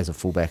as a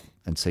fullback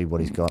and see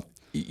what he's got.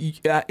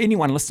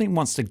 Anyone listening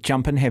wants to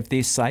jump in, have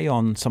their say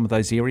on some of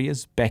those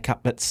areas. Back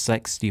up at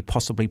 6. Do you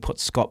possibly put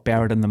Scott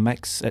Barrett in the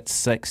mix at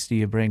 6? Do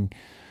you bring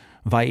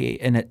Vai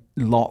in at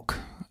lock?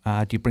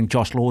 Do you bring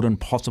Josh Lorden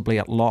possibly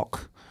at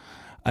lock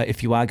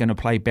if you are going to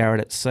play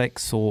Barrett at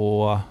 6?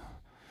 Or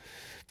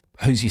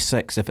who's your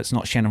 6 if it's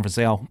not Shannon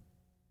Frizzell?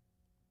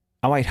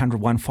 0800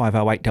 150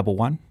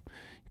 811.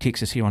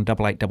 Text us here on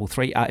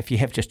 8833. If you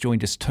have just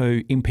joined us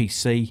too,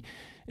 MPC,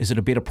 is it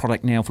a better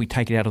product now if we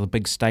take it out of the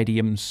big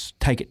stadiums,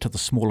 take it to the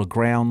smaller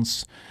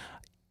grounds?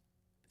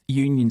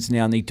 Unions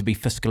now need to be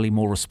fiscally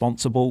more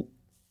responsible.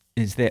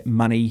 Is that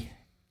money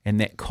and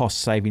that cost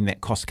saving,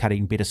 that cost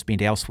cutting better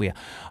spent elsewhere?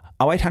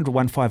 0800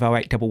 150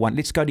 811.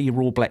 Let's go to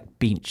your All Black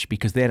bench,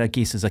 because that, I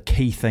guess, is a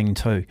key thing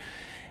too.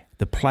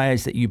 The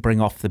players that you bring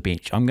off the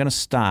bench. I'm going to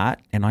start,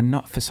 and I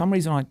know for some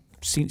reason I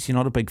sense you're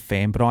not a big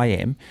fan, but I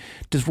am.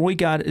 Does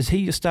Roigard, is he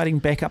your starting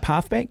backup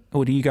halfback,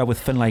 or do you go with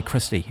Finlay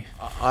Christie?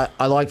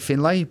 I like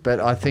Finlay,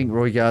 but I think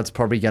Roigard's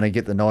probably going to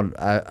get the nod.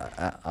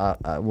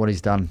 What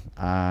he's done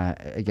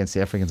against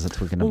the Africans at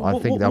Twickenham, I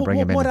think they'll bring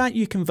him in. What aren't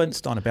you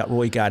convinced on about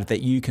Roigard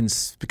that you can?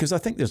 Because I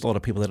think there's a lot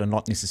of people that are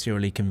not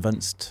necessarily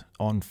convinced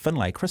on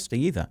Finlay Christie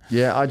either.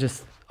 Yeah, I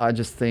just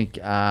think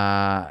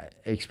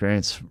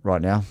experience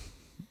right now.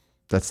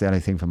 That's the only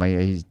thing for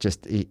me.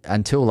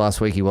 Until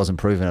last week, he wasn't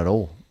proven at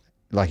all.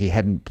 Like he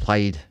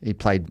played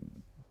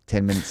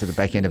 10 minutes at the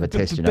back end of a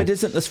test. But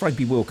isn't this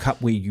Rugby World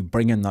Cup where you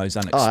bring in those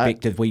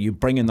unexpected, where you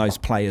bring in those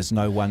players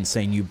no one's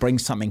seen, you bring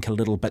something a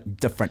little bit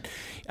different?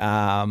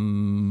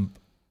 Nihi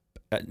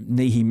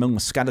Milner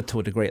scuttered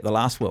to a degree at the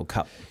last World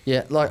Cup.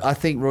 Yeah, I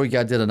think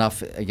Roigard did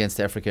enough against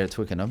Africa at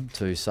Twickenham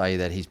to say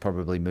that he's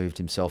probably moved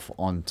himself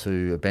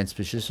onto a bench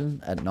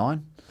position at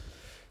 9.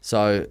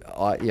 So,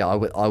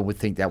 I would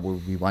think that will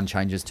be one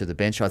changes to the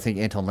bench. I think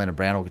Anton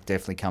Leonard-Brown will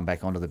definitely come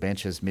back onto the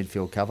bench as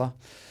midfield cover.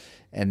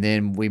 And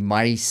then we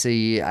may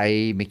see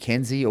a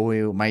McKenzie, or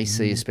we may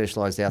see a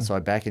specialised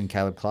outside back in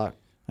Caleb Clark.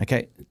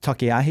 Okay,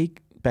 Takiahi,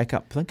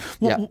 backup thing.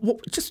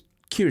 Just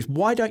curious,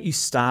 why don't you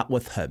start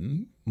with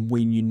him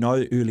when you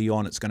know early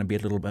on it's going to be a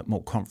little bit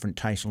more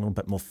confrontational, a little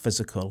bit more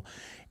physical,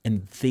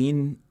 and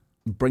then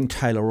bring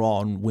Taylor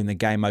on when the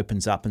game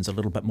opens up and is a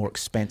little bit more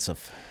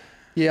expansive?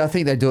 Yeah, I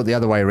think they do it the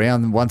other way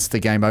around. Once the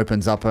game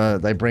opens up,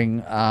 they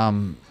bring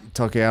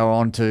Tokyo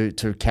on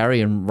to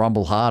carry and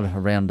rumble hard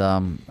around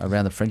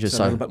the fringes.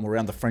 So a little bit more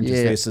around the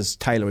fringes versus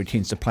Taylor, who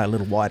tends to play a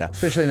little wider.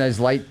 Especially in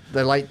those late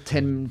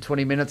 10,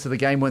 20 minutes of the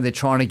game when they're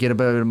trying to get a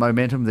bit of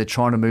momentum, they're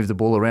trying to move the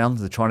ball around,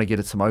 they're trying to get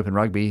it some open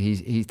rugby.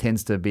 He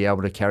tends to be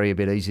able to carry a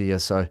bit easier.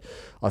 So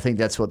I think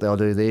that's what they'll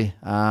do there.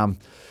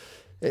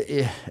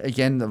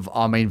 Again,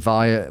 I mean,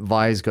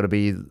 Vaya's got to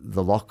be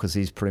the lock because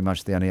he's pretty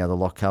much the only other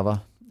lock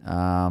cover.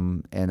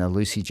 And a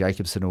Lucy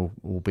Jacobson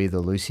will be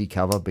the Lucy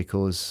cover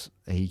because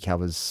he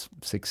covers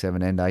 6,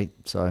 7, and 8,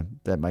 so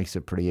that makes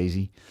it pretty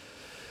easy.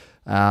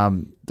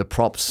 The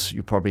props,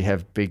 you probably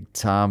have Big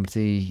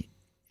Tamati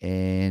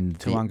and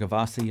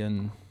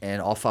Tuangavasi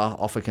and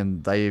Offa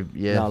can they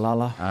La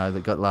Lala.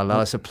 They've got La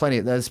Lala, so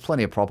there's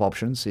plenty of prop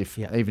options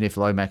even if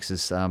Lomax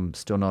is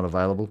still not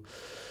available.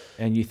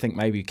 And you think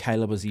maybe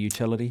Caleb was a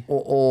utility?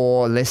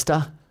 Or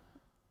Leicester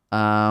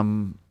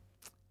as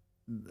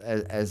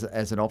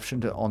an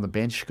option on the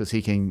bench, because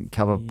he can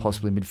cover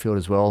possibly midfield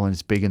as well, and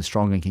is big and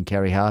strong and can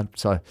carry hard.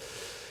 So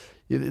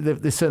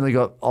they've certainly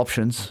got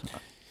options.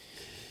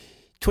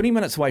 20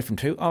 minutes away from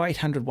 2.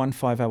 0800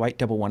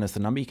 150811 is the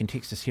number. You can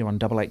text us here on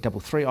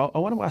 8833. I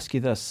want to ask you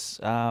this.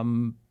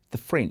 The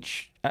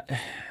French.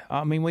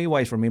 I mean, we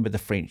always remember the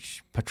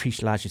French. Patrice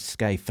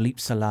Largesquet, Philippe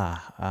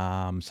Salah,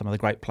 some of the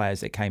great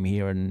players that came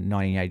here in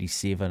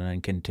 1987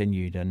 and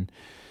continued.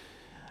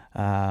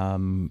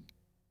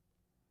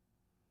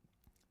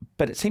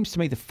 But it seems to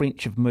me the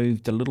French have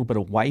moved a little bit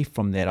away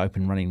from that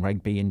open running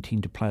rugby and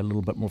tend to play a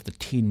little bit more of the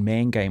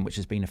 10-man game, which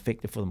has been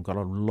effective for them. Got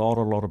a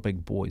lot of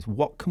big boys.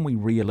 What can we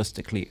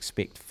realistically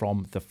expect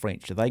from the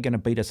French? Are they going to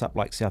beat us up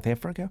like South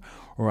Africa,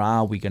 or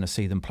are we going to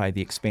see them play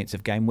the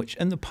expansive game, which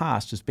in the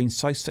past has been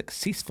so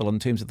successful in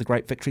terms of the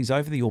great victories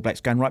over the All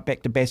Blacks, going right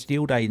back to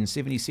Bastille Day in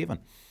 77?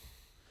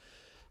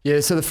 Yeah,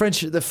 so the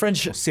French,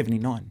 or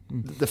 79.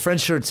 The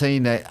French are a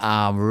team that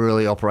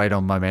really operate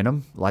on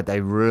momentum. Like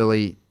they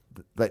really.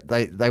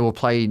 They will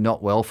play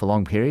not well for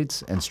long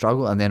periods and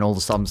struggle, and then all of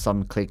a sudden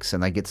some clicks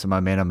and they get some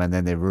momentum, and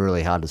then they're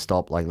really hard to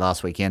stop, like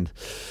last weekend.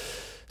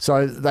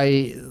 So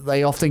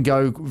they often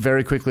go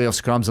very quickly off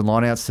scrums and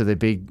lineouts to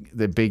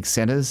their big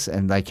centres,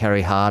 and they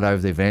carry hard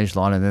over the advantage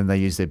line, and then they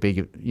use their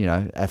big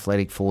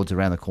athletic forwards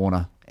around the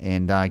corner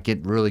and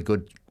get really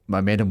good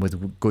momentum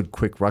with good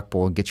quick ruck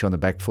ball and get you on the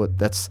back foot.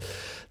 That's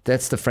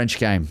the French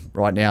game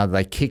right now.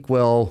 They kick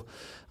well.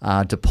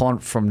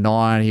 Dupont from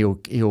 9,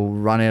 he'll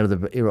run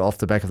off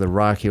the back of the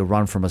ruck. He'll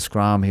run from a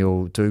scrum.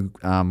 He'll do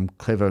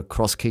clever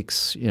cross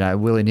kicks,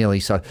 willy nilly.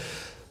 So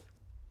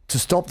to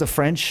stop the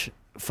French,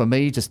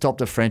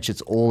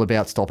 it's all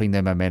about stopping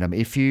their momentum.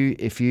 If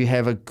you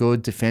have a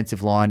good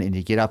defensive line and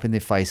you get up in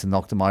their face and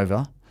knock them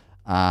over.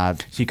 So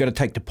you've got to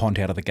take Dupont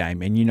out of the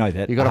game, and you know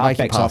that. You've got to make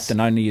him pass.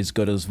 Often only as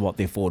good as what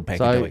their forward pack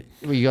are doing.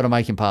 You've got to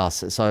make him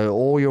pass. So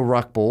all your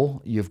ruck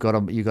ball, you've got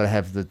to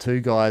have the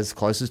two guys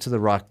closest to the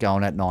ruck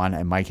going at 9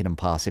 and making him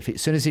pass.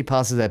 As soon as he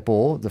passes that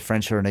ball, the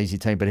French are an easy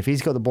team. But if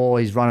he's got the ball,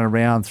 he's running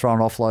around, throwing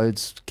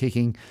offloads,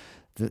 kicking,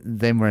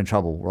 then we're in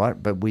trouble, right?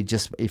 But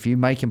if you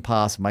make him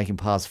pass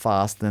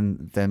fast,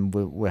 then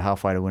we're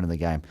halfway to winning the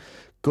game.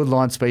 Good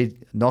line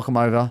speed, knock him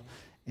over.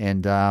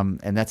 And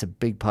that's a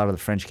big part of the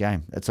French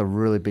game. That's a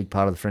really big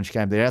part of the French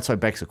game. Their outside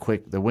backs are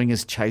quick. The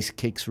wingers chase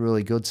kicks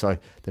really good, so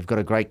they've got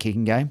a great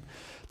kicking game.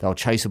 They'll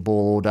chase a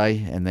ball all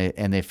day, and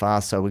they're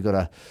fast. So we've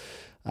got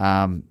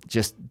to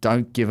just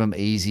don't give them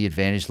easy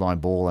advantage line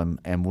ball,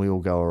 and we will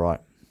go all right.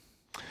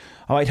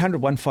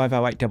 0800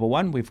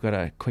 150811. We've got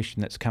a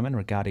question that's come in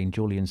regarding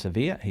Julian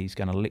Severe. He's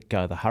going to let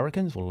go of the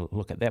Hurricanes. We'll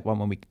look at that one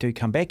when we do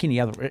come back. Any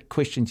other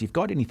questions you've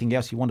got? Anything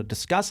else you want to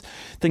discuss?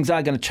 Things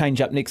are going to change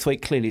up next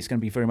week. Clearly, it's going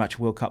to be very much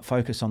World Cup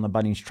focus on the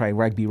Bunnings Trade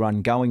Rugby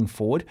run going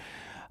forward.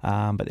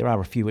 But there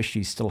are a few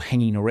issues still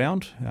hanging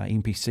around,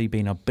 NPC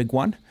being a big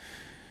one.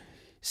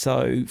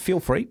 So feel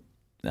free.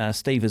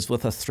 Steve is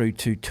with us through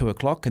to 2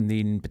 o'clock, and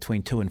then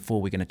between 2 and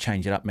 4, we're going to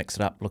change it up, mix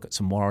it up, look at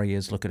some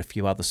Warriors, look at a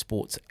few other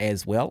sports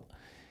as well.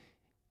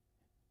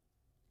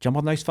 Jump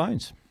on those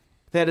phones.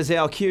 That is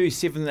our cue,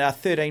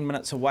 13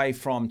 minutes away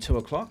from 2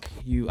 o'clock.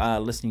 You are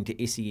listening to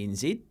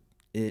SENZ.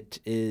 It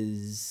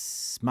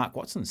is Mark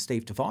Watson,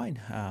 Steve Devine.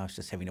 I was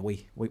just having a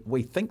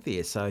wee think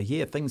there. So,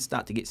 yeah, things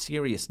start to get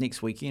serious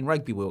next weekend.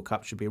 Rugby World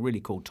Cup should be a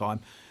really cool time.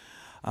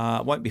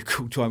 It won't be a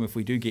cool time if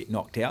we do get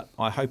knocked out.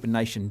 I hope a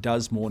nation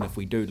does mourn if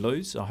we do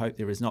lose. I hope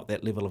there is not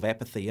that level of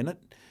apathy in it.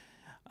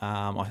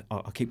 I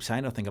keep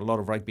saying I think a lot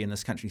of rugby in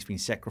this country has been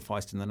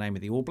sacrificed in the name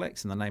of the All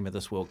Blacks, in the name of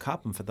this World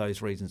Cup, and for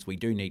those reasons we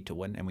do need to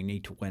win, and we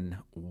need to win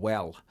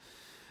well.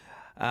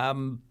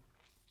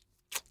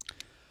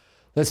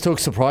 Let's talk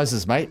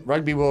surprises, mate.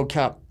 Rugby World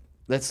Cup.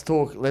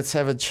 Let's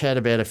have a chat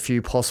about a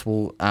few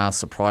possible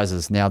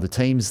surprises. Now, the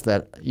teams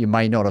that you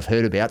may not have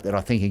heard about that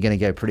I think are going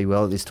to go pretty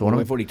well at this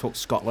tournament. We've already talked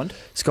Scotland.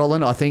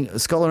 I think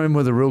Scotland are in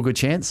with a real good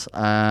chance.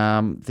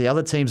 The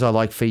other teams I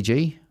like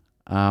Fiji.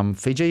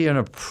 Fiji are in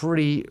a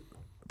pretty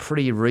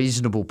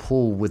reasonable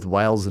pool with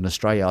Wales and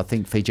Australia. I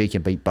think Fiji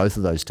can beat both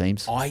of those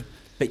teams.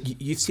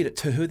 But you've said it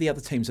too. Who are the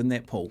other teams in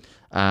that pool?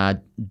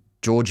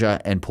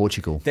 Georgia and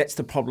Portugal. That's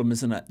the problem,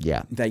 isn't it?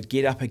 Yeah. They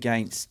get up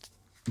against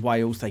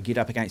Wales, they get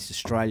up against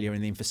Australia,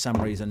 and then for some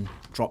reason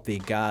drop their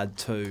guard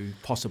to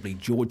possibly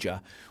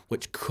Georgia,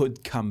 which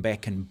could come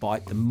back and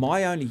bite them.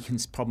 My only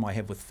problem I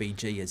have with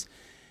Fiji is,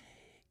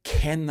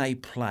 can they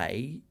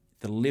play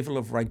the level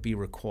of rugby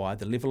required,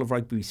 the level of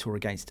rugby we saw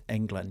against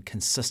England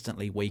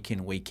consistently week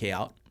in, week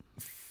out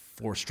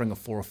for a string of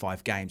 4 or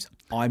 5 games?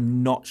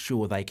 I'm not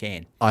sure they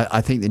can. I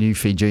think the new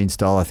Fijian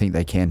style, I think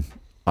they can.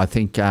 I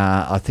think the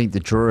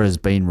Drua has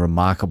been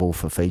remarkable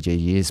for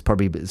Fiji. It's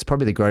probably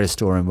the greatest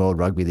story in world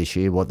rugby this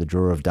year, what the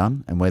Drua have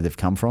done and where they've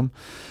come from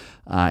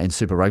in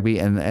Super Rugby,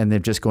 and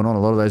they've just gone on. A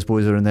lot of those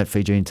boys are in that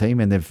Fijian team,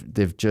 and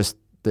they've just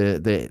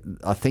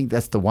I think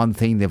that's the one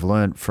thing they've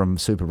learned from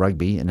Super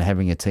Rugby and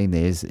having a team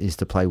there is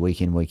to play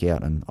week in, week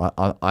out. And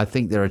I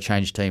think they're a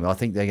changed team. I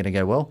think they're going to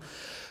go well,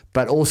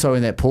 but also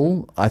in that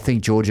pool, I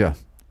think Georgia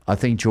are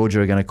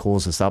going to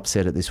cause us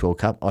upset at this World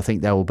Cup. I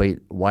think they will beat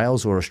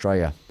Wales or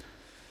Australia.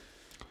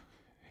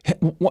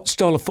 What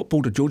style of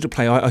football did Georgia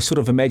play? I sort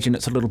of imagine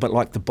it's a little bit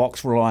like the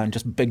Box, rely on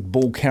just big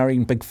ball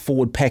carrying, big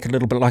forward pack, a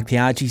little bit like the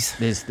Argies.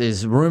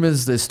 There's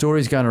rumours, there's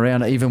stories going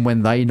around. Even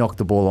when they knock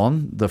the ball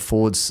on, the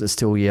forwards are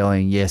still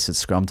yelling, "Yes, it's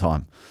scrum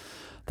time."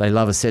 They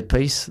love a set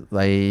piece.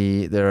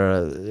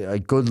 They're a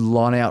good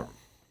line out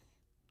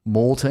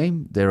maul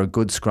team. They're a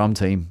good scrum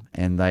team,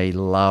 and they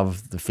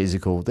love the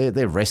physical.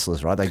 They're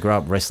wrestlers, right? They grew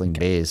up wrestling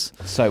bears.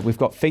 So we've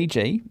got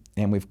Fiji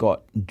and we've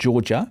got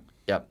Georgia.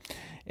 Yep.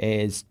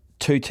 As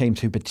two teams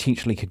who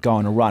potentially could go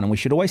on a run. And we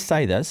should always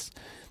say this,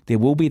 there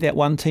will be that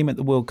one team at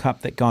the World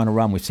Cup that go on a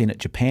run. We've seen it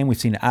Japan, we've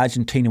seen it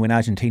Argentina when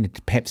Argentina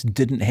perhaps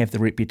didn't have the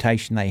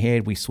reputation they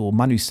had. We saw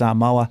Manu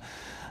Samoa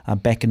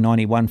back in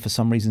 91 for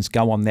some reasons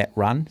go on that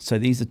run. So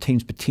these are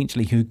teams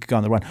potentially who could go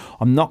on the run.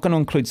 I'm not going to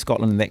include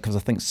Scotland in that because I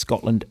think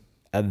Scotland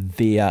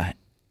are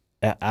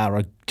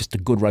just a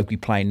good rugby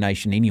playing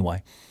nation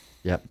anyway.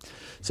 Yep.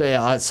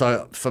 So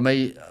so for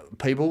me,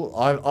 people,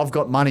 I've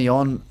got money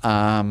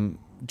on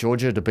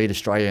Georgia to beat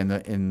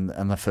Australia in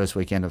the first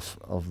weekend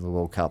of the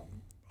World Cup.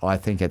 I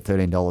think at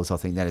 $13, I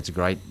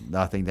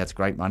think that's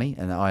great money,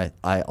 and I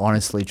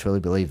honestly truly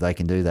believe they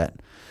can do that.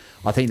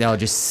 I think they'll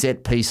just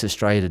set piece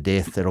Australia to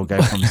death. That'll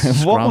go from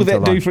scrum What will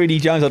that to do for Eddie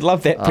Jones? I'd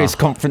love that press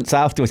conference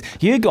afterwards.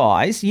 You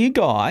guys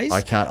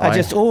are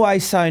just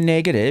always so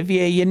negative.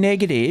 Yeah, you're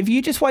negative.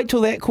 You just wait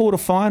till that quarter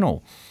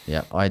final.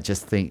 Yeah, I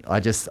think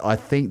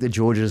the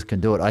Georgians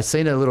can do it. I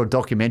seen a little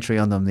documentary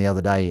on them the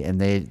other day,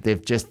 and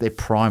they're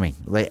priming.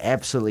 They're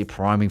absolutely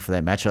priming for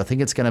that match. I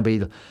think it's going to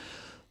be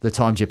the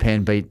time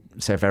Japan beat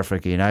South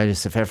Africa. You know,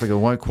 South Africa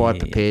weren't quite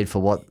prepared for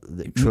what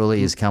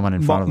truly is coming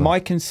in front of them. My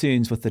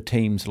concerns with the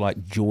teams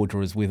like Georgia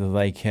is whether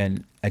they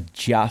can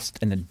adjust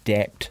and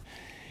adapt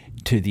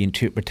to the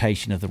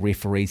interpretation of the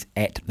referees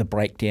at the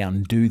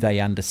breakdown. Do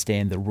they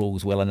understand the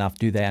rules well enough?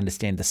 Do they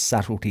understand the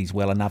subtleties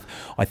well enough?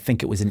 I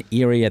think it was an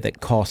area that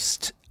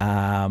cost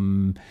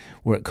Moana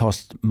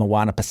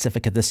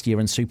Pacifica this year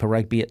in Super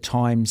Rugby at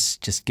times,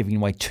 just giving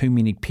away too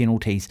many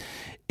penalties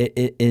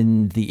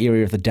in the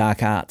area of the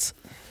dark arts.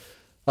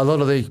 A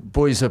lot of the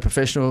boys are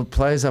professional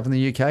players up in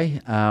the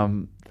UK.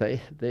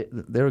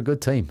 They're a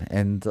good team,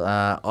 and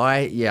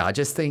I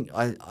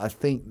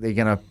think they're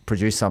going to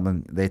produce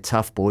something. They're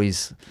tough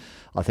boys.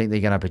 I think they're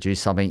going to produce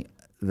something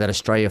that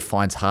Australia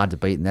finds hard to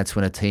beat, and that's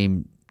when a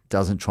team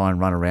doesn't try and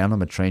run around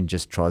them. A team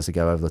just tries to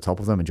go over the top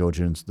of them, and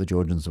the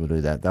Georgians will do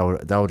that.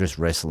 They'll just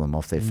wrestle them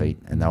off their feet,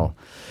 and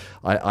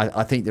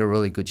I think they're a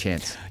really good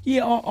chance.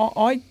 Yeah,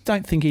 I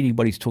don't think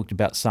anybody's talked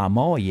about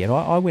Samoa yet.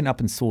 I went up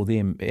and saw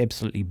them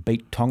absolutely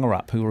beat Tonga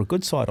up, who were a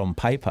good side on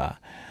paper.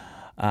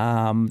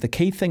 The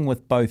key thing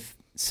with both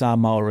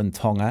Samoa and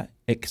Tonga,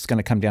 it's going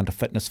to come down to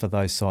fitness for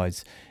those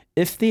sides.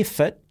 If they're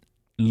fit,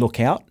 look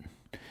out.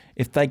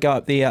 If they go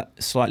up there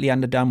slightly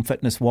underdone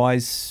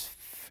fitness-wise,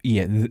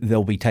 yeah,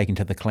 they'll be taken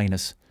to the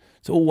cleaners.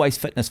 It's always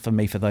fitness for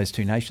me for those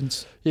two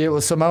nations. Yeah,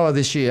 well, Samoa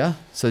this year,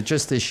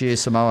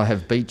 Samoa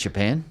have beat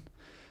Japan.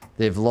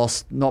 They've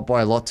lost, not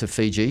by a lot, to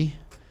Fiji.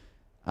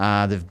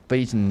 They've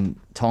beaten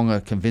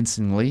Tonga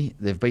convincingly.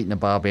 They've beaten a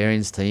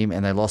Barbarians team,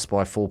 and they lost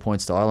by 4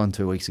 points to Ireland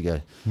 2 weeks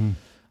ago.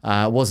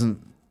 It wasn't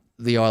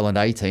the Ireland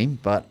A team,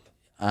 but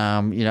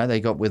they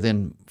got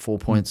within 4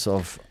 points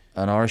of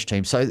an Irish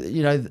team. So,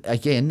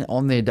 again,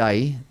 on their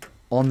day,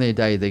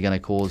 they're going to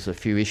cause a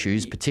few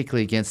issues,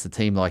 particularly against a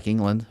team like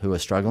England, who are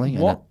struggling.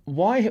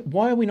 Why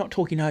are we not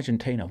talking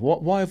Argentina?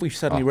 Why have we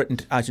suddenly written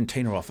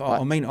Argentina off?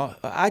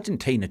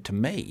 Argentina, to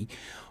me,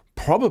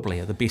 probably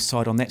are the best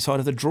side on that side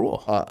of the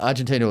draw.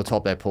 Argentina will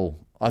top that pool.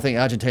 I think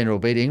Argentina will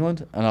beat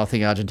England, and I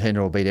think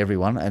Argentina will beat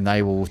everyone, and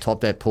they will top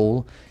that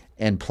pool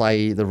and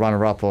play the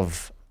runner-up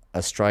of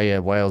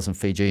Australia, Wales, and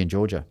Fiji and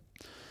Georgia.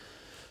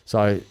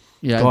 So,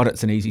 God,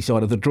 it's an easy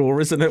side of the draw,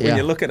 isn't it, when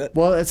you look at it?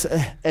 Well,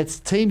 it's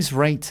teams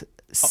ranked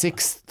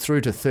 6th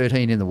through to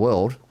 13 in the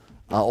world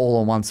are all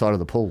on one side of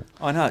the pool.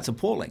 I know, it's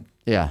appalling.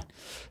 Yeah,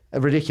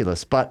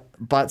 ridiculous. But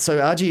so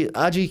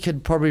Argie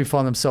could probably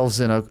find themselves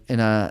in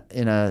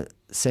a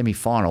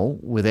semi-final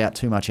without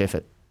too much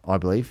effort, I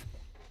believe,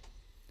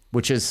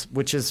 which is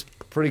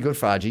pretty good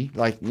for Argie.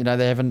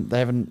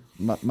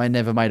 They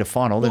never made a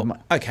final.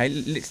 Okay,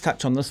 let's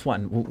touch on this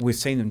one. We've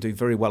seen them do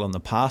very well in the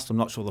past. I'm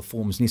not sure the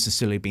form's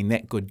necessarily been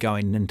that good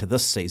going into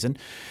this season,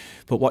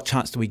 but what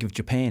chance do we give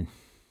Japan?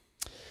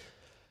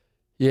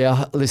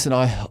 Yeah, listen,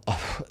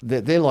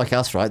 they're like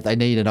us, right? They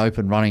need an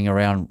open, running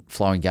around,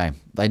 flowing game.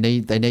 They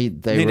need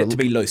it to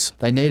be loose.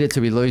 They need it to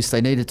be loose.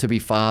 They need it to be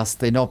fast.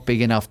 They're not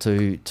big enough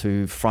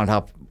to front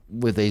up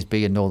with these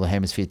bigger Northern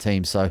Hemisphere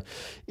teams. So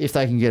if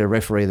they can get a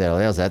referee that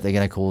allows that, they're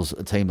going to cause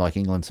a team like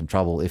England some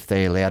trouble if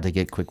they're allowed to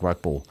get quick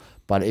ruck ball.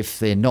 But if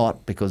they're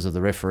not, because of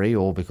the referee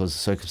or because of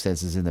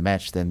circumstances in the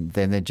match, then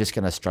they're just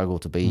going to struggle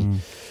to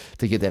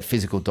get that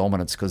physical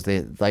dominance because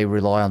they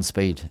rely on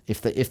speed.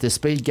 If the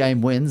speed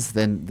game wins,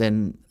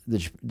 then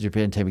the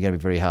Japan team are going to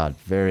be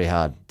very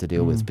hard to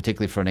deal with,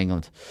 particularly for an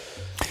England.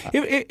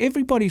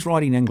 Everybody's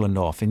writing England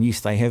off, and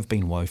yes, they have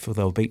been woeful.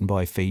 They were beaten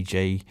by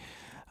Fiji.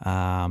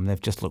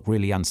 They've just looked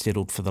really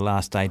unsettled for the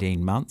last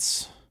 18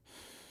 months.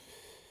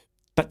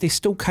 But they're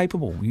still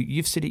capable.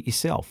 You've said it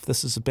yourself.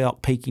 This is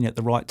about peaking at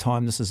the right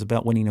time. This is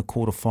about winning a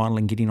quarter-final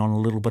and getting on a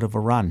little bit of a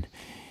run.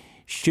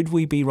 Should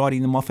we be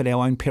writing them off at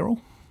our own peril?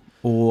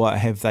 Or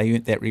have they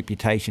earned that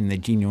reputation, they're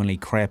genuinely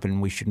crap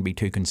and we shouldn't be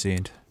too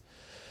concerned?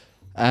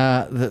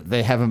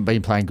 They haven't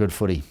been playing good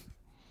footy.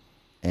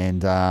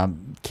 And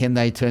can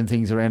they turn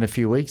things around in a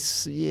few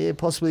weeks? Yeah,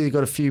 possibly. They've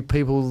got a few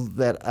people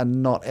that are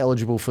not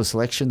eligible for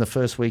selection the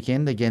first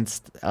weekend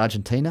against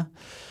Argentina.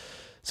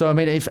 So, I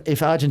mean,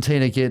 if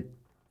Argentina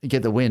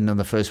get the win on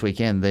the first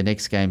weekend, their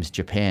next game's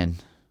Japan,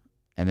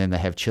 and then they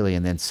have Chile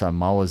and then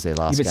Samoa's their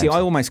last game. See, I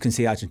almost can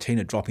see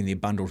Argentina dropping their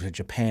bundle to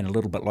Japan a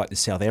little bit like the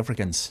South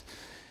Africans.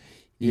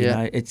 You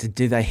know,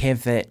 do they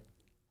have that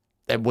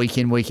week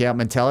in, week out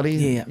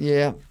mentality?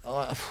 Yeah.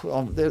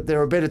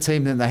 They're a better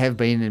team than they have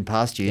been in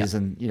past years,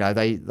 and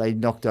they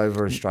knocked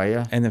over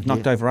Australia, and they've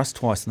knocked over us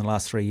twice in the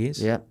last 3 years.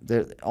 Yeah,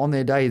 on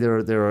their day,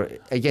 they're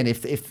again.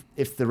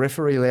 If the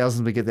referee allows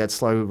them to get that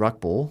slow ruck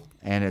ball,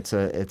 and it's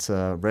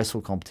a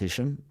wrestle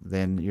competition,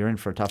 then you're in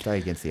for a tough day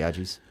against the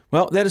Argies.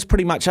 Well, that is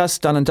pretty much us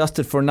done and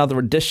dusted for another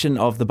edition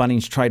of the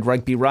Bunnings Trade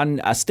Rugby Run.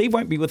 Steve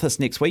won't be with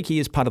us next week. He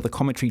is part of the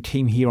commentary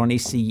team here on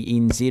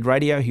SENZ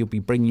Radio. He'll be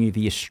bringing you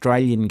the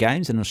Australian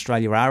games, and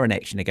Australia are in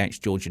action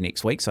against Georgia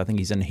next week. So I think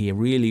he's in here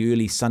really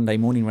early Sunday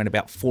morning around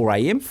about 4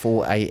 a.m.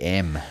 4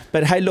 a.m.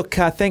 But hey, look,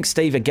 thanks,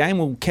 Steve, again.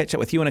 We'll catch up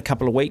with you in a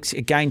couple of weeks.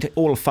 Again, to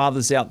all the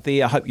fathers out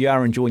there, I hope you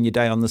are enjoying your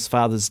day on this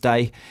Father's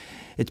Day.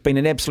 It's been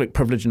an absolute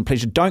privilege and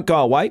pleasure. Don't go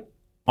away.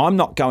 I'm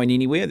not going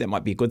anywhere. That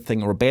might be a good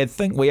thing or a bad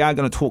thing. We are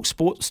going to talk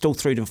sport still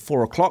through to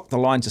 4 o'clock. The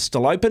lines are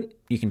still open.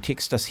 You can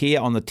text us here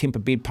on the Temper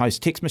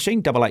Bedpost text machine,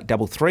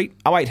 8833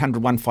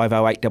 0800 150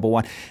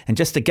 811. And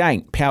just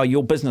again, power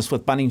your business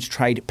with Bunnings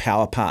Trade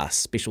Power Pass.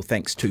 Special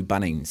thanks to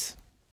Bunnings.